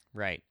there.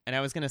 Right. And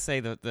I was going to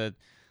say the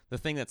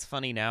thing that's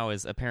funny now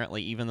is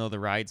apparently even though the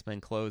ride's been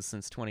closed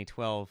since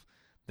 2012,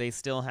 they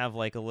still have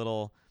a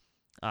little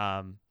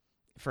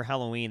for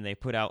Halloween they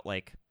put out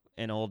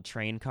an old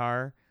train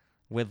car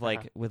with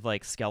with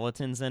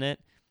skeletons in it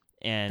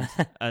and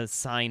a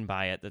sign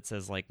by it that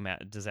says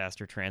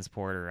disaster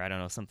transport, or I don't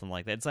know, something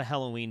like that. It's a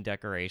Halloween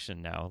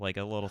decoration now, a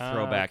little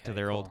throwback to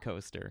their old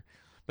coaster.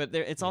 But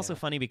it's also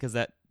funny because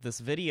this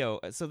video,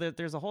 so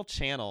there's a whole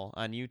channel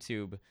on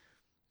YouTube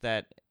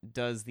that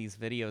does these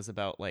videos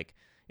about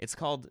it's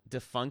called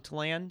Defunct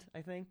Land,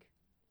 I think.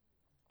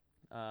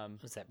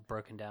 Was that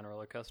broken down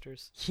roller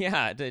coasters?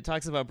 Yeah, it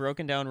talks about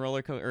broken down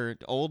roller or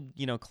old,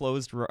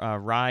 closed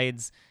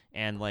rides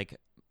and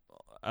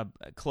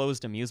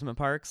closed amusement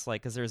parks,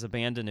 because there's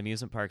abandoned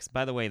amusement parks.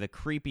 By the way, the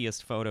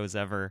creepiest photos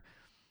ever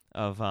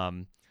of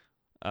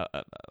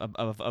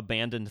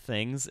abandoned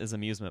things is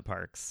amusement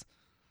parks.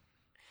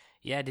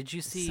 Yeah, did you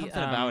see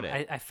something about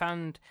it? I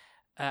found.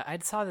 I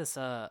saw this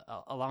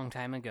a long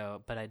time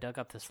ago, but I dug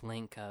up this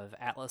link of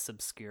Atlas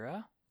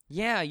Obscura.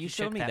 Yeah, you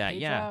showed me that.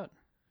 Yeah,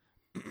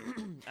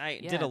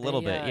 I did a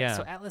little bit. Yeah.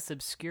 So Atlas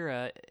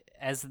Obscura,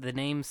 as the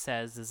name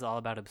says, is all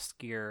about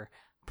obscure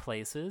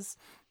places,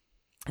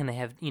 and they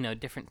have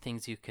different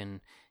things you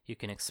can you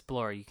can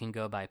explore. You can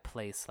go by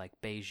place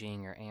like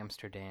Beijing or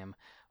Amsterdam,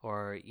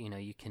 or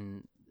you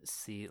can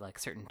see like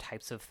certain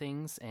types of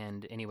things.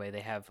 And anyway,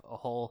 they have a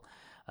whole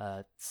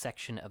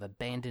section of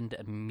abandoned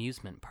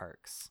amusement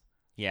parks.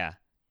 Yeah.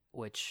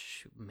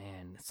 Which,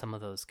 man, some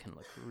of those can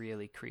look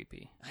really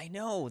creepy. I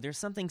know. There's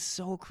something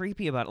so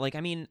creepy about it. Like,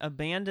 I mean,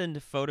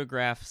 abandoned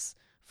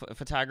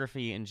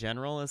photography in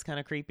general is kind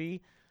of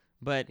creepy.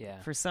 But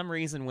for some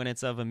reason, when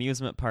it's of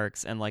amusement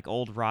parks and, like,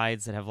 old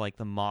rides that have, like,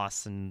 the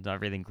moss and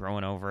everything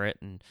growing over it,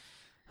 and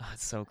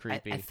it's so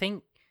creepy. I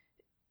think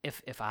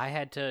if I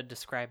had to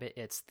describe it,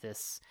 it's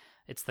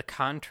the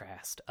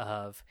contrast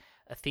of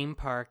a theme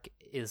park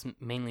is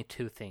mainly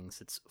two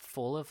things. It's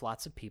full of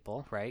lots of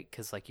people, right?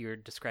 Because like you're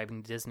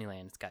describing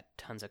Disneyland, it's got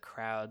tons of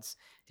crowds.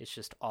 It's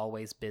just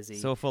always busy.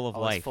 So full of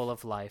always life. Full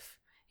of life.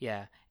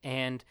 Yeah.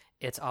 And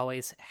it's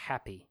always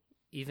happy.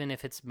 Even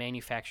if it's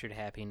manufactured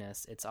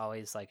happiness, it's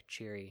always like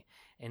cheery.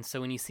 And so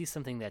when you see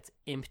something that's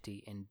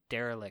empty and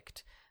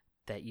derelict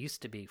that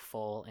used to be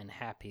full and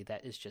happy,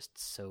 that is just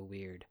so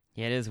weird.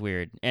 Yeah, it is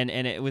weird. And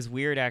it was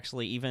weird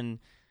actually even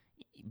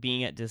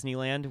being at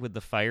Disneyland with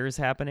the fires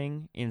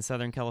happening in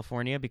Southern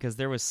California, because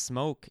there was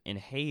smoke and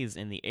haze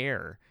in the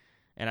air.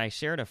 And I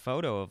shared a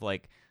photo of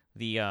like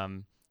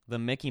the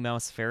Mickey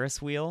Mouse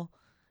Ferris wheel,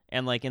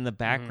 and like in the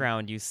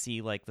background you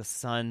see like the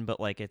sun, but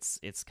like it's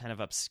kind of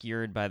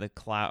obscured by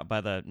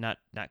the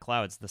not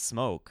clouds, the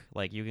smoke.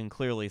 Like you can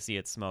clearly see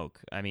it's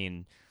smoke. I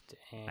mean,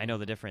 dang. I know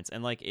the difference.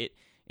 And like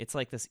it's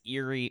like this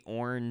eerie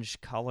orange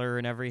color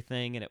and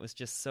everything, and it was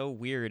just so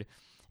weird.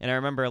 And I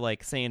remember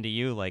like saying to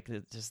you, like,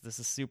 this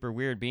is super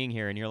weird being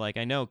here. And you're like,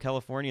 I know,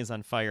 California's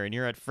on fire and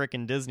you're at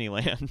frickin'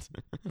 Disneyland.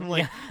 I'm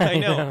like, yeah, I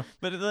know.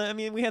 But I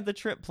mean, we had the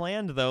trip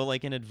planned though,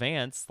 like in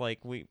advance, like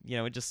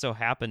it just so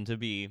happened to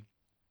be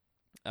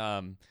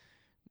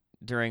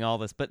during all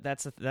this. But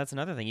that's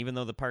another thing, even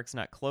though the park's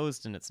not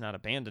closed and it's not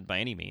abandoned by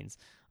any means,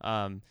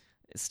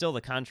 still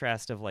the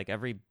contrast of like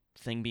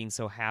everything being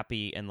so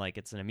happy and like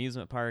it's an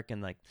amusement park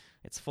and like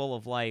it's full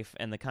of life,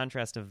 and the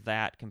contrast of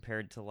that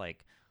compared to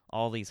like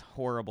all these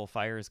horrible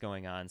fires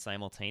going on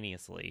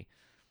simultaneously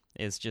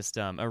is just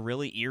a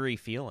really eerie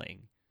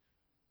feeling.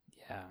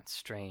 Yeah, it's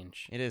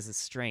strange. It is. It's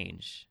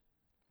strange.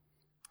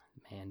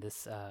 Man,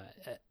 this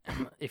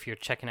if you're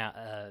checking out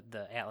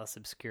the Atlas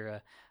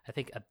Obscura, I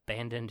think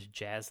Abandoned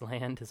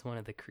Jazzland is one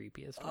of the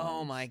creepiest ones.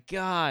 Oh my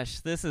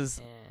gosh, this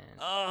is...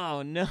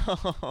 Oh no.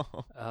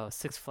 Oh,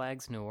 Six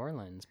Flags New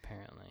Orleans,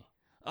 apparently.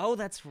 Oh,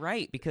 that's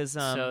right, because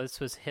so this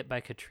was hit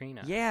by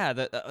Katrina.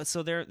 Yeah,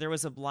 so there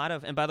was a lot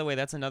of, and by the way,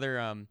 that's another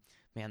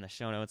man, the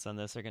show notes on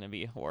this are going to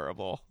be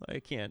horrible. I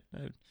can't.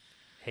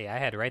 Hey, I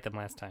had to write them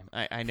last time.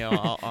 I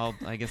know.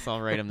 I guess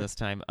I'll write them this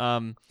time.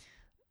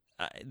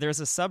 There's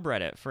a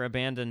subreddit for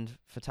abandoned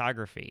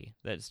photography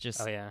that's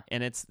just,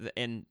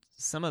 and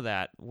some of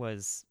that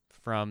was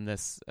from the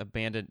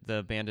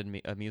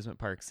abandoned amusement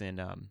parks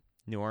in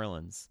New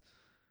Orleans.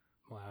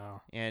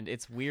 Wow. And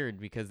it's weird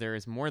because there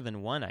is more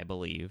than one, I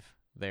believe,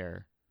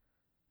 there.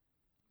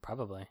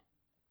 Probably.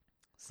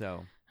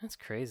 So that's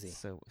crazy.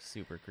 So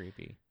super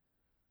creepy.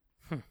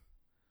 All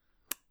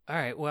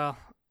right, well,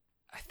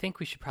 I think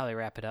we should probably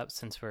wrap it up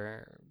since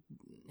we're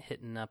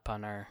hitting up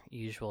on our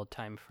usual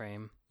time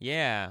frame.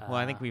 Yeah, well,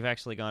 I think we've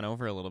actually gone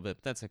over a little bit,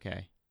 but that's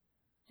okay.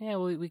 Yeah,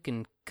 we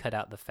can cut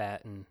out the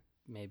fat and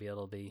maybe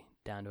it'll be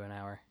down to an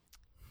hour.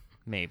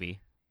 Maybe.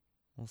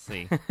 We'll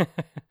see.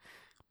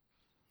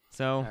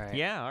 So,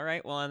 all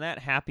right. Well, on that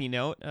happy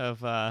note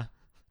of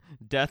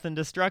death and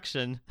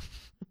destruction,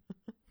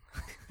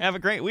 have a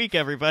great week,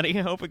 everybody.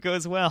 I hope it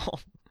goes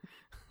well.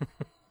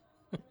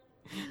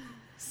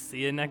 See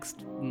you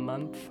next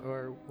month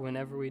or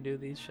whenever we do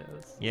these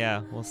shows.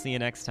 Yeah, we'll see you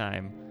next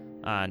time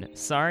on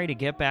Sorry to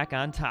Get Back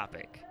on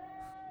Topic.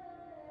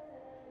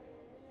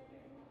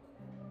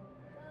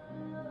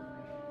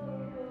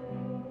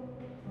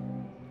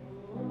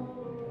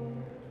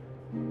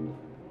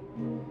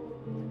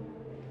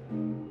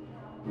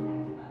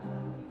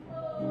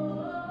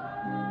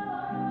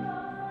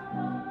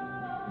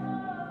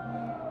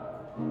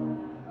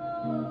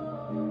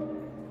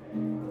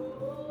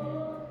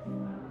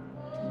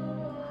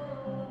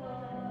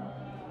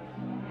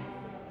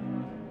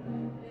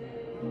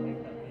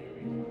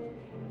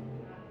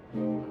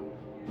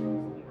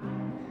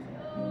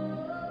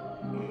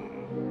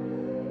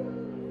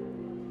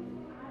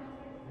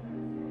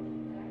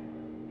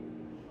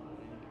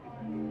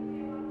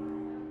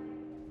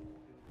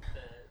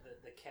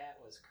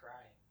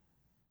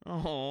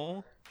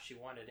 Oh. She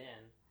wanted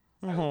in.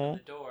 I opened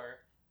the door.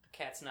 The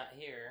cat's not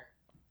here.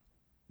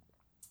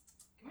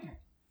 Come here.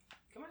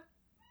 Come on.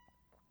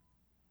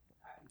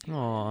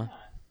 Aw.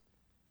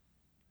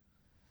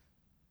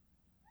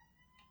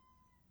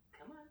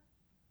 Come on.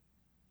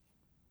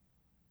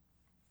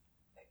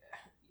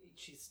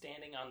 She's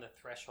standing on the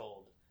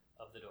threshold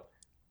of the door.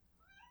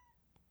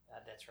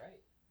 That's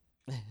right.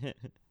 Now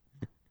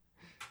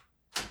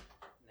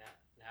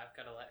I've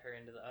got to let her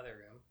into the other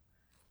room.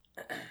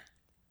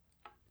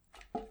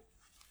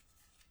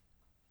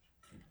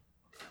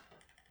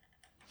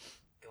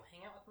 Go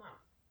hang out with Mom.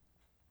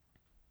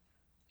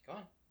 Go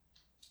on.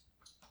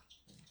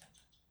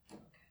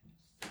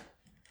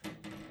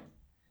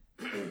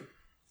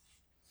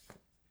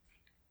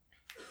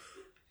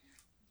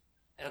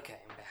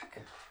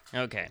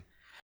 Okay.